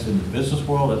 And that's in the business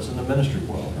world, that's in the ministry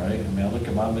world, right? I mean, I look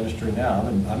at my ministry now,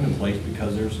 I'm in place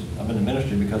because I'm in the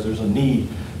ministry because there's a need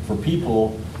for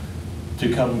people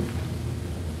to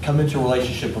come into a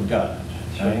relationship with God,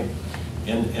 right?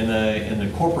 In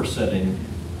a corporate setting,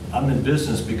 I'm in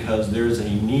business because there's a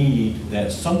need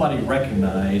that somebody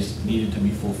recognized needed to be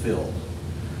fulfilled.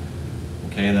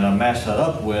 Okay, and then I match that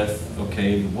up with,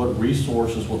 okay, what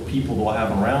resources, what people do I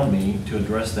have around me to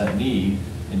address that need,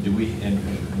 and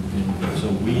so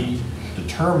we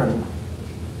determine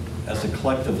as a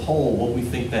collective whole what we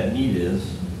think that need is,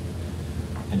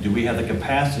 and do we have the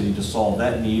capacity to solve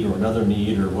that need or another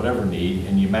need or whatever need,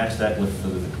 and you match that with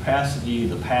the capacity,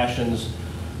 the passions,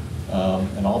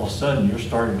 and all of a sudden you're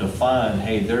starting to find,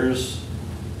 hey, there's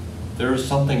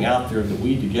something out there that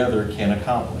we together can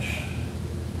accomplish.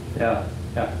 Yeah,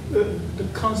 yeah. The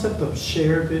concept of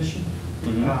shared vision,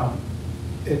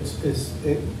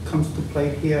 it comes to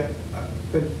play here,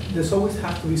 but there's always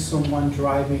have to be someone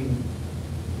driving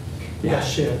that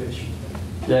shared vision.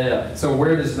 Yeah, yeah. So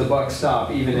where does the buck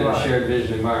stop, even in a shared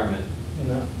vision environment? You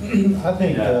know, I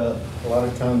think a lot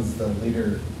of times the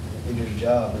leader's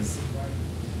job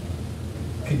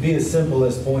could be as simple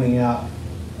as pointing out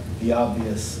the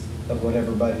obvious of what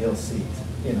everybody else sees.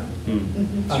 You know,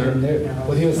 Sure. I mean,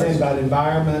 what he was saying about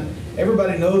environment,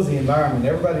 everybody knows the environment,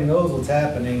 everybody knows what's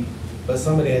happening, but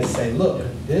somebody has to say, look,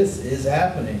 this is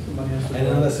happening, and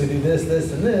unless we do this,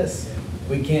 this, and this,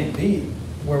 we can't be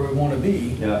where we want to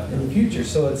be in the future.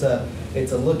 So it's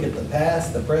a look at the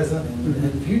past, the present, and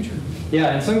the future.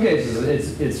 Yeah, in some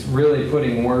cases, it's really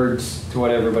putting words to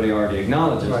what everybody already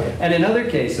acknowledges. Right. And in other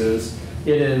cases,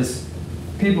 it is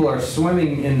people are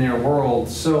swimming in their world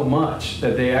so much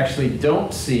that they actually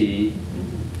don't see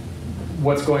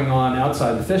what's going on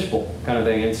outside the fishbowl kind of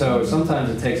thing. And so sometimes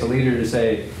it takes a leader to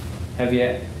say, have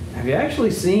you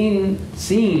actually seen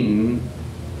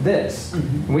this?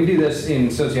 And we do this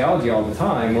in sociology all the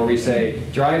time, where we say,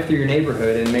 drive through your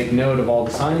neighborhood and make note of all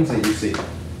the signs that you see.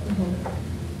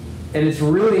 And it's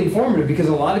really informative because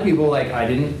a lot of people I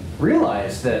didn't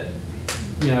realize that,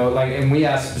 you know, and we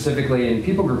ask specifically in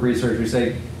people group research, we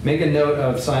say, make a note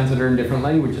of signs that are in different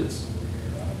languages.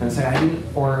 And say,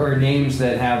 or names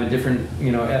that have a different,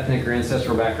 you know, ethnic or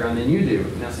ancestral background than you do.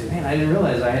 And I'll say, man, I didn't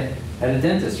realize I had a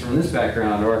dentist from this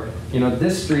background, or, you know,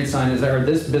 this street sign is, or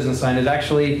this business sign is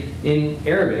actually in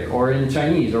Arabic or in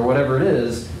Chinese or whatever it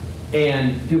is.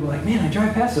 And people are like, man, I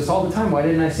drive past this all the time. Why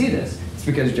didn't I see this? It's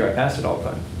because you drive past it all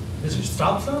the time. Is there a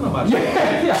stop sign?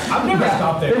 Yeah. I've never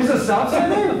stopped there. There's a stop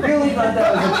sign there? Really thought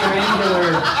that was a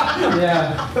triangular.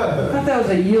 Yeah. I thought that was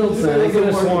a yield sign. I could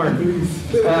have sworn.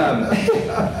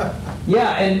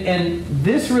 Yeah, and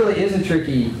this really is a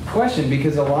tricky question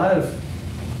because a lot of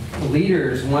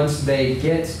leaders, once they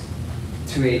get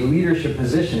to a leadership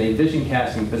position, a vision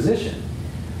casting position,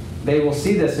 they will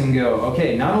see this and go,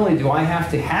 okay, not only do I have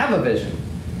to have a vision,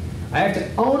 I have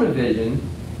to own a vision,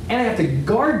 and I have to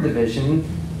guard the vision,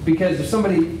 because if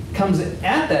somebody comes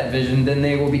at that vision, then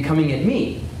they will be coming at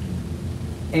me.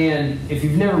 And if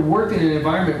you've never worked in an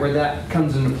environment where that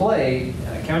comes into play,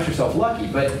 count yourself lucky.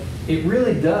 But it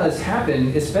really does happen,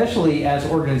 especially as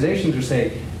organizations are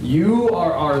saying, you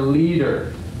are our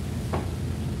leader.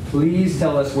 Please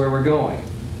tell us where we're going,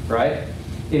 right?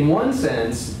 In one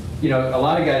sense, you know, a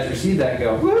lot of guys receive that and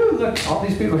go, woo, look, all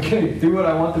these people are going to do what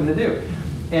I want them to do.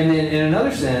 And then in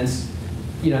another sense,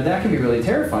 you know, that can be really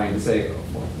terrifying to say,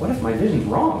 what if my vision's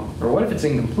wrong? Or what if it's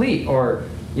incomplete? Or,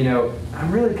 you know,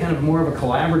 I'm really kind of more of a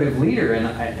collaborative leader, and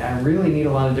I really need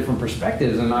a lot of different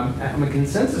perspectives, and I'm a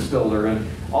consensus builder, and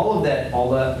all that,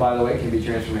 by the way, can be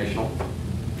transformational.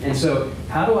 And so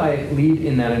how do I lead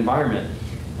in that environment?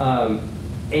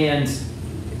 And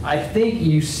I think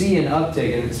you see an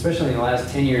uptick, and especially in the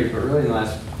last 10 years, but really in the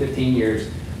last 15 years,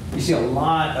 you see a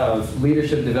lot of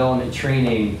leadership development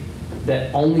training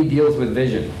that only deals with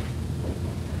vision.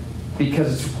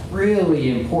 because it's really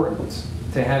important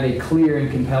to have a clear and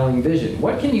compelling vision.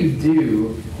 What can you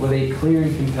do with a clear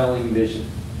and compelling vision?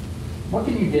 What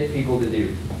can you get people to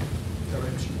do?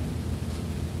 Direction.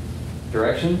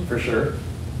 Direction, for sure.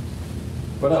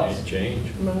 What else?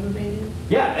 Change. Motivated?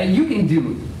 Yeah, and you can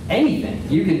do anything.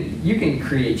 You can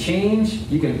create change.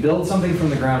 You can build something from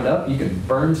the ground up. You can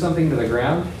burn something to the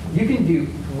ground. You can do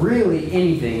really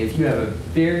anything if you have a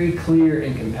very clear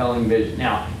and compelling vision.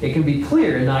 Now, it can be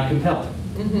clear and not compelling.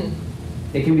 Mm-hmm.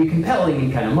 It can be compelling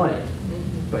and kind of muddy.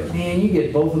 Mm-hmm. But man, you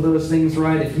get both of those things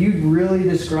right. If you really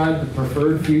describe the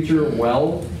preferred future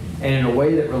well and in a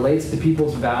way that relates to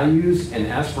people's values and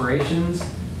aspirations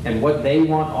and what they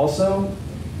want also,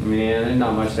 man, there's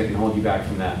not much that can hold you back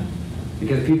from that.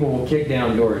 Because people will kick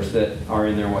down doors that are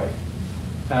in their way.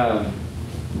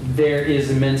 There is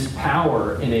immense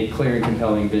power in a clear and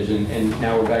compelling vision, and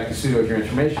now we're back to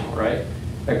pseudo-transformational, right?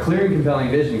 A clear and compelling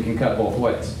vision can cut both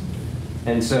ways.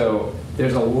 And so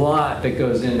there's a lot that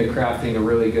goes into crafting a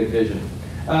really good vision.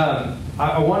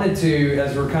 I wanted to,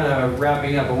 as we're kind of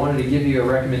wrapping up, I wanted to give you a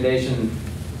recommendation.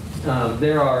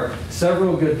 There are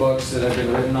several good books that have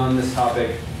been written on this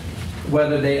topic.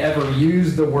 Whether they ever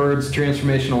use the words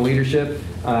transformational leadership,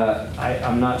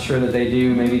 I'm not sure that they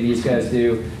do. Maybe these guys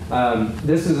do.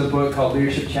 This is a book called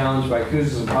Leadership Challenge by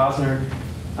Kouzes and Posner.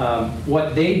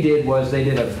 What they did was they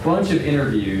did a bunch of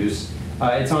interviews.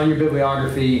 It's on your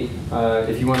bibliography.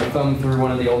 If you want to thumb through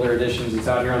one of the older editions, it's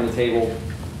out here on the table.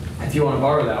 If you want to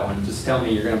borrow that one, just tell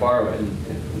me you're going to borrow it,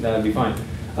 and that'd be fine.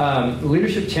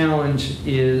 Leadership Challenge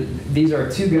is, these are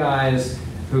two guys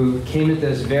who came at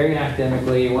this very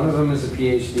academically. One of them is a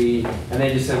PhD, and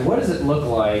they just said, what does it look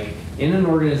like in an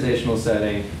organizational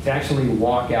setting to actually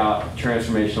walk out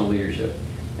transformational leadership?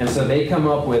 And so they come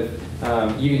up with,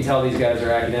 you can tell these guys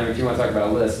are academics, you want to talk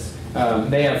about lists.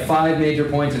 They have 5 major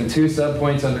points and 2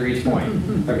 sub-points under each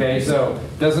point. Okay, so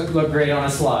doesn't look great on a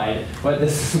slide, but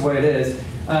this is what it is.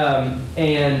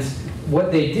 And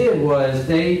what they did was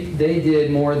they did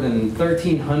more than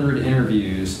 1,300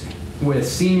 interviews with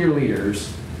senior leaders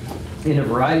in a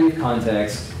variety of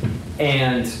contexts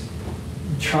and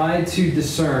tried to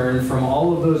discern from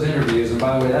all of those interviews, and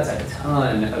by the way, that's a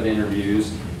ton of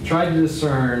interviews, tried to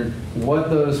discern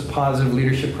what those positive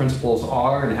leadership principles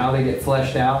are and how they get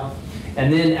fleshed out.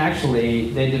 And then actually,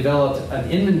 they developed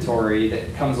an inventory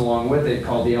that comes along with it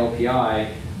called the LPI.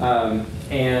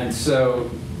 And so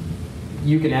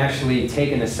you can actually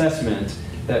take an assessment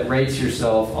that rates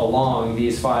yourself along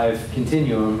these 5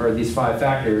 continuum, or these 5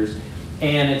 factors.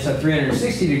 And it's a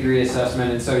 360-degree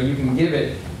assessment, and so you can give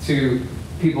it to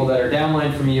people that are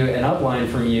downline from you and upline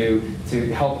from you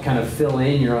to help kind of fill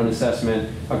in your own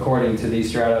assessment according to these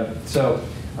strata. So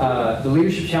the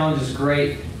Leadership Challenge is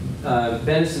great.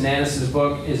 Bennis and Annis's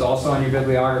book is also on your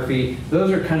bibliography.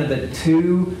 Those are kind of the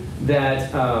 2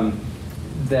 that,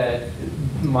 that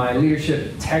my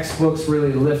leadership textbooks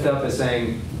really lift up as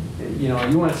saying, you know,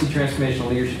 you want to see transformational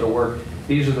leadership at work,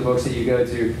 these are the books that you go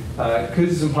to.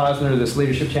 Kouzes and Posner, this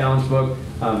Leadership Challenge book,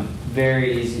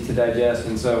 very easy to digest.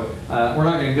 And so we're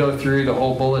not going to go through the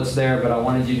whole bullets there, but I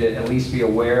wanted you to at least be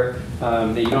aware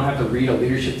that you don't have to read a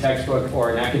leadership textbook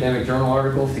or an academic journal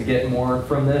article to get more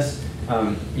from this.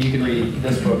 You can read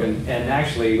this book, and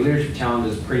actually Leadership Challenge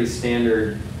is pretty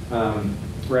standard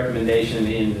recommendation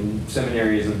in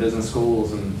seminaries and business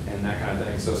schools and that kind of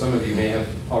thing. So some of you may have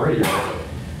already read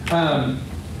it.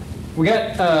 We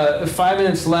got 5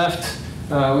 minutes left.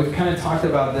 We've kind of talked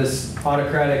about this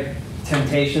autocratic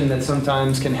temptation that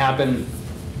sometimes can happen,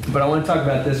 but I want to talk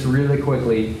about this really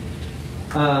quickly.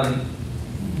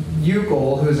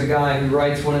 Uckel, who's a guy who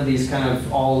writes one of these kind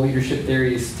of all leadership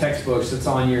theories textbooks that's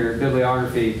on your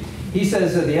bibliography, he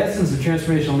says that the essence of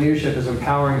transformational leadership is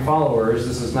empowering followers.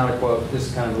 This is not a quote, this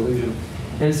is kind of allusion.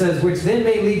 And it says, which then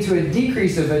may lead to a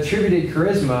decrease of attributed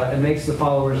charisma and makes the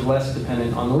followers less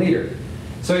dependent on the leader.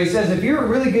 So he says, if you're a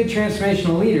really good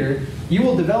transformational leader, you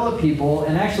will develop people,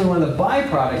 and actually one of the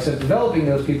byproducts of developing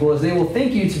those people is they will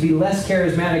think you to be less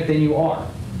charismatic than you are.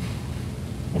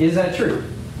 Is that true,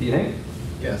 do you think?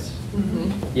 Yes.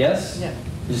 Mm-hmm. Yes? Yeah.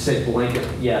 You just say blanket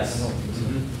yes.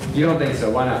 You don't think so,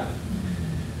 why not?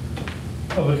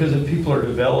 Well, because if people are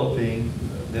developing,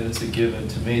 then it's a given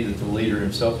to me that the leader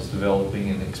himself is developing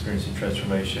and experiencing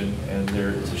transformation, and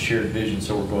it's a shared vision,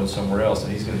 so we're going somewhere else,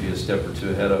 and he's going to be a step or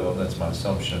 2 ahead of them. That's my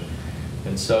assumption.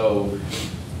 And so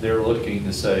they're looking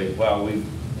to say, wow,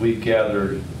 we've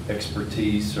gathered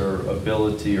expertise or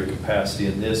ability or capacity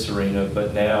in this arena,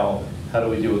 but now how do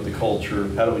we deal with the culture?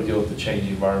 How do we deal with the changing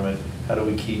environment? How do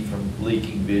we keep from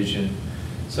leaking vision?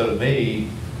 So to me,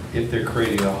 if they're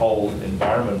creating a whole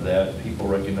environment of that, people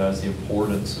recognize the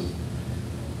importance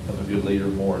become a good leader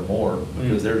more and more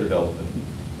because they're developing.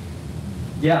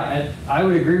 Yeah, and I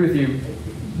would agree with you,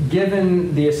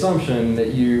 given the assumption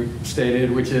that you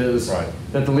stated, which is Right.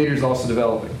 that the leader's also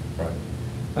developing.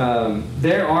 Right.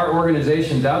 There are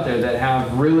organizations out there that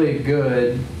have really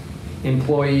good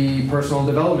employee personal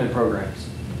development programs.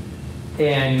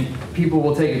 And people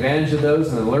will take advantage of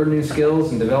those and learn new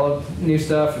skills and develop new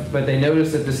stuff, but they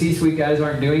notice that the C-suite guys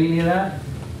aren't doing any of that.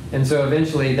 And so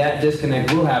eventually that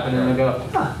disconnect will happen and they'll go,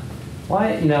 huh,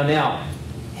 why? You know, now,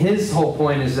 his whole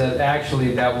point is that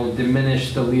actually that will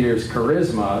diminish the leader's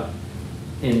charisma.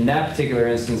 In that particular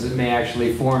instance, it may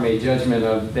actually form a judgment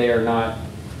of they are not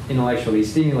intellectually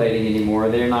stimulating anymore.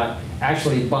 They're not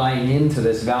actually buying into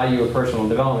this value of personal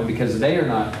development because they are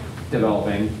not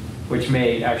developing, which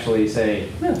may actually say,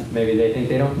 maybe they think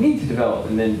they don't need to develop,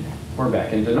 and then we're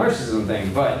back into the narcissism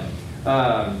thing. But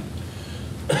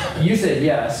you said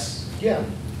yes. Yeah.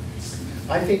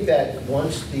 I think that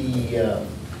once the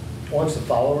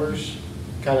followers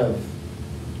kind of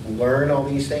learn all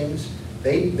these things,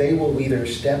 they will either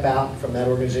step out from that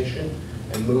organization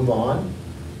and move on,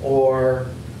 or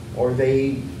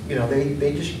they, you know,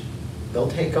 they'll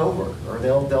take over, or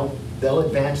they'll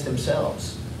advance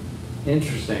themselves.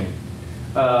 Interesting.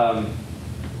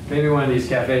 Maybe one of these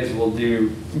cafes will do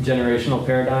generational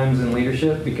paradigms in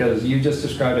leadership, because you just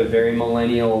described a very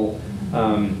millennial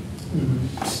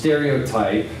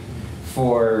stereotype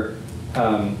for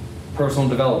personal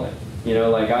development. You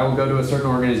know, like I will go to a certain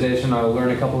organization, I will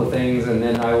learn a couple of things, and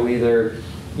then I will either,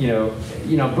 you know,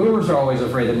 boomers are always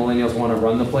afraid that millennials want to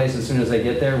run the place as soon as they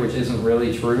get there, which isn't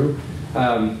really true.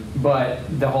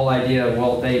 But the whole idea of,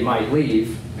 well, they might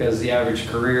leave because the average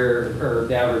career or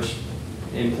the average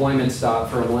employment stop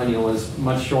for a millennial is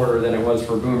much shorter than it was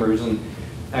for boomers, and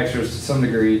extras to some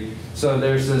degree. So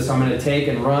there's this I'm going to take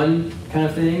and run kind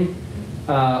of thing.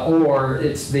 Or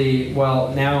it's the,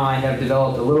 well, now I have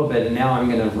developed a little bit and now I'm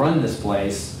going to run this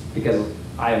place because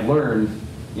I have learned,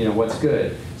 you know, what's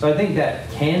good. So I think that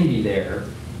can be there.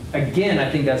 Again, I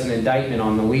think that's an indictment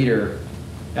on the leader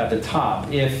at the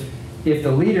top. If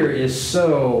the leader is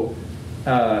so,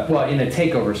 well, in a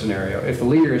takeover scenario, if the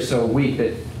leader is so weak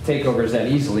that takeovers that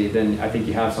easily, then I think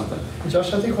you have something.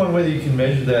 Josh, I think one way that you can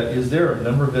measure that is there are a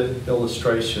number of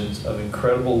illustrations of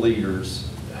incredible leaders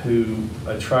who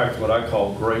attract what I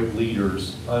call great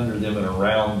leaders under them and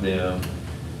around them,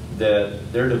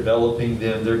 that they're developing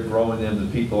them, they're growing them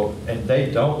to people, and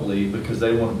they don't leave because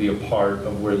they want to be a part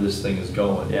of where this thing is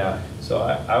going. Yeah. So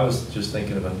I was just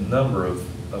thinking of a number of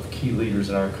key leaders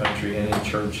in our country and in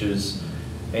churches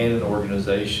and in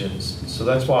organizations. So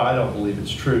that's why I don't believe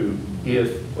it's true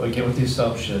if, again, with the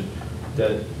assumption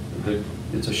that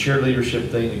it's a shared leadership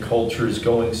thing, the culture is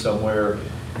going somewhere.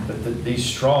 But these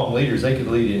strong leaders, they could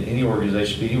lead in any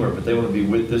organization, be anywhere, but they want to be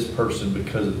with this person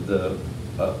because of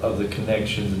the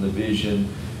connections and the vision.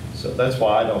 So that's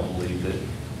why I don't believe that.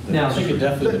 Now, I think it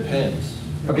definitely depends.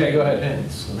 Okay, go ahead. It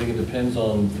depends. I think it depends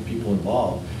on the people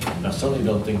involved. And I certainly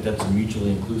don't think that's a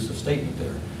mutually inclusive statement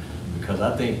there, because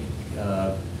I think,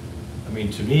 I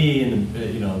mean, to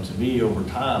me, over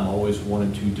time, I always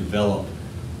wanted to develop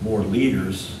more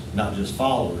leaders, not just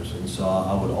followers. And so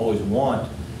I would always want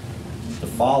the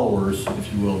followers,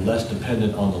 if you will, less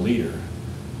dependent on the leader.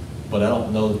 But I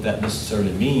don't know that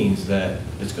necessarily means that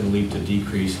it's going to lead to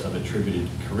decrease of attributed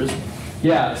charisma.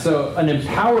 Yeah, so an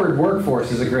empowered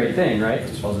workforce is a great thing, right?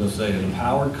 That's what I was going to say. An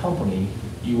empowered company,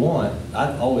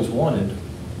 I've always wanted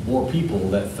more people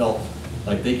that felt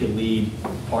like they could lead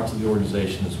parts of the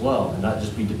organization as well, and not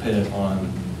just be dependent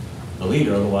on the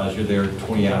leader, otherwise you're there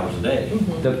 20 hours a day.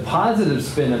 The positive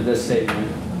spin of this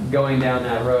statement, going down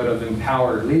that road of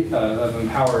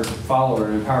empowered follower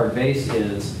and empowered base,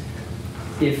 is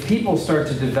if people start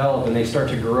to develop and they start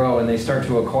to grow and they start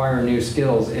to acquire new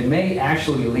skills, it may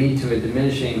actually lead to a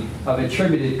diminishing of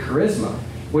attributed charisma,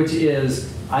 which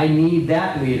is, I need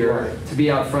that leader to be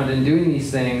out front and doing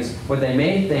these things. What they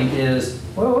may think is,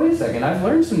 well, wait a second, I've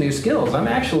learned some new skills. I'm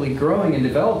actually growing and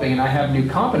developing and I have new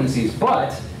competencies,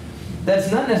 but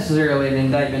that's not necessarily an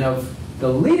indictment of the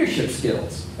leadership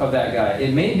skills of that guy.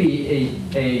 It may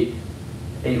be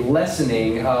a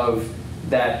lessening of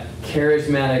that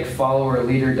charismatic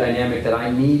follower-leader dynamic, that I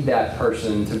need that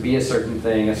person to be a certain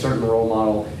thing, a certain role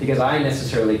model, because I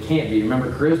necessarily can't be.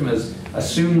 Remember, charisma is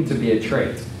assumed to be a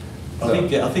trait. So.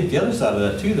 I think the other side of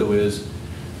that too, though, is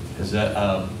that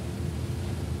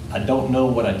I don't know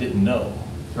what I didn't know.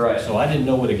 Right. So I didn't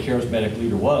know what a charismatic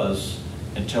leader was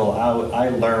until I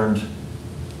learned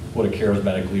what a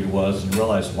charismatic leader was and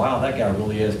realized, wow, that guy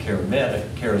really is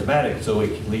charismatic, so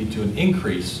it can lead to an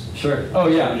increase. Sure. Oh,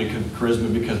 yeah.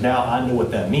 Charisma, because now I know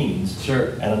what that means. Sure.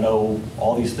 And I know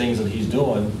all these things that he's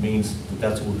doing means that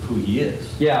that's who he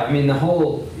is. Yeah, I mean,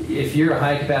 if you're a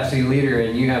high capacity leader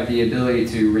and you have the ability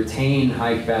to retain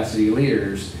high capacity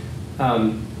leaders,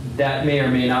 that may or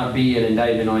may not be an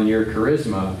indictment on your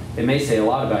charisma. It may say a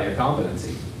lot about your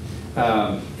competency.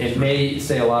 It may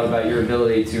say a lot about your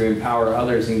ability to empower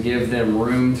others and give them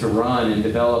room to run and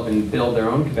develop and build their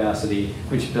own capacity,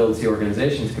 which builds the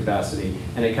organization's capacity.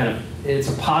 And it's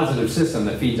a positive system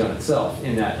that feeds on itself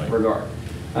in that regard.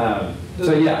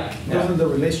 Doesn't the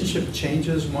relationship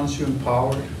changes once you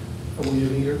empower your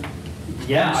leader?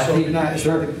 Yeah, I think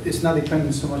it's not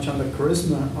dependent so much on the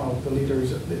charisma of the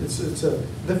leaders. It's a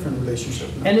different relationship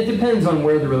now. And it depends on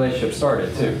where the relationship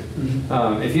started too.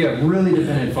 Mm-hmm. If you have really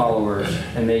dependent followers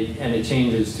and it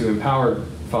changes to empowered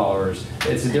followers,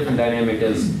 it's a different dynamic.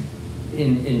 As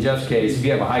in Jeff's case, if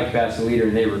you have a high capacity leader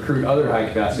and they recruit other high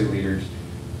capacity leaders,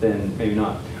 then maybe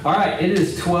not. All right, it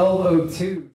is 12:02.